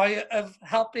by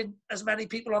helping as many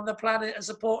people on the planet and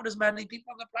supporting as many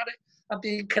people on the planet and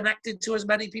being connected to as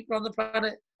many people on the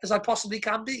planet as I possibly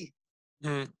can be.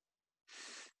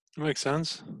 Makes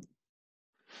sense.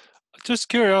 Just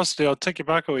curiosity, I'll take you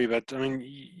back a wee bit. I mean,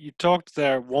 you talked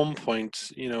there at one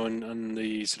point, in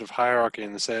the sort of hierarchy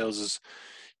in the sales, is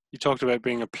you talked about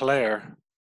being a player.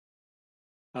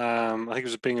 I think it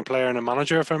was being a player and a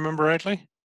manager, if I remember rightly.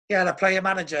 Yeah, and a player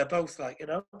manager, both,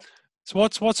 So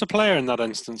what's a player in that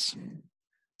instance?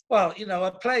 Well,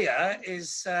 a player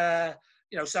is,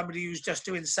 somebody who's just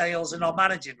doing sales and not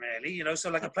managing really, so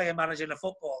like a player manager in a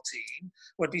football team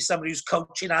would be somebody who's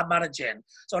coaching and managing.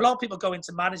 So a lot of people go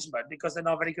into management because they're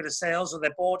not very good at sales, or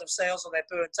they're bored of sales, or they're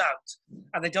burnt out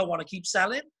and they don't want to keep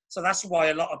selling. So that's why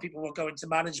a lot of people will go into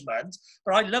management.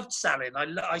 But I loved selling.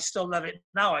 I still love it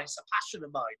now. It's a passion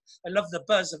of mine. I love the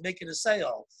buzz of making a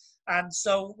sale. And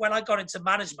so when I got into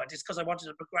management, it's because I wanted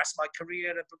to progress my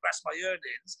career and progress my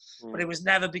earnings, but it was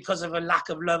never because of a lack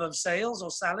of love of sales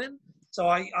or selling. So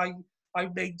I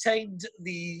maintained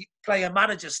the player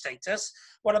manager status.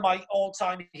 One of my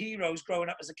all-time heroes growing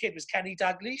up as a kid was Kenny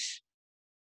Dalglish.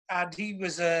 And he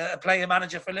was a player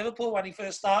manager for Liverpool when he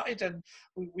first started, and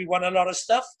we won a lot of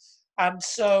stuff. And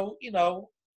so,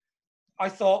 I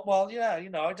thought, well, yeah,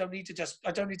 I don't need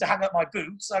to hang up my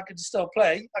boots. I can still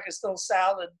play. I can still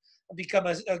sell and become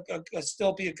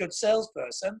still be a good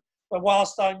salesperson. But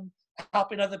whilst I'm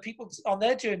helping other people on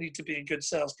their journey to being good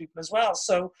salespeople as well.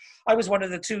 So I was one of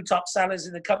the 2 top sellers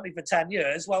in the company for 10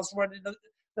 years, whilst running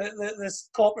this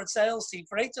corporate sales team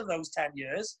for 8 of those 10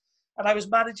 years. And I was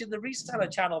managing the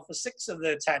reseller channel for 6 of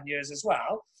the 10 years as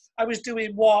well. I was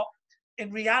doing what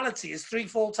in reality is 3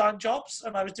 full-time jobs,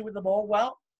 and I was doing them all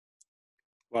well.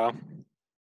 Wow.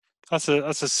 That's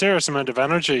a serious amount of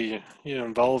energy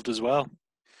involved as well.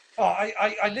 Oh,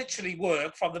 I literally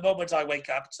work from the moment I wake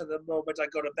up to the moment I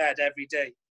go to bed every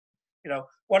day.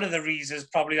 One of the reasons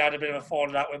probably I had a bit of a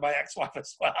falling out with my ex-wife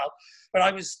as well. But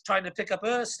I was trying to pick up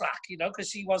her slack, because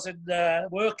she wasn't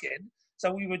working.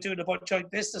 So we were doing a bunch of joint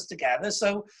business together.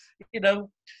 So,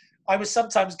 I was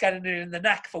sometimes getting it in the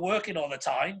neck for working all the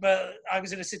time, but I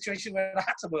was in a situation where I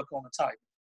had to work all the time.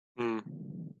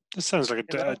 This sounds like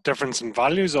a difference in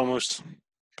values almost.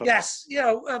 But yes,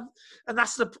 and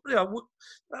that's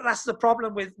the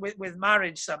problem with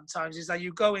marriage sometimes, is that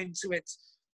you go into it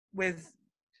with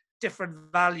different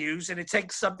values, and it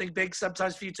takes something big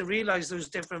sometimes for you to realize those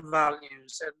different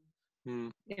values.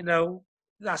 And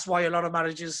that's why a lot of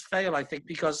marriages fail, I think,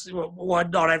 because one,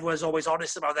 not everyone's always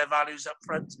honest about their values up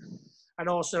front. And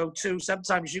also, two,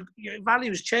 sometimes your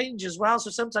values change as well. So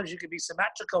sometimes you can be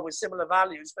symmetrical with similar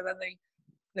values, but then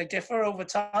they differ over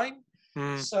time.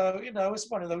 So, it's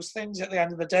one of those things at the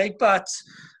end of the day. But,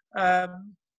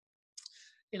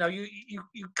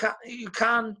 you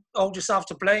can't hold yourself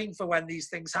to blame for when these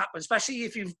things happen, especially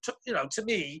if to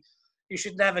me, you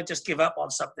should never just give up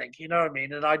on something. You know what I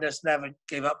mean? And I just never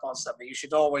give up on something. You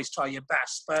should always try your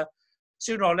best. But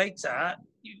sooner or later,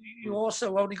 you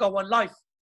also only got one life.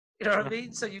 You know what I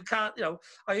mean? So you can't,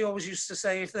 I always used to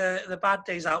say if the bad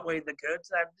days outweigh the good,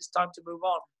 then it's time to move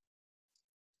on.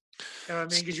 You know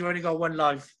what I mean? Because you only got one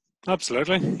life.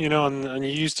 Absolutely. And you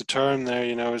used the term there,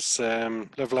 it's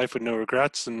live life with no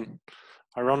regrets. And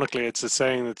ironically, it's a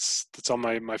saying that's on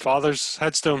my father's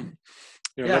headstone.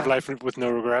 Live life with no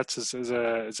regrets is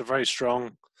a very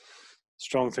strong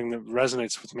thing that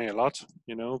resonates with me a lot.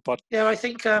 But yeah, I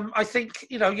think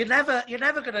you're never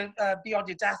going to be on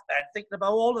your deathbed thinking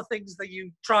about all the things that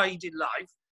you tried in life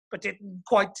but didn't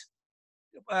quite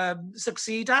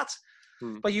succeed at.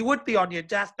 But you would be on your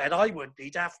deathbed. I would be,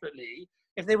 definitely,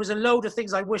 if there was a load of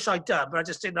things I wish I'd done, but I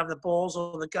just didn't have the balls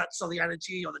or the guts or the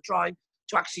energy or the drive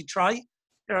to actually try.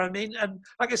 You know what I mean? And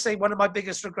like I say, one of my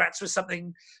biggest regrets was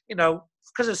something,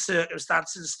 because of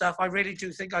circumstances and stuff, I really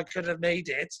do think I could have made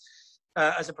it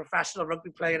as a professional rugby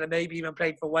player and maybe even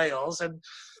played for Wales. And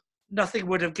nothing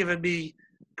would have given me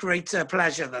greater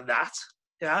pleasure than that.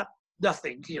 Yeah.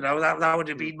 Nothing, that would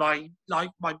have been my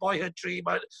boyhood dream,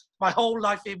 my whole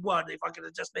life in one, if I could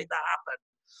have just made that happen.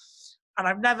 And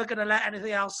I'm never going to let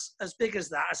anything else as big as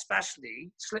that,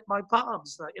 especially, slip my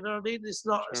palms. You know what I mean? It's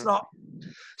not.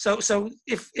 So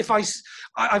if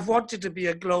I've wanted to be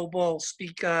a global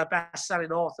speaker,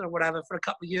 best-selling author, or whatever, for a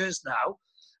couple of years now,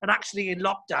 and actually in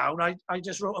lockdown, I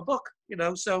just wrote a book.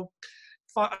 So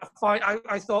I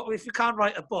thought, well, if you can't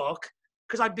write a book,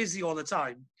 because I'm busy all the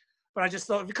time. But I just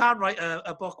thought, if you can't write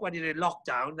a book when you're in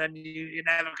lockdown, then you're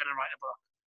never going to write a book.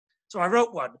 So I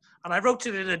wrote one, and I wrote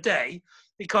it in a day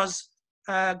because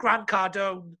Grant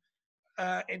Cardone,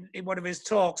 in one of his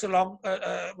talks,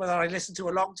 whether I listened to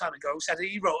a long time ago, said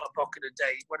he wrote a book in a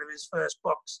day, one of his first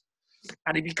books,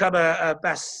 and he became a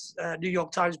New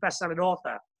York Times best-selling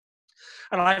author.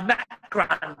 And I met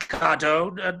Grant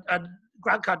Cardone, and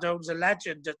Grant Cardone's a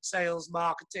legend at sales,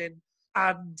 marketing,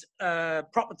 and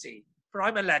property. But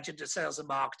I'm a legend at sales and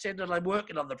marketing, and I'm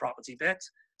working on the property bit.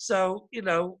 So,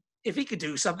 if he could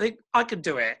do something, I can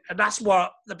do it. And that's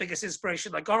what the biggest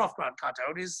inspiration I got off Grant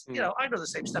Cardone is, I know the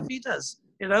same stuff he does.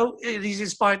 He's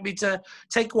inspired me to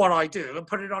take what I do and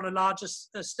put it on a larger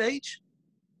stage.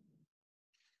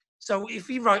 So if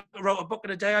he wrote a book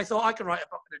in a day, I thought I could write a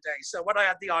book in a day. So when I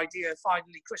had the idea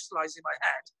finally crystallized in my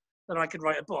head that I could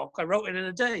write a book, I wrote it in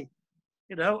a day.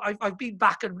 I've been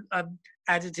back and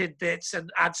edited bits and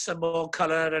add some more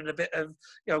colour and a bit of,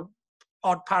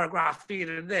 odd paragraph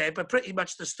here and there, but pretty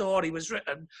much the story was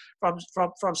written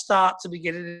from start to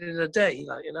beginning in a day,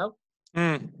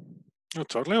 Oh,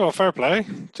 totally. Well, fair play.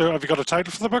 So have you got a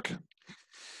title for the book?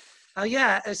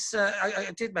 Yeah, it's,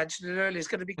 I did mention it earlier. It's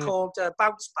going to be called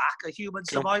Bounce Back, A Human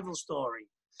Survival Story.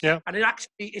 Yeah. And it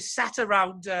actually is set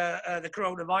around the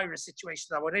coronavirus situation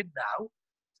that we're in now.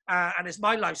 And it's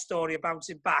my life story of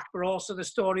bouncing back, but also the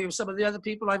story of some of the other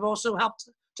people I've also helped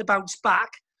to bounce back.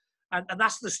 And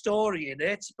that's the story in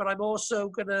it. But I'm also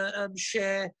going to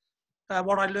share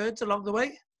what I learned along the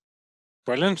way.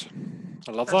 Brilliant.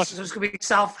 I love that. So it's going to be a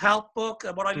self-help book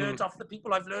and what I learned off the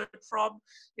people I've learned from,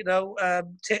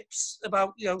 tips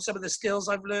about, some of the skills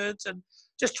I've learned, and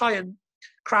just try and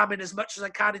cram in as much as I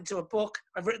can into a book.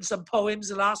 I've written some poems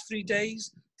the last 3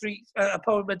 days, a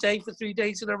poem a day for 3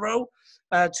 days in a row.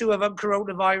 2 of them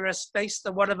coronavirus based,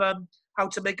 and one of them how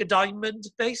to make a diamond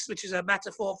based, which is a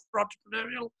metaphor for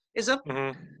entrepreneurialism.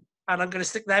 And I'm going to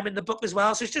stick them in the book as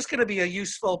well. So it's just going to be a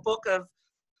useful book of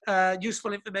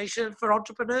useful information for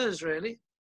entrepreneurs, really.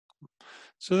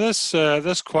 So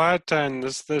this quiet down,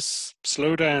 this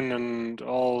slow down and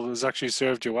all has actually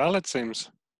served you well, it seems.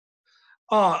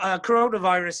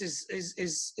 Coronavirus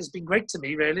has been great to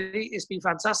me, really. It's been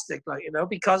fantastic,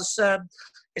 because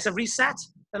it's a reset.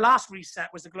 The last reset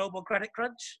was the global credit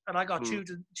crunch, and I got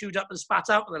chewed up and spat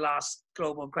out in the last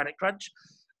global credit crunch.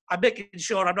 I'm making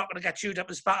sure I'm not going to get chewed up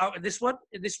and spat out in this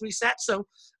reset. So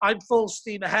I'm full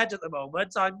steam ahead at the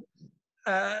moment.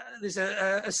 There's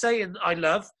a saying I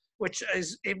love, which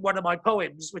is in one of my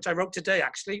poems, which I wrote today,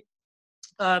 actually,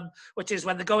 which is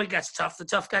when the going gets tough, the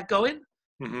tough get going.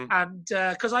 And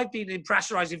because I've been in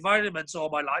pressurized environments all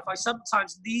my life, I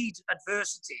sometimes need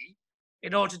adversity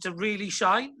in order to really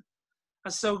shine.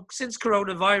 And so since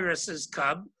coronavirus has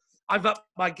come, I've upped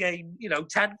my game,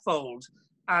 tenfold.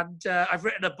 And I've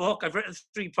written a book, I've written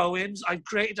 3 poems, I've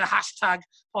created a hashtag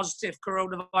positive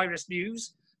coronavirus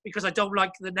news because I don't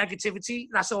like the negativity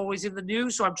that's always in the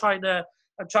news. So I'm trying to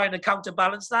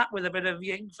counterbalance that with a bit of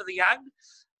yin for the yang.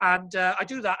 And I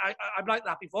do that. I'm like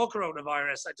that before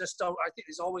coronavirus. I think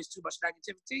there's always too much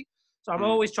negativity. So I'm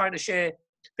always trying to share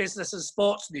business and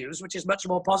sports news, which is much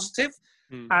more positive.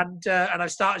 Mm. And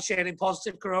I've started sharing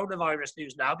positive coronavirus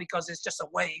news now because it's just a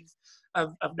wave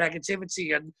of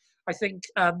negativity. And I think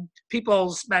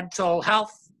people's mental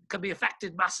health can be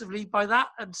affected massively by that.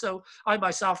 And so I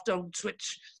myself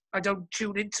I don't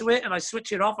tune into it, and I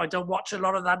switch it off. I don't watch a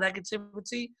lot of that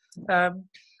negativity.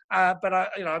 But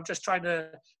I'm just trying to,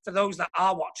 for those that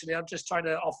are watching it, I'm just trying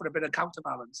to offer a bit of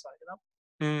counterbalance,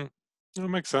 That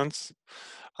makes sense.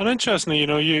 And interestingly,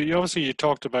 you obviously you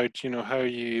talked about, how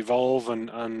you evolve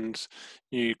and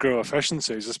you grow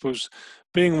efficiencies. I suppose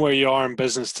being where you are in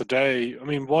business today, I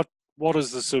mean, what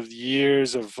is the sort of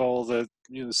years of all the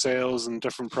sales and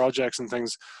different projects and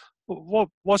things?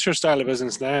 What's your style of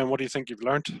business now, and what do you think you've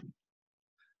learned?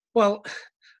 Well,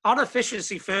 on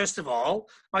efficiency, first of all,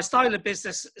 my style of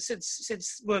business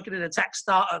since working in a tech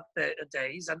startup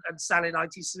days and selling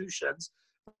IT solutions,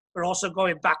 but also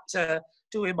going back to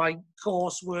doing my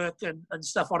coursework and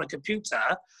stuff on a computer,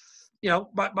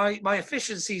 my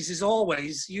efficiencies is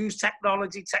always use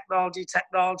technology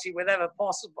whenever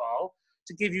possible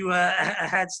to give you a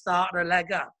head start and a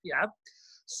leg up. Yeah.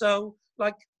 So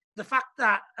like the fact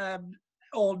that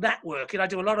all networking, I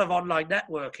do a lot of online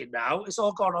networking now, it's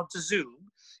all gone onto Zoom.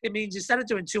 It means instead of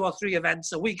doing 2 or 3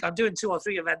 events a week, I'm doing 2 or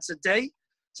 3 events a day.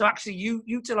 So actually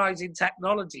utilizing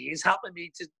technology is helping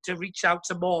me to reach out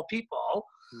to more people.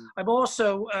 I'm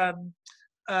also,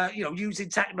 using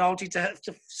technology to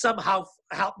somehow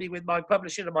help me with my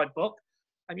publishing of my book.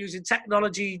 I'm using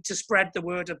technology to spread the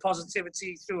word of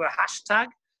positivity through a hashtag,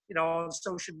 on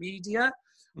social media.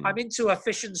 I'm into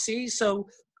efficiency, so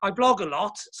I blog a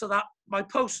lot so that my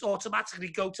posts automatically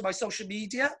go to my social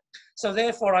media. So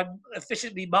therefore, I'm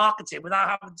efficiently marketing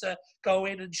without having to go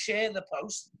in and share the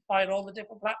post via all the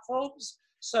different platforms.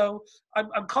 So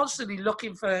I'm constantly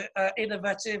looking for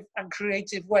innovative and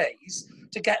creative ways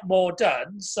to get more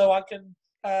done so I can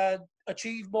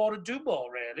achieve more and do more,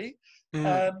 really.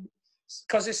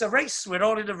 Because it's a race. We're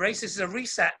all in a race. This is a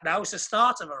reset now. It's the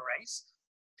start of a race.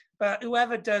 But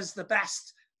whoever does the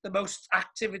best, the most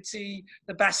activity,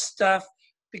 the best stuff,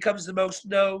 becomes the most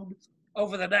known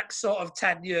over the next sort of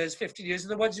 10 years, 15 years,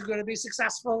 and the ones who are going to be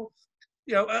successful,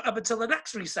 up until the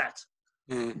next reset.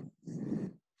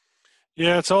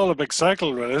 Yeah, it's all a big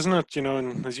cycle, really, isn't it?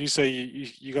 And as you say,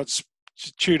 you got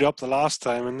chewed up the last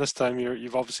time, and this time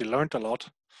you've obviously learnt a lot.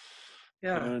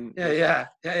 Yeah. Very,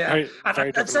 very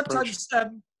And different approach.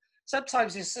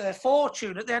 sometimes it's a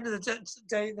fortune. At the end of the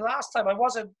day, the last time I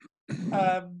wasn't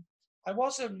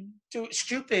doing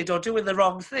stupid or doing the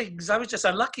wrong things. I was just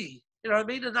unlucky. You know what I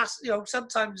mean? And that's,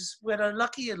 sometimes we're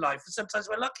unlucky in life and sometimes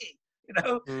we're lucky,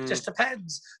 just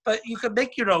depends. But you can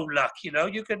make your own luck,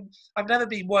 I've never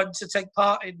been one to take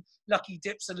part in lucky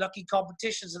dips and lucky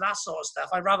competitions and that sort of stuff.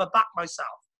 I'd rather back myself.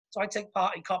 So I take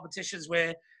part in competitions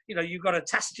where, you've got to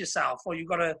test yourself or you've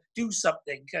got to do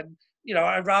something. And,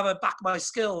 I'd rather back my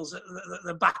skills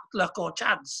than back luck or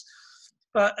chance.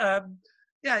 But,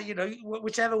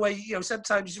 whichever way,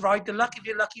 sometimes ride the luck. If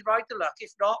you're lucky, ride the luck.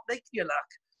 If not, make your luck.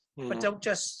 But don't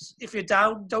if you're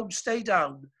down, don't stay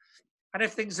down. And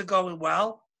if things are going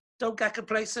well, don't get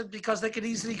complacent because they can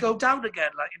easily go down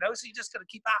again, so you just got to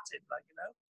keep at it,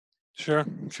 Sure.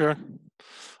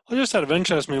 Well, just out of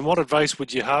interest, what advice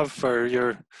would you have for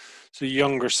your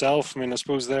younger self? I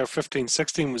suppose there 15,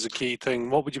 16 was a key thing.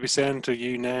 What would you be saying to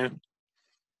you now?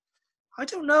 I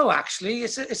don't know, actually.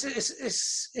 It's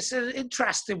an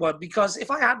interesting one because if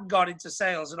I hadn't got into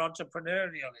sales and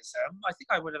entrepreneurialism, I think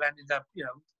I would have ended up,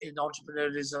 in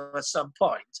entrepreneurialism at some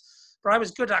point. But I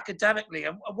was good academically.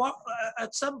 And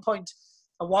at some point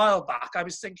a while back, I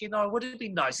was thinking, would it be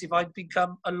nice if I'd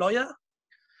become a lawyer?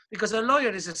 Because a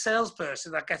lawyer is a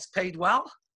salesperson that gets paid well.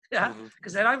 Yeah,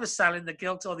 because they're either selling the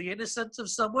guilt or the innocence of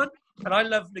someone. And I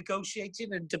love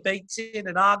negotiating and debating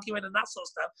and arguing and that sort of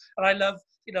stuff. And I love,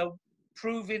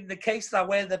 proving the case that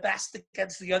we're the best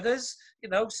against the others,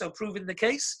 so proving the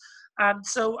case. And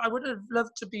so I would have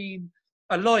loved to be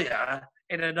a lawyer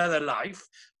in another life,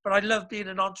 but I love being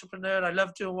an entrepreneur. I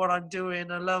love doing what I'm doing.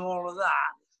 I love all of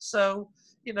that. So,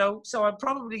 so I'm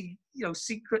probably,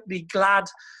 secretly glad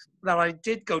that I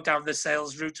did go down the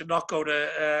sales route and not go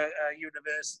to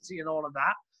university and all of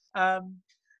that.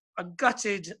 I'm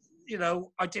gutted,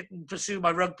 I didn't pursue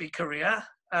my rugby career.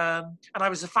 And I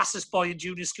was the fastest boy in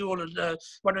junior school and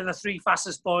one of the 3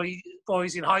 fastest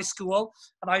boys in high school.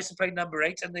 And I used to play number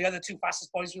 8, and the other 2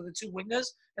 fastest boys were the 2 wingers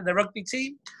in the rugby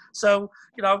team. So,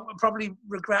 I probably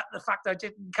regret the fact that I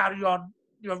didn't carry on,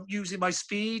 using my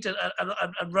speed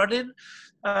and running.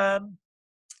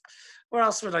 What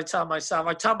else would I tell myself?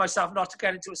 I tell myself not to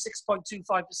get into a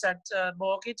 6.25%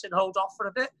 mortgage and hold off for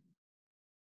a bit.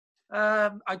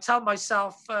 I tell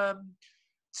myself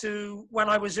to when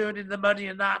I was earning the money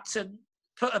and that, and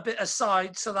put a bit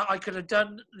aside so that I could have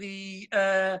done the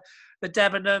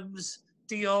Debenhams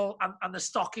deal and the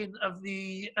stocking of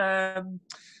the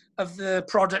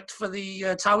product for the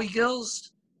Towie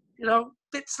girls,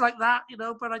 bits like that,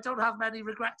 but I don't have many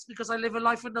regrets because I live a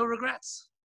life with no regrets.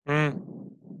 Mm.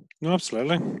 No,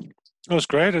 absolutely. That's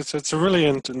great. It's a really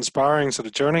inspiring sort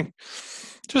of journey.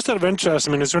 Just out of interest,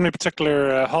 I mean, is there any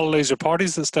particular holidays or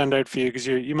parties that stand out for you? Because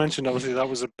you mentioned obviously that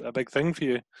was a big thing for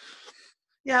you.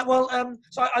 Yeah, well,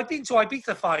 so I've been to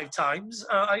Ibiza 5 times.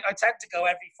 I tend to go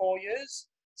every 4 years.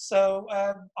 So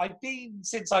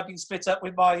since I've been split up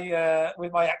with my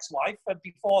ex-wife, and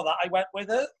before that I went with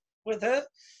her,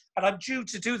 and I'm due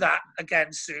to do that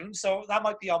again soon. So that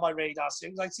might be on my radar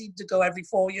soon. I seem to go every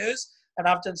 4 years, and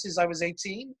I've done since I was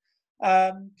 18.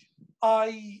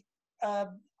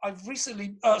 I've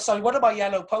recently, one of my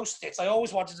yellow post-its, I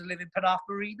always wanted to live in Penarth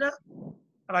Marina.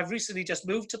 And I've recently just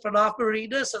moved to Penarth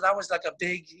Marina, so that was like a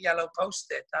big yellow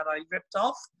post-it that I ripped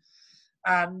off.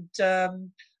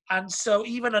 And so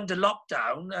even under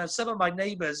lockdown, some of my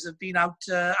neighbours have been out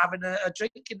having a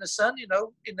drink in the sun, in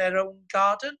their own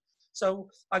garden. So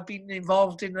I've been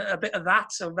involved in a bit of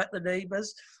that. So I met the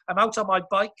neighbours. I'm out on my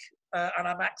bike and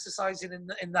I'm exercising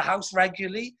in the house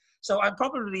regularly. So I'm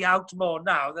probably out more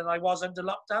now than I was under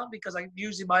lockdown because I'm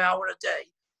using my hour a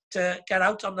day to get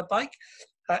out on the bike.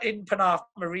 In Penarth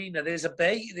Marina, there's a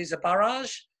bay, there's a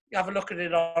barrage. You have a look at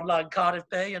it online, Cardiff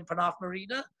Bay and Penarth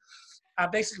Marina.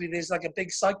 And basically there's like a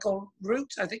big cycle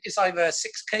route. I think it's either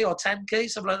 6K or 10K,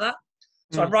 something like that.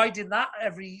 So I'm riding that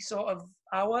every sort of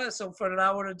hour, so for an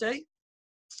hour a day.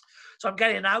 So I'm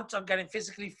getting out, I'm getting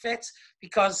physically fit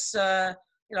because,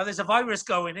 there's a virus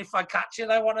going. If I catch it,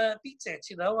 I want to beat it,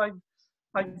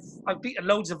 I've beaten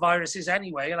loads of viruses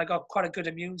anyway, and I got quite a good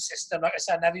immune system. Like I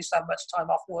said, I never used to have much time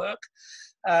off work.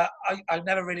 I've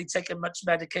never really taken much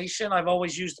medication. I've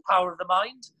always used the power of the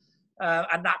mind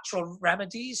and natural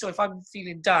remedies. So if I'm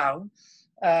feeling down,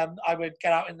 I would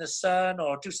get out in the sun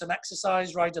or do some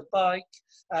exercise, ride a bike.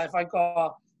 If I've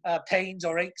got pains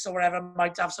or aches or whatever, I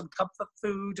might have some comfort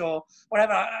food or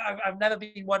whatever. I've never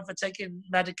been one for taking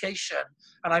medication,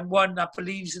 and I'm one that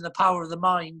believes in the power of the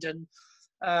mind. And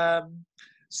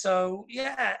so,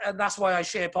 yeah, and that's why I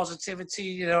share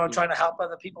positivity. I'm trying to help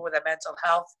other people with their mental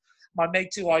health. My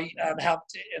mate who I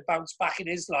helped bounce back in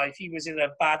his life, he was in a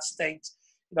bad state,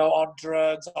 on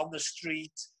drugs, on the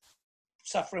street,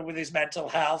 suffering with his mental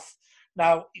health.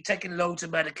 Now, he's taking loads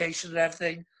of medication and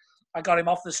everything. I got him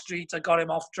off the street. I got him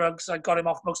off drugs. I got him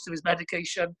off most of his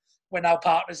medication. We're now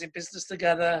partners in business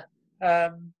together.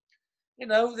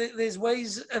 There's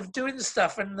ways of doing the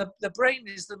stuff, and the brain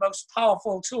is the most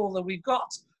powerful tool that we've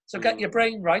got. So get your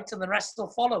brain right, and the rest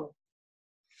will follow.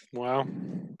 Wow,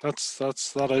 that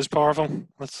is powerful.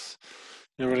 That's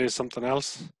really something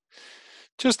else.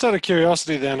 Just out of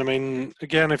curiosity, then, I mean,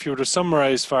 again, if you were to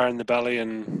summarize Fire in the Belly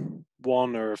in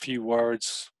one or a few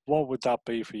words, what would that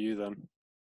be for you then?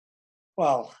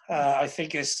 Well, I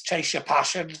think it's chase your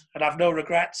passion and have no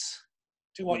regrets.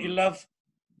 Do what you love.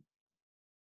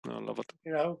 I love it.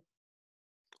 I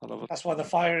love it. That's why the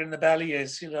fire in the belly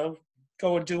is,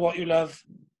 go and do what you love.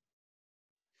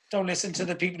 Don't listen to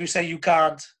the people who say you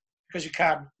can't, because you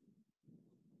can.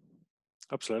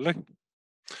 Absolutely.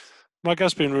 Mike,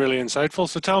 that's been really insightful.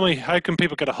 So tell me, how can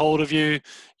people get a hold of you?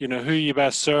 Who you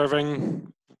best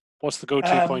serving? What's the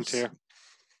go-to point here?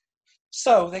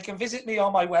 So they can visit me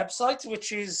on my website,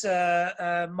 which is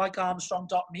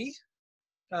mikearmstrong.me.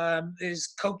 There's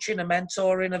coaching and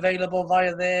mentoring available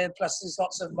via there. Plus, there's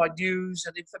lots of my news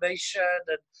and information,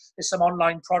 and there's some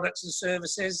online products and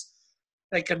services.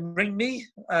 They can ring me.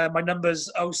 My number's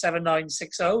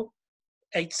 07960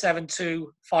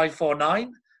 872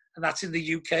 549, and that's in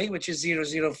the UK, which is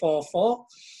 0044.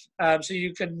 So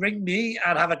you can ring me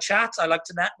and have a chat. I like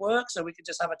to network, so we can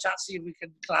just have a chat, see if we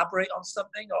can collaborate on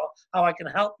something or how I can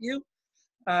help you.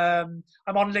 I'm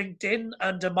on LinkedIn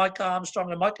under Mike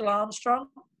Armstrong and Michael Armstrong.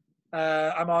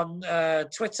 I'm on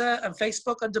Twitter and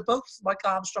Facebook under both Mike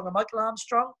Armstrong and Michael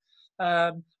Armstrong.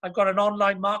 I've got an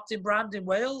online marketing brand in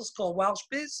Wales called Welsh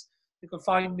Biz. You can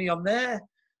find me on there.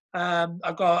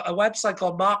 I've got a website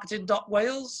called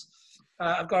marketing.wales.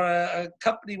 I've got a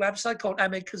company website called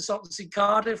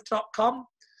maconsultancycardiff.com.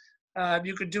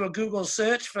 You can do a Google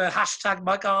search for hashtag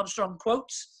Mike Armstrong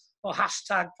quotes or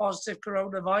hashtag positive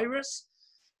coronavirus.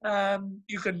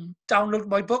 You can download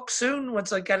my book soon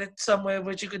once I get it somewhere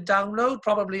which you can download,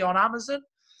 probably on Amazon.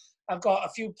 I've got a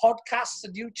few podcasts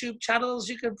and YouTube channels.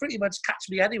 You can pretty much catch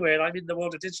me anywhere. I'm in the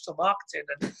world of digital marketing,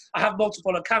 and I have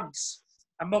multiple accounts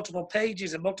and multiple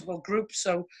pages and multiple groups.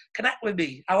 So connect with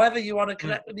me. However you want to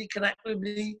connect with me, connect with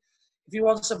me. If you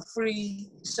want some free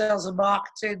sales and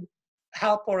marketing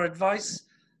help or advice,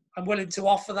 I'm willing to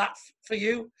offer that for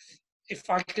you. If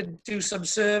I can do some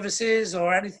services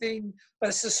or anything, but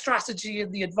it's the strategy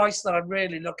and the advice that I'm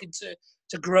really looking to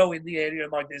grow in the area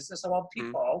of my business. I want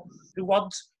people who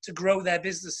want to grow their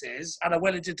businesses and are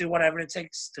willing to do whatever it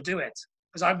takes to do it,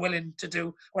 because I'm willing to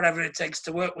do whatever it takes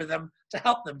to work with them to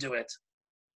help them do it.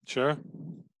 Sure.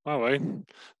 All right.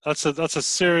 That's a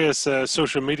serious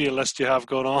social media list you have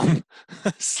going on.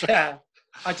 So, Yeah.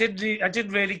 I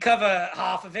didn't really cover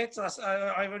half of it.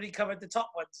 I only covered the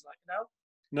top ones, like, you know.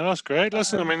 no, it's great.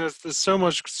 Listen, I mean, there's so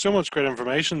much great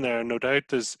information there. No doubt,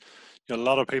 there's a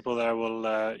lot of people there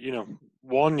will,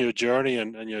 one, your journey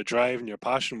and your drive and your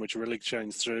passion, which really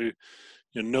shines through.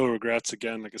 No regrets.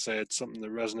 Again, like I say, it's something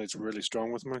that resonates really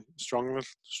strongly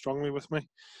with me.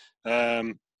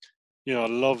 I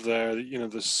love there.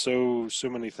 There's so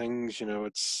many things.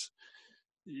 It's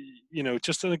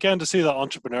just again to see that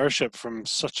entrepreneurship from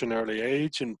such an early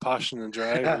age and passion and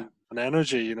drive and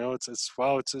energy. It's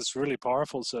wow. It's really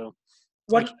powerful. So.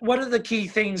 One of the key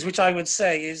things which I would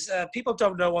say is people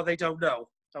don't know what they don't know.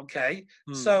 Okay,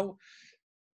 so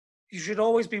you should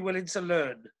always be willing to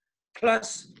learn.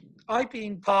 Plus, I've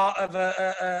been part of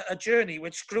a journey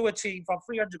which grew a team from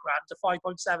 300 grand to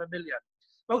 5.7 million.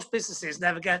 Most businesses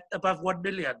never get above 1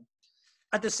 million.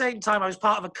 At the same time, I was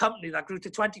part of a company that grew to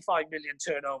 25 million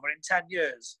turnover in 10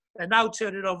 years. They're now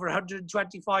turning over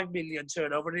 125 million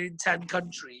turnover in 10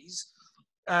 countries.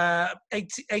 8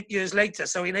 years later,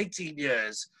 so in 18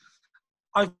 years,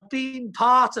 I've been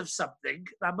part of something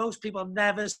that most people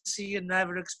never see and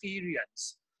never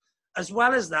experience. As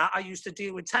well as that, I used to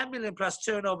deal with 10 million plus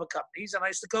turnover companies, and I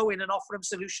used to go in and offer them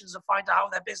solutions and find out how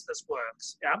their business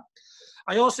works. Yeah.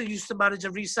 I also used to manage a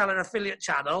reseller affiliate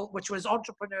channel, which was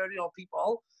entrepreneurial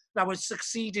people that was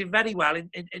succeeding very well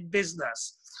in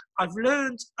business. I've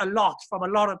learned a lot from a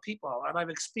lot of people, and I've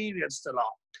experienced a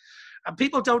lot. And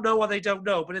people don't know what they don't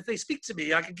know, but if they speak to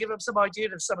me, I can give them some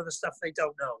idea of some of the stuff they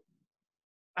don't know.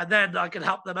 And then I can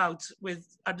help them out with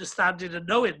understanding and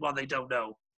knowing what they don't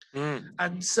know.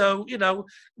 And so,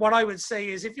 what I would say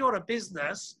is if you're a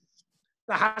business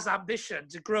that has ambition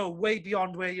to grow way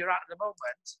beyond where you're at the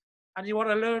moment, and you want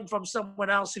to learn from someone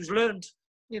else who's learned,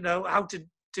 how to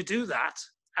do that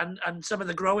and some of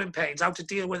the growing pains, how to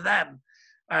deal with them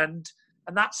and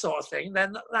that sort of thing,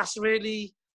 then that's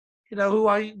really, who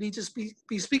I need to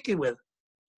be speaking with.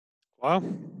 Wow.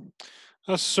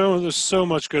 There's so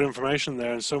much good information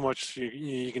there and so much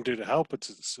you can do to help.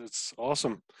 It's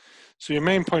awesome. So your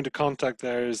main point of contact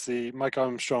there is the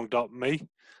mikearmstrong.me,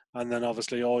 and then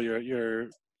obviously all your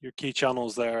key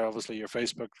channels there, obviously your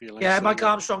Facebook. Yeah,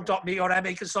 mikearmstrong.me or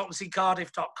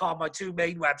maconsultancycardiff.com, my two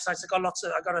main websites. I got a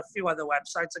few other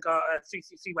websites. I got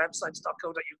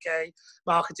 333websites.co.uk,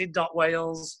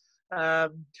 marketing.wales. I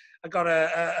got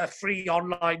a free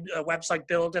online website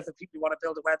builder for people who want to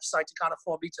build a website and can't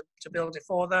afford me to build it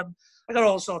for them. I got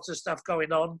all sorts of stuff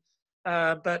going on.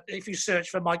 But if you search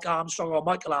for Mike Armstrong or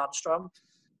Michael Armstrong,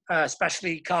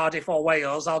 especially Cardiff or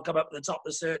Wales, I'll come up at the top of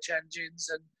the search engines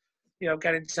and,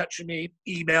 get in touch with me,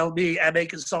 email me,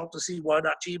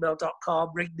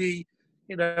 maconsultancy1@gmail.com, ring me,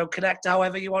 connect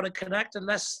however you want to connect, and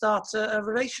let's start a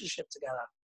relationship together.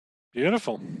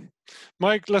 Beautiful.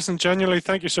 Mike, listen, genuinely,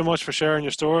 thank you so much for sharing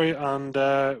your story, and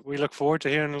we look forward to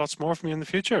hearing lots more from you in the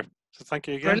future. So thank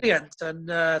you again. Brilliant, and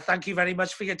thank you very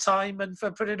much for your time and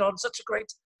for putting on such a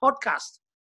great podcast.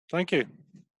 Thank you.